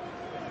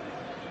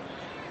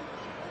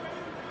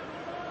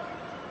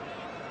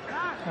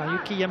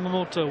 Yuki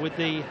Yamamoto with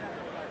the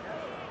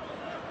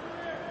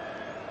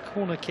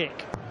corner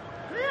kick.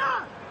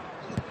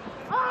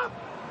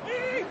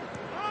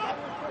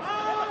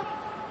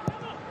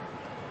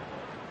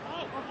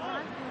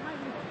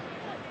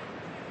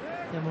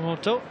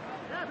 Yamamoto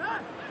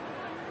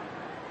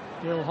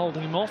still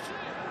holding him off,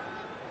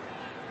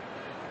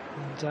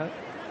 and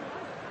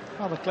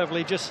rather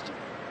cleverly just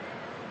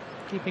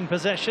keeping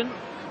possession.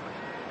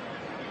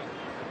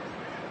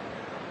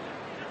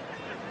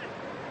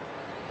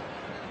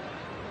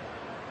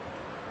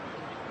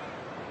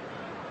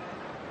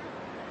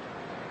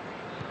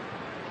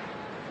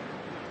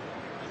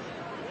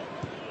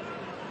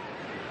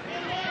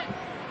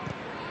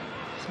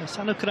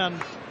 So Sanukran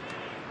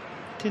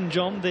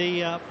Tinjon,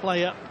 the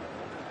player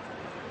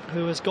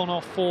who has gone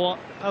off for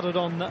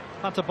Paradon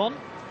Patapon.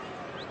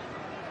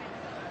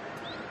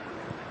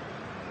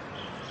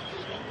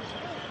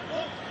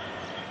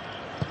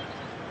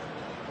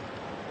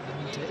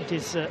 And it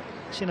is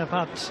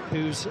Chinapat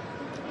who's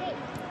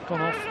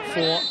gone off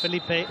for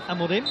Felipe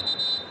Amorim.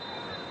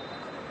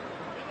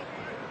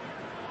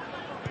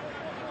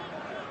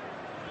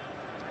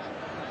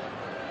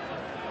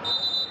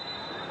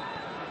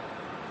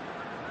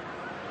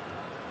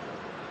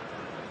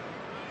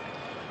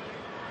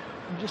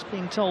 Just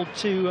being told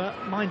to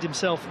mind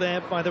himself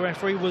there by the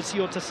referee was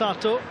Yota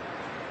Sato.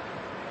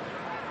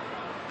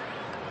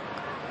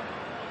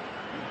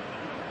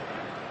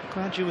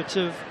 Graduate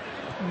of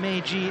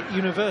Meiji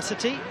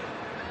University,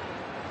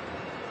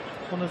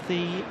 one of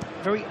the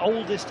very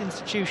oldest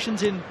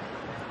institutions in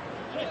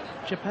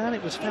Japan.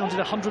 It was founded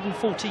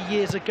 140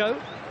 years ago.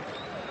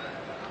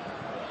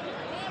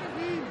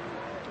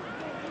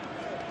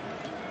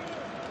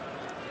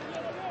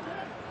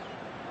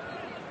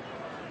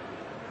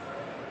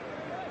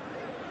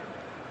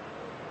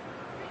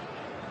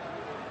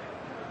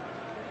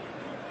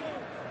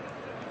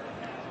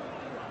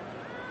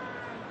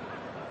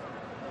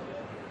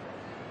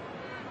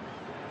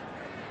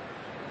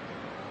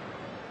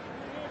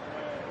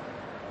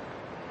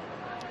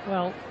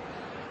 Well,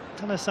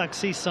 Tanasak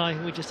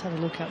Sisai, we just had a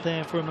look at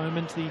there for a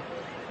moment, the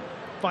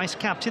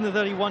vice-captain, the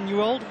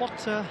 31-year-old.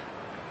 What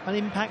an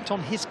impact on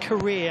his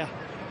career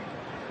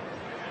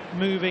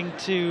moving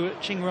to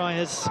Chiangrai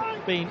has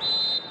been.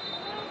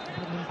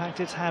 What an impact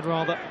it's had,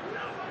 rather.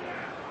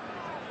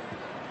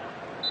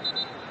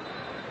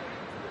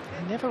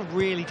 He never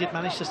really did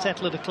manage to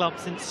settle at a club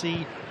since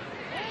he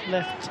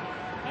left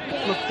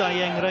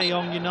Lukdayeng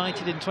Rayong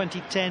United in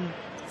 2010.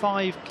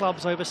 5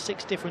 clubs over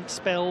 6 different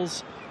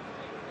spells.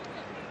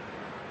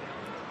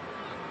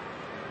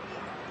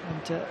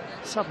 And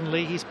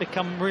suddenly he's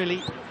become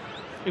really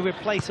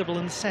irreplaceable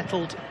and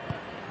settled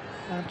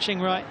at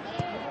Chiangrai.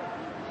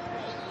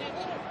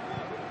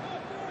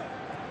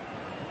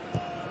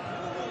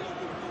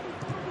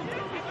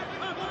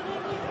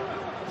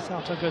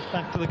 Sato goes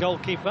back to the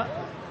goalkeeper.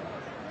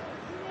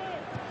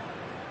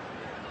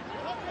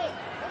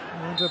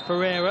 Andrew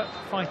Pereira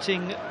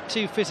fighting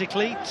too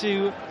physically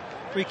to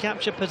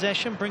recapture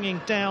possession, bringing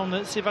down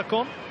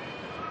Sivakon.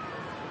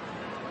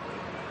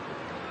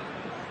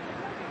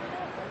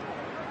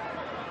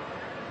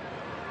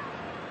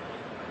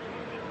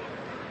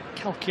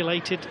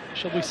 Calculated,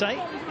 shall we say.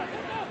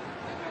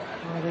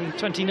 The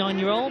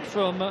 29-year-old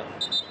from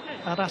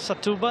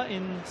Aracatuba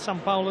in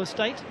São Paulo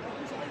state.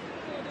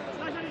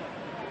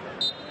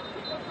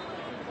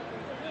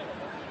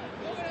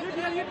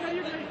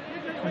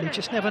 Well, you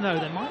just never know.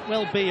 There might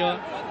well be a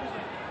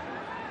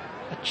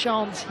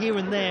chance here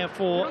and there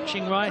for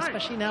Chiangrai,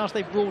 especially now as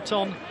they've brought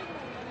on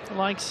the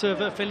likes of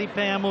Felipe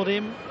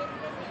Amorim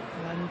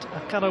and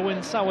Akarawin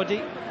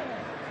Sawadi.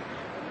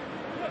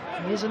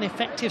 He is an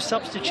effective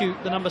substitute,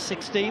 the number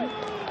 16.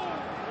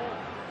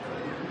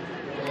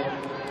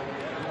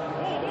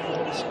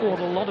 Scored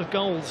a lot of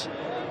goals,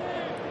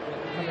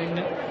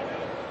 having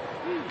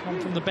come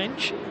from the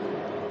bench.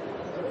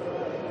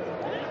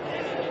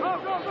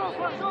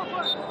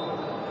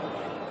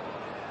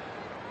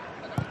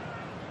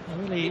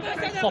 Really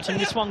plotting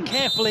this one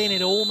carefully, and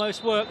it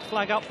almost worked.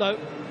 Flag up though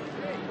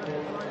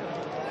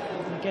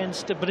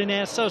against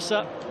Briner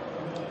Sosa,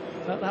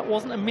 but that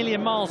wasn't a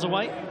million miles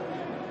away.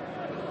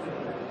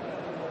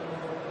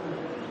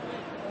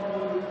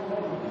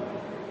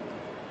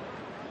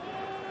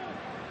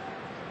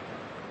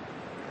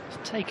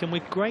 It's taken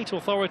with great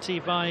authority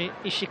by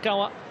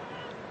Ishikawa,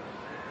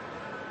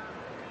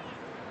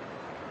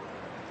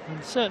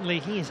 and certainly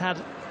he's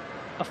had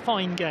a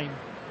fine game.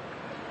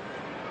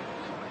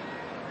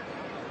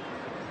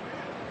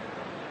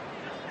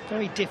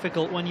 Very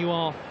difficult when you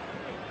are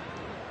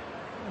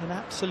an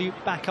absolute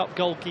backup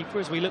goalkeeper,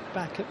 as we look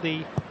back at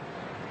the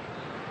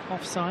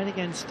offside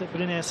against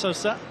Briner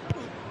Sosa.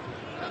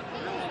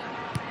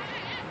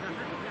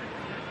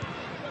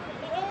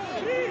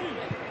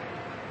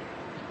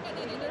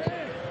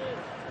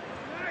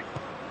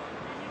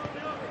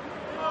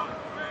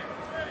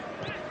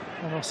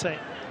 Rosset.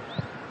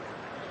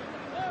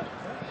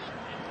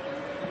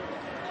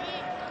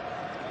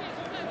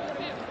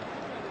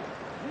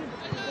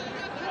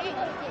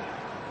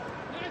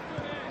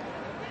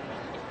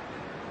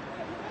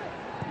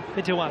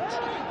 Pidiwat.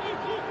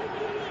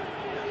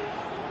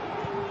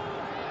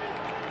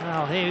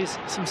 Now here's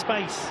some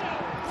space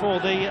for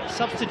the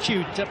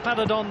substitute,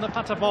 Paradon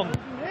Patapon.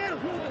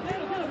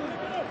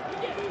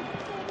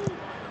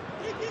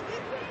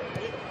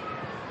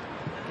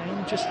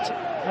 Again, just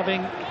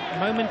having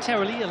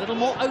momentarily a little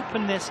more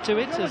openness to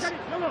it as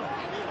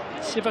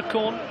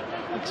Sivakorn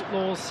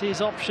explores his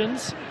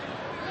options.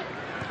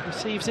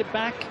 Receives it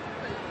back,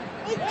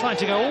 trying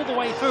to go all the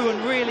way through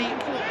and really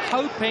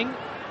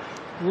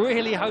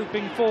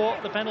hoping for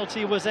the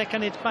penalty was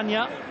Ekanit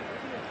Panya.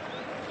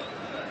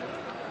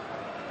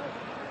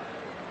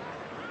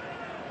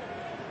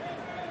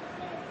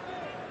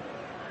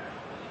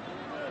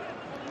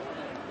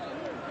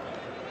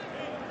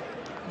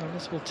 Well,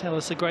 this will tell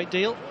us a great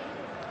deal,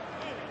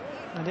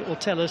 and it will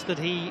tell us that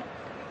he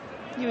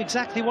knew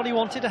exactly what he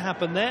wanted to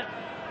happen there,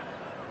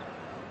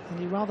 and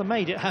he rather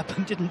made it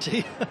happen, didn't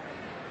he?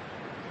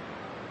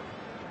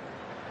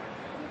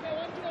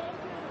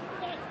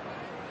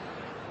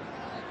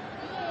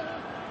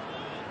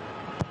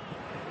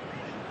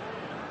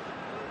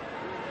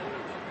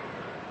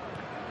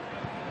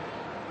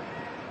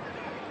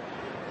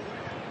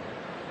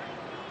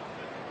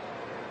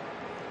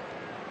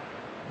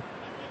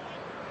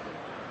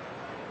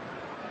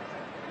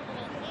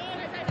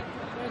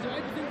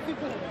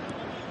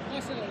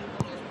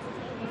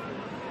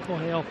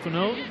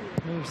 Okuno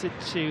moves it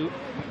to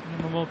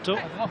Yamamoto.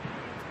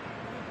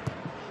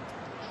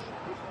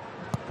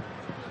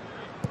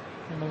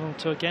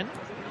 Yamamoto again.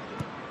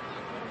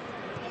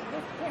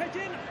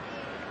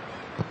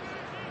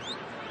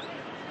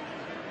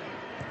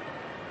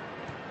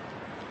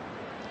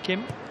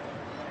 Kim.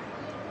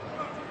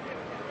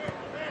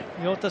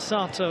 Yota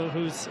Sato,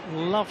 whose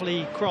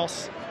lovely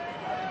cross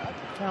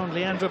found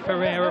Leandro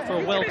Pereira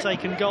for a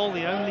well-taken goal,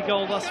 the only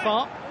goal thus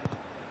far,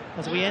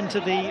 as we enter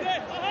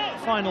the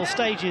final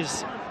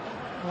stages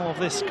of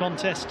this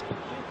contest,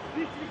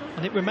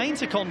 and it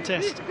remains a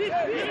contest.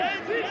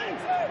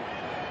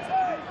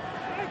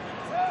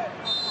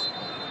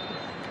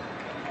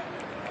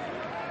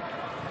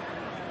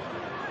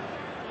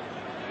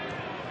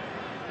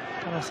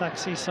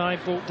 Kawasaki side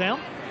brought down.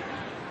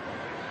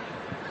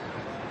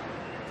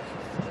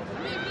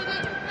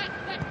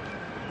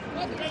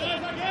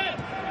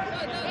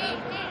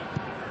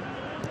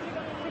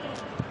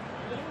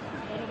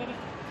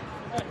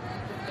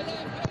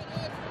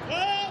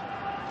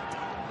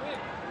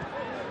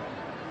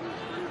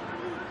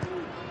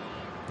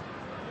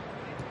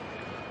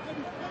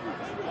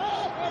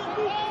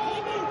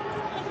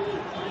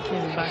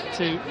 Back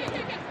to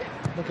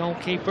the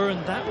goalkeeper,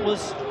 and that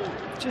was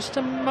just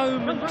a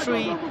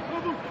momentary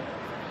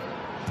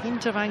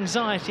hint of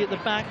anxiety at the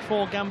back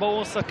for Gamba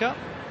Osaka.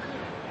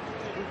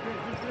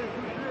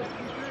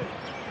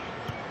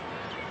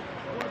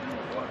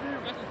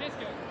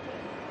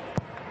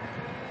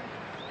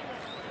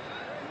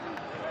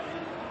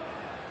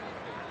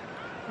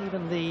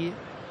 Even the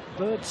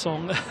bird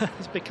song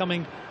is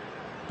becoming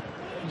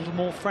a little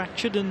more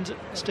fractured and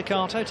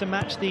staccato to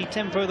match the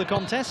tempo of the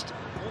contest.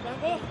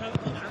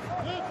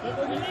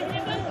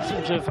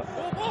 Sort of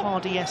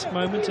Hardy-esque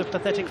moment of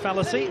pathetic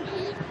fallacy.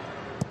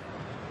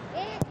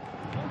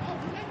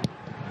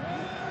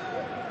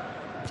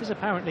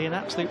 apparently an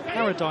absolute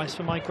paradise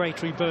for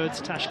migratory birds,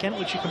 Tashkent,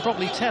 which you can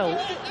probably tell.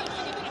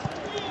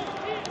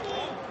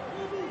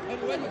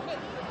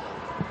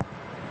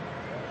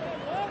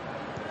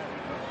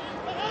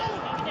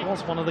 It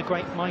was one of the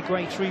great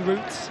migratory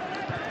routes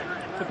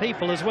for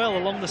people as well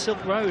along the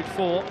Silk Road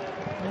for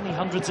many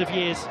hundreds of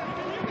years.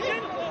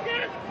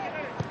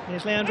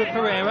 Here's Leandro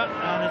Pereira,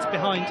 and it's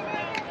behind.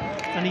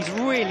 And he's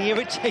really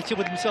irritated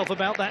with himself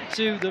about that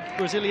too, the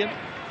Brazilian.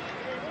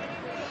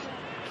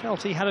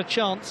 Felt he had a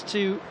chance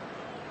to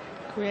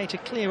create a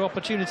clear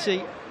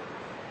opportunity.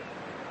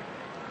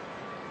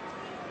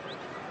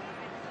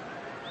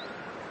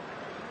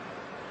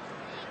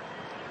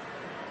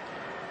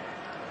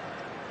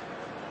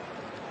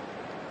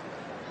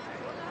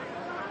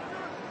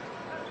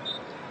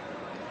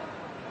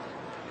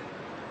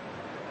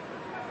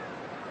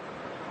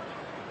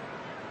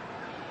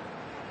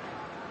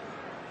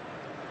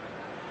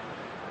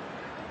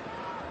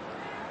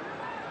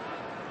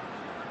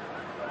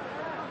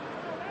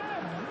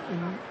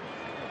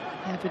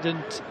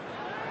 Evident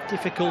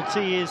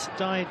difficulty is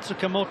Dai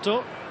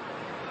Tsukamoto.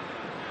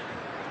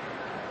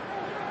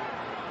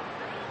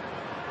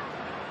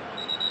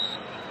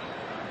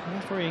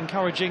 Referee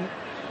encouraging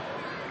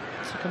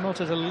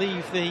Tsukamoto to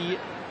leave the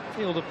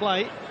field of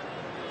play,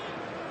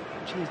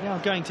 which he's now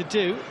going to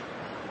do.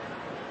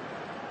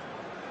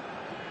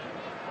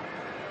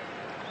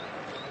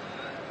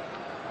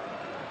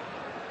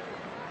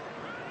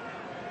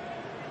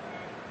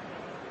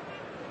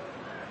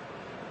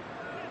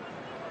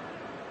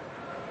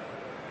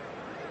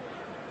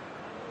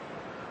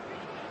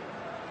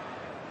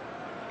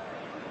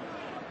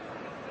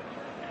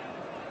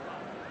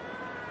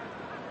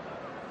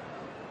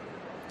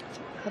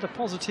 Had a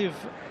positive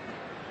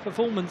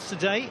performance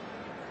today,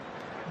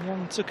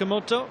 young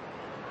Tsukamoto.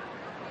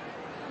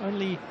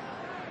 Only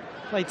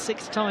played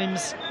 6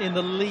 times in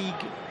the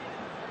league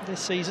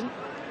this season.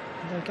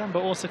 Though Gamba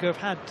Osaka have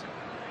had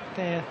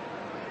their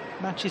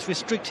matches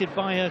restricted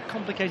by a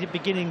complicated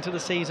beginning to the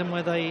season,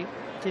 where they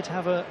did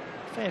have a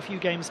fair few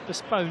games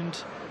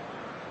postponed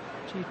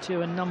due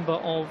to a number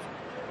of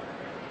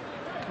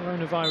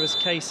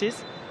coronavirus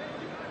cases.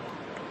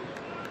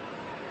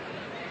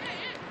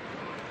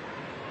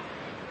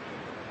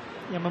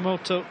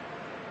 Yamamoto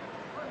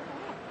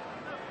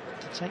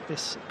to take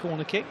this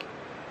corner kick.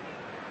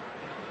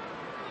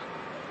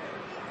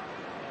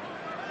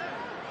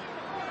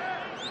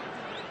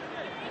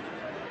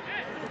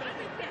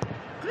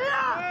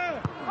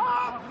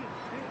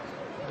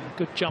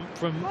 Good jump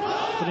from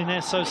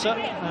Riner Sosa,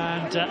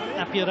 and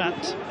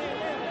Apirat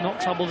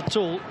not troubled at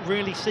all,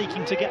 really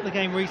seeking to get the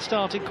game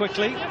restarted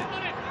quickly.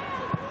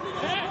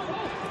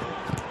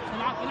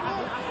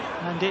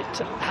 And it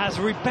has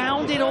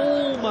rebounded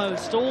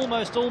almost to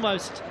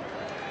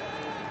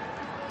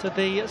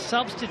the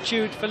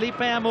substitute, Felipe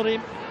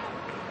Amorim.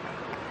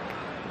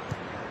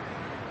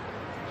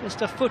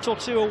 Just a foot or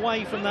two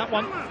away from that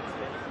one.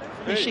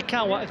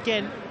 Ishikawa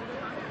again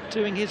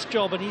doing his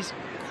job, and he's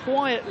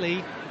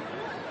quietly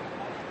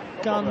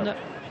done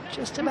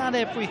just about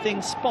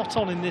everything spot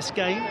on in this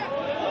game,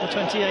 the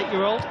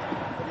 28-year-old.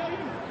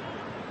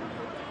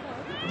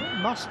 It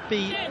must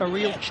be a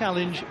real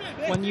challenge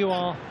when you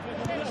are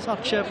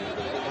such a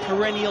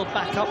perennial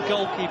backup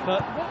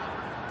goalkeeper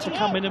to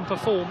come in and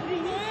perform.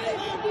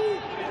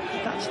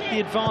 That's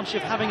the advantage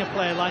of having a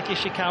player like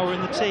Ishikawa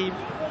in the team,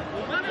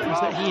 is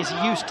that he is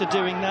used to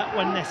doing that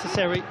when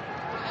necessary.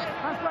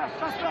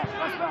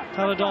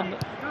 Paladon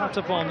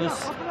Patapon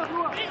has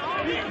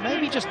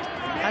maybe just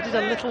added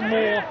a little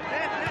more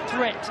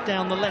threat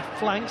down the left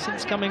flank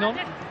since coming on.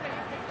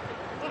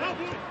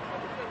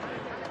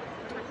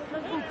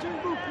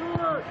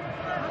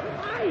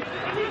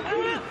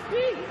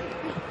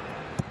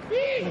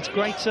 There's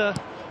greater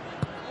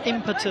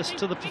impetus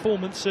to the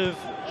performance of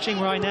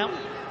Chiangrai now.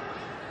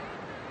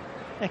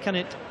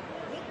 Ekanit,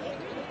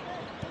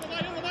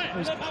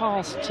 whose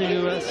pass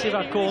to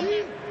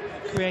Sivakon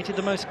created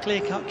the most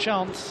clear-cut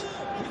chance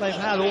that they've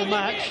had all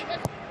match.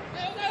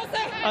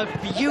 A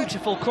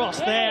beautiful cross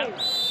there,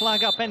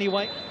 flag up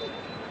anyway.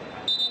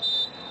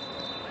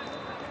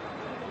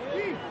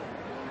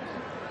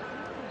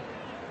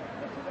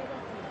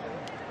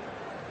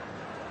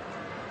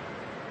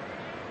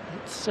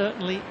 It's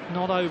certainly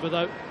not over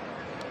though.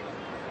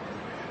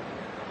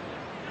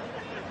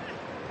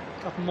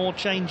 A couple more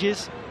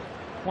changes,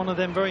 one of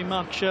them very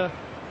much a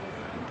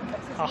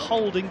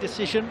holding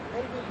decision.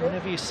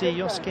 Whenever you see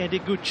Yosuke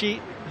Deguchi,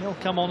 he'll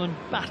come on and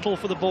battle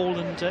for the ball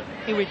and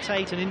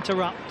irritate and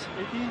interrupt.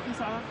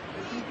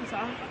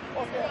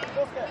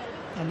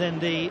 And then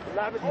the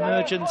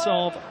emergence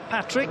of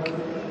Patrick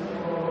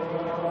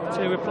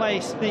to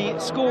replace the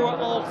scorer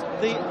of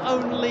the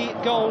only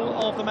goal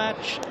of the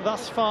match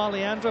thus far,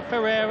 Leandro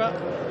Pereira.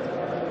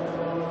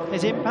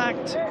 His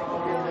impact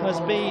has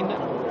been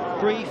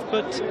brief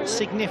but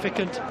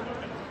significant.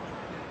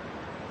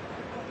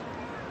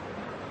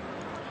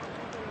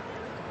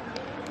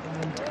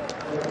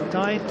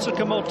 Dai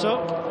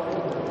Tsukamoto,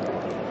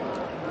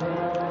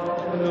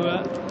 who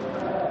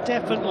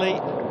definitely,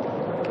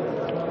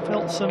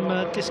 felt some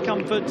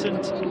discomfort and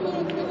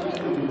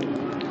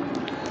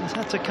he's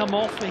had to come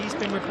off. He's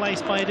been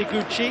replaced by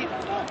Edeguchi.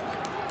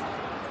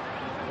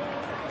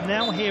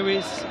 Now here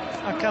is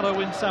Akaro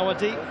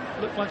Winsawadi.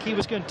 Looked like he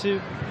was going to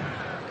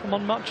come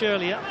on much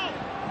earlier.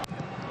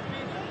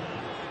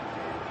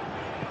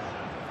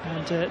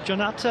 And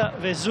Jonata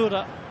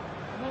Vezura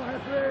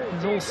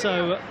has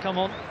also come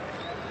on.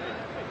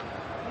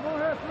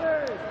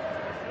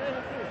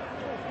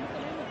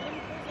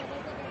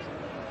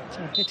 So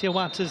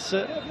Petiawat has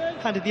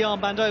handed the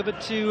armband over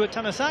to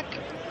Tanasak.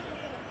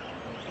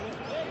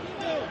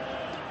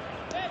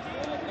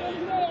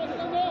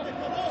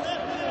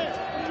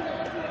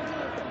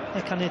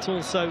 Ekanit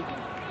also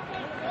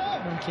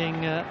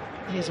making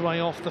his way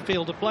off the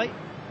field of play.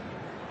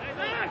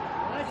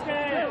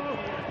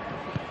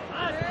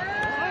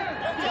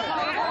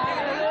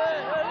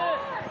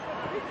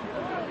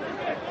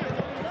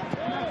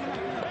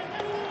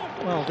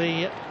 Well,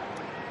 the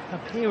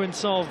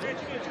appearance of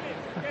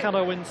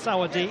Akaro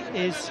Winsawadi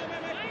is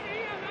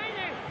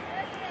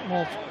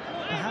of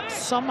perhaps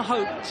some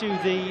hope to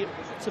the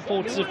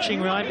supporters of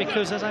Chiangrai,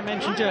 because, as I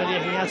mentioned earlier,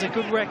 he has a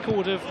good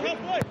record of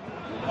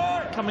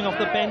coming off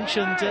the bench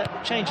and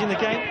changing the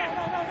game.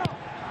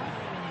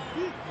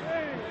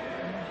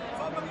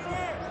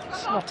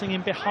 Slotting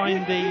in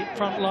behind the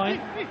front line.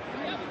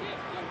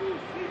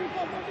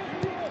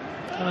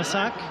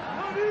 Tanasak.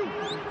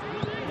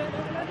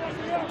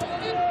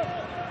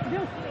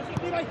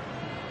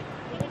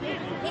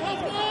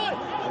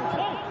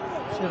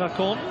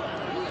 Sirakon.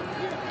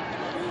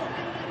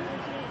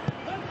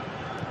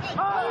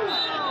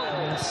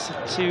 Yes,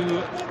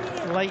 too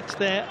late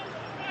there.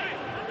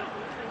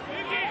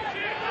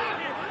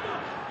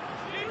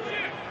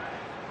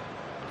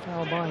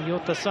 Foul by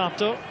Yota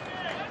Sato.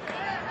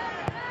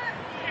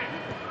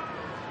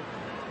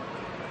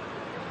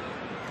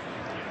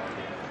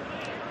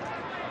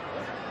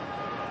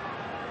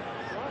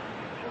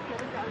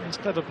 It's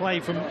clever play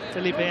from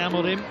Felipe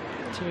Amorim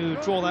to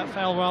draw that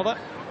foul, rather.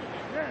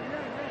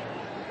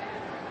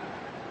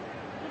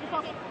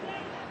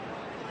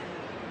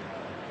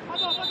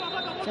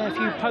 There are a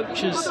few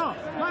poachers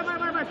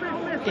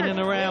in and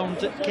around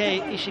Kei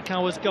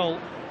Ishikawa's goal.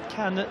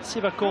 Can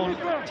Sivakon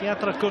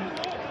Tiatrakun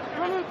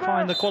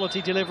find the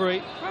quality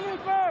delivery?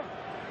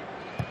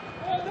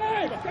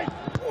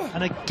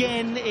 And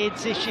again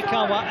it's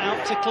Ishikawa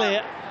out to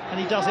clear, and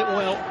he does it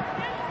well.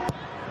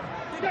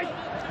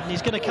 And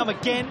he's going to come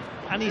again,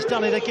 and he's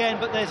done it again,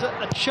 but there's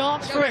a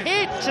chance for a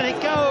hit, and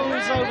it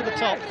goes over the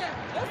top.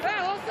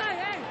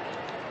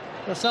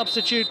 The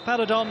substitute,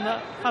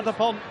 Paradon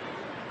Pathapon.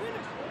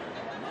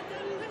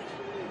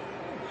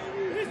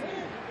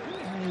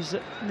 He's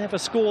never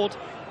scored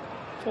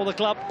for the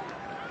club.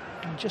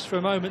 And just for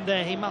a moment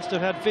there, he must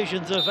have had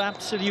visions of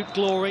absolute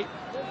glory.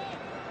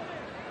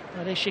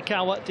 But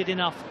Ishikawa did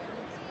enough.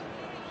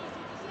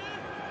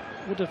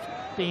 Would have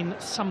been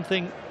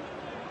something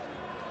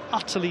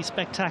utterly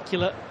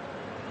spectacular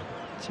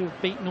to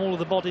have beaten all of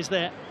the bodies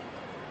there.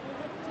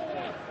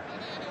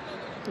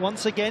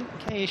 Once again,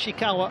 Kei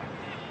Ishikawa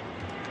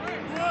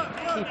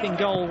keeping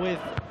goal with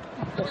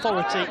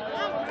authority.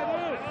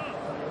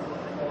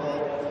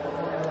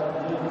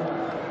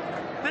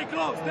 Stay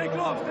close, stay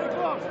close, stay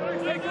close,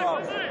 stay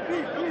close.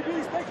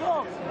 Please, stay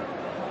close.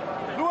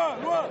 Loin.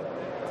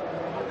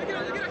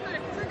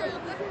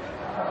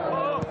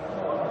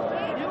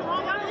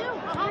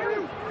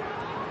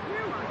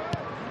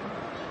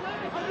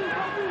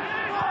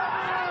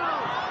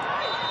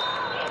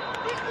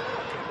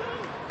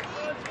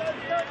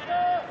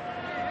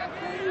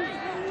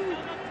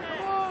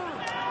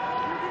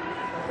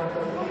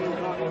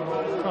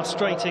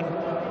 Frustrating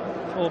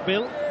for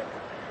Bill.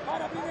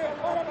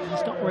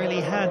 He's not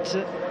really had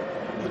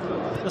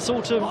the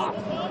sort of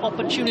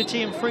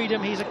opportunity and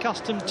freedom he's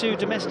accustomed to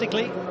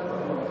domestically.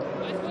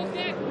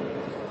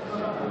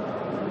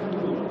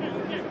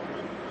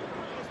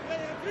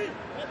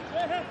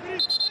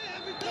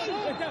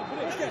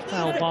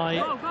 Foul by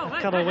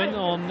Karawin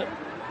on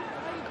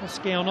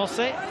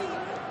Koskeonose.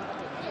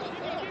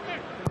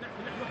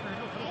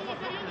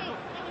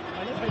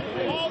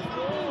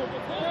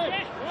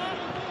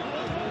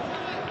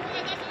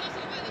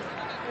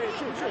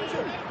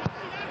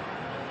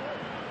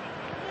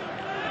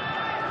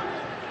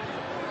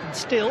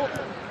 Still,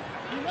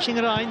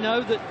 Chiangrai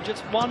know that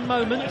just one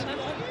moment,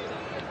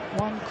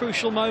 one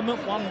crucial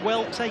moment, one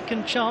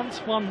well-taken chance,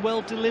 one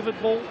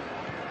well-delivered ball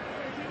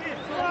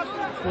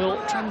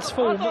will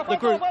transform the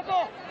group.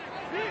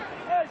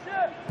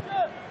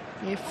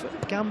 If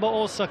Gamba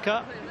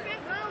Osaka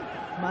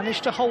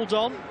manage to hold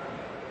on,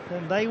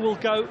 then they will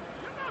go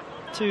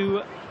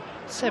to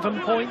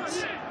 7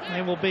 points.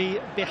 They will be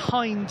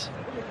behind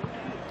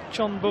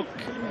Chonbuk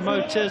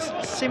Motors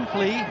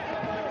simply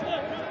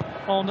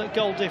on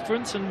goal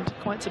difference, and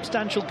quite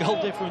substantial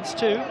goal difference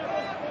too.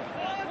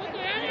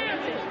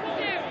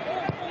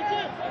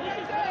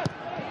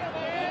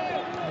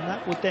 And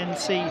that would then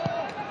see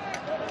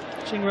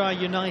Chiangrai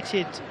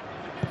United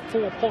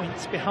 4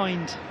 points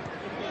behind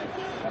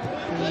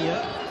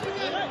the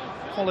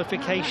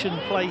qualification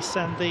place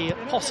and the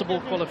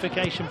possible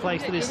qualification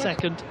place for this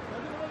second.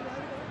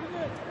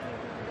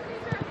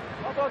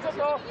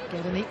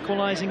 Get an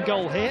equalising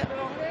goal here,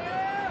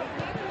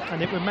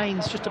 and it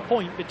remains just a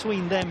point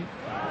between them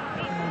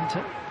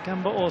and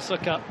Gamba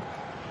Osaka.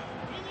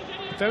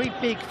 Very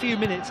big few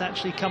minutes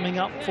actually coming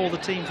up for the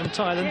team from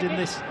Thailand in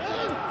this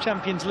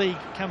Champions League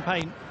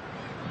campaign.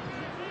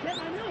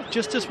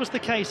 Just as was the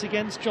case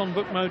against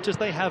Jeonbuk Motors,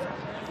 they have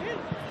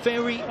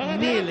very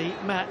nearly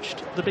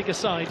matched the bigger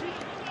side.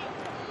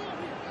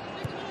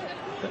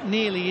 But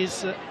nearly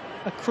is a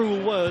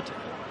cruel word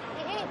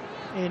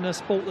in a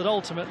sport that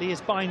ultimately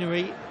is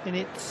binary in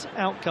its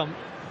outcome.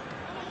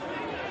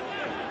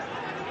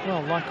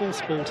 Well, like all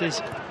sport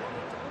is.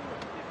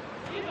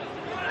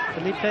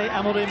 Felipe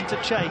Amorim to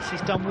chase.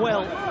 He's done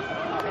well.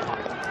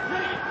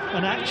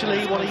 And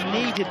actually what he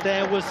needed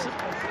there was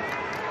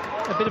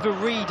a bit of a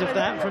read of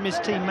that from his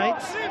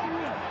teammates.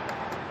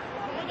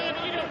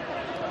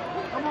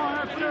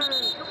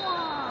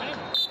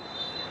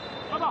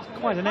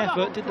 Quite an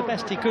effort, did the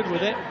best he could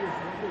with it.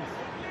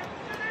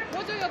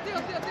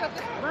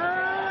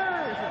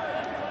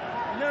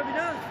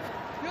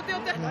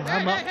 And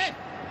how much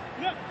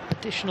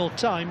additional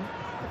time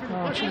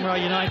are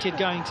Chiangrai United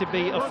going to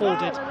be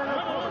afforded?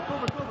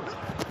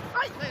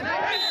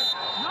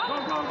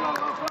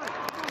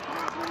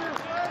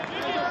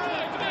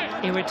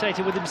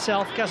 Irritated with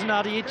himself,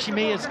 Kazunari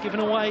Ichimi has given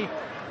away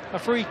a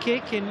free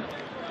kick in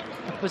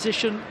a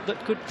position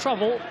that could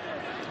trouble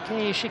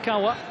Kei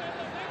Ishikawa.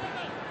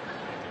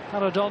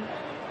 Paradon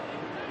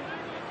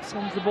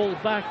sends the ball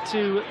back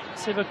to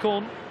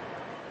Sivakon.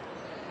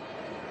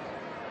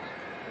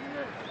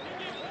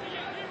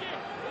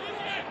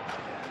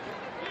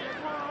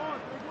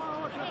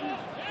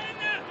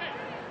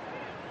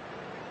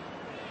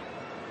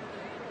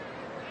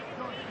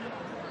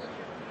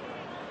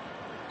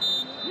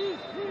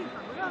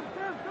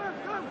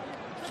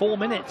 Four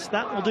minutes,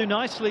 that will do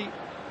nicely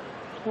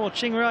for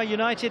Chiangrai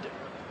United.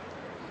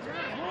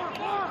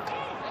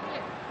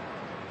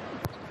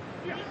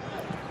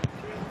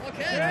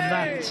 And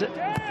that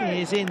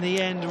is in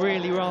the end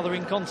really rather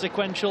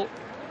inconsequential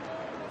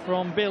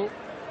from Bill.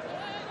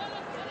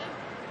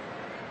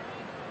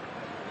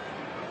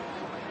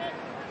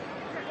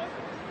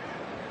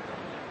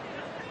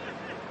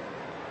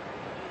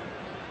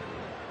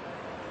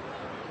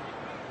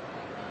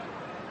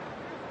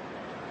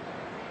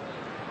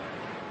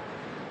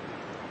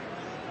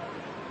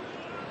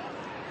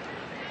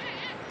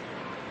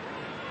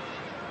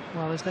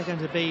 Well, is there going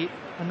to be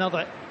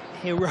another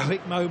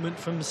heroic moment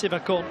from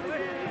Sivakon?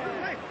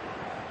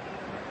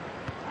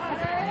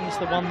 He's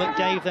the one that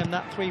gave them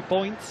that 3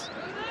 points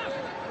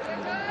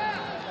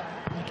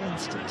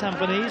against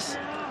Tampines,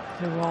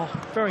 who are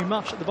very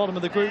much at the bottom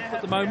of the group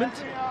at the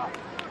moment.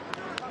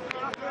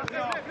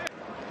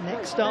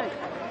 Next up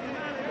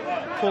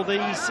for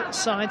these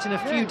sides in a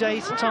few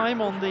days'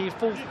 time, on the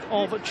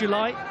 4th of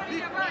July,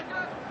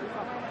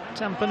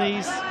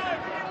 Tampines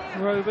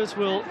Rovers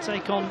will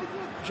take on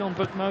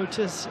Jeonbuk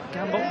Motors.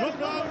 Gamba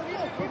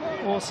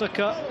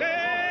Osaka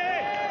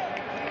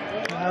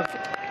have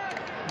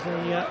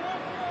the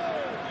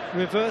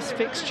reverse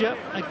fixture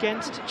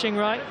against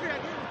Chiangrai,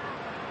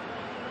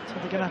 so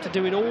they're going to have to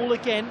do it all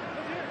again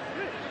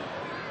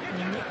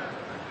in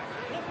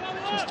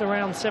just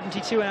around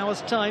 72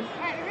 hours time.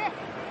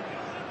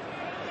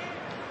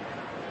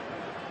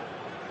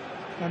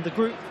 And the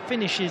group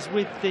finishes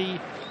with the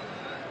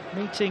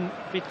meeting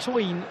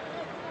between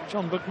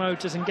Jeonbuk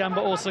Motors and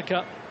Gamba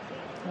Osaka.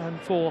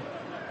 And for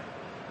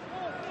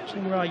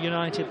Chiangrai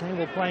United, they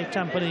will play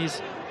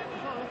Tampines.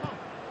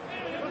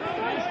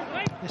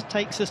 This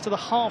takes us to the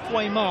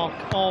halfway mark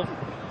of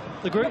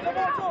the group.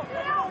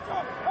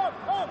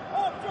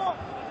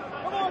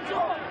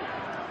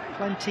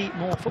 Plenty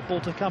more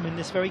football to come in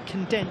this very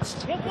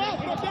condensed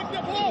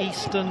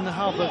eastern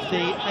hub of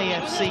the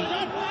AFC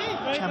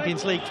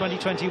Champions League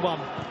 2021.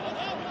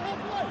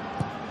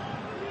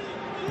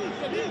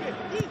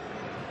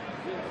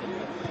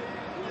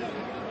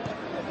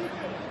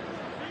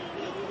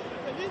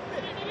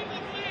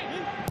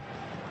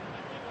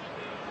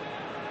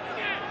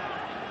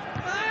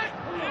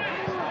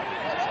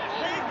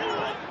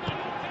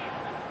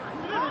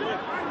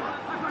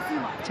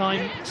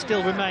 Time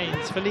still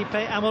remains. Felipe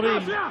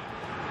Amorim,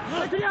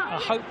 a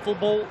hopeful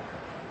ball.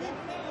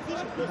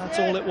 That's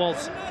all it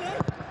was.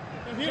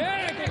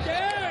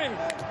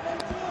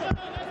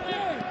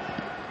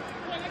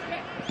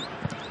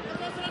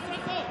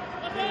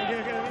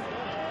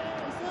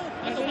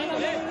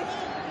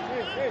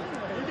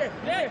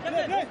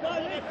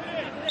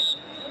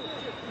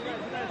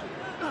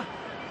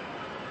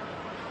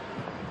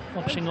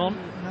 Watching on,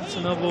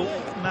 Natsunobu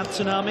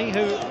Matsunami,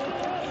 who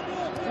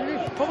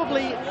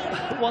probably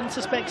one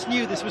suspects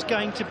knew this was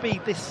going to be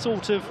this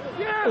sort of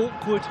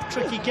awkward,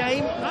 tricky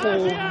game.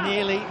 Ball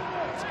nearly,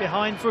 it's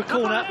behind for a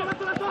corner.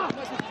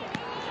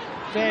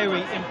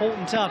 Very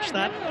important touch,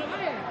 that.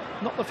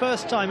 Not the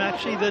first time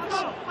actually that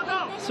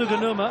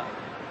Suganuma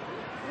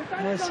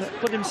has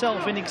put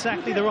himself in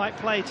exactly the right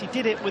place. He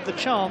did it with the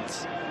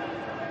chance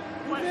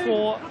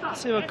for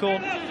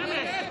Sivakorn.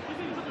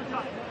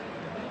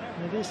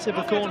 It is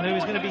Sivakorn who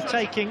is going to be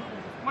taking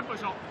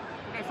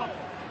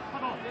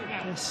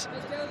this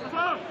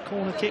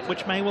corner kick,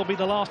 which may well be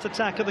the last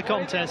attack of the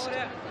contest.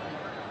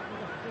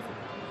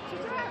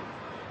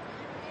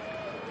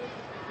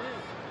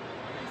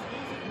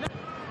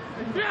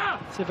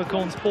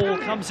 Sivakorn's ball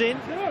comes in.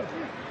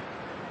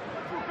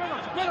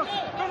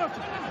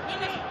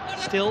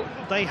 Still,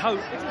 they hope.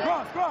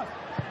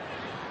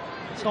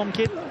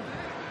 Tomkin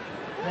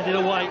headed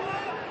away.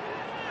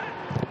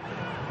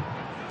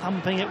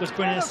 Thumping it was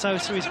Brynjar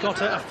Sosa. He's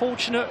got a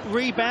fortunate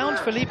rebound.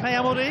 Felipe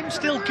Amorim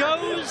still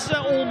goes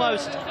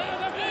almost.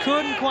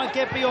 Couldn't quite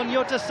get beyond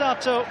Yota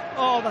Sato.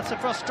 Oh, that's a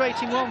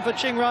frustrating one for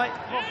Chiangrai.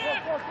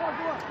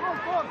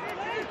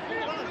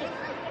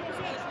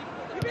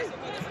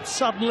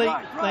 Suddenly,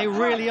 they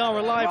really are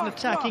alive and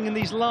attacking in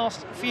these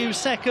last few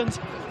seconds.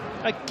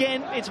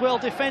 Again, it's well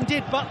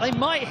defended, but they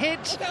might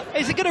hit.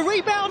 Is it going to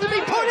rebound and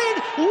be put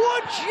in?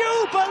 Would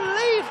you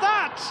believe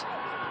that?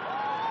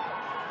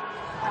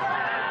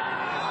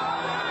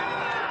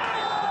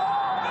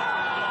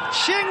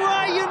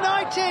 Chiangrai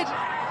United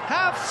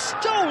have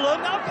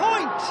stolen a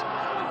point.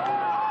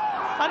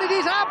 And it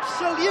is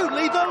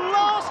absolutely the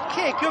last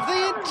kick of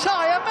the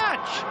entire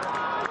match.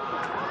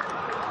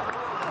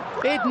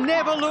 It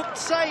never looked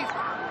safe.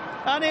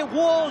 And it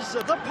was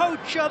the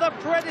poacher, the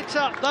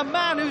predator, the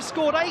man who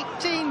scored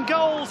 18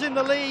 goals in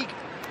the league.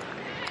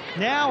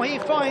 Now he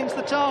finds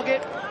the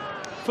target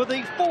for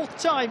the 4th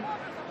time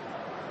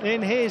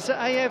in his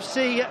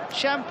AFC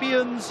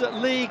Champions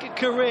League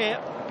career.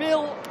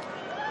 Bill,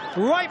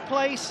 right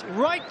place,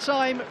 right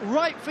time,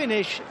 right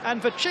finish,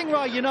 and for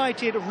Chiangrai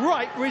United,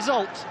 right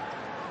result.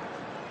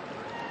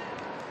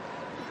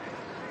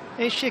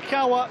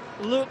 Ishikawa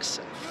looks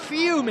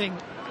fuming.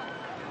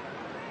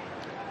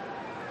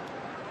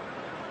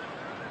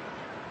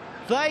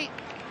 They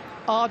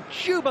are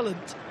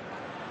jubilant.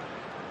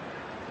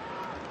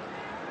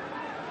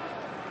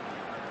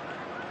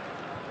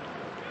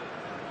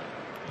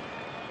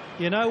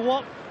 You know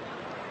what?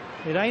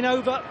 It ain't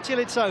over till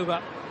it's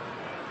over.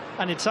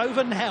 And it's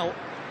over now.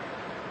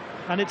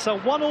 And it's a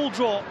 1-1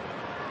 draw.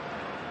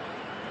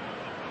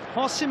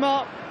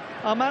 Hosima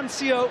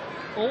Amancio,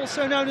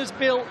 also known as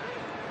Bill,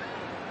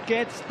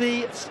 gets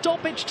the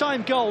stoppage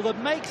time goal that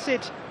makes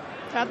it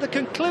at the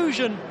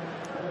conclusion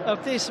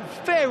of this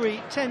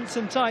very tense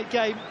and tight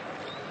game.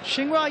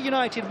 Chiangrai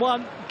United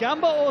won,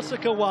 Gamba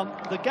Osaka won.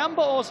 The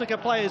Gamba Osaka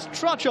players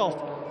trudge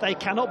off. They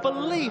cannot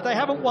believe they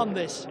haven't won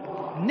this.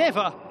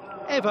 Never,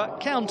 ever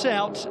count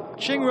out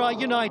Chiangrai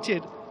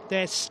United.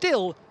 They're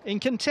still in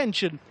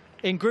contention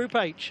in Group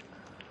H.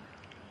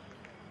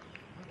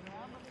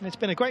 And it's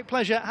been a great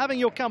pleasure having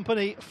your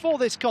company for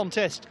this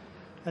contest.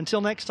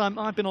 Until next time,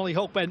 I've been Ollie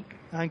Hogben,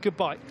 and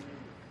goodbye.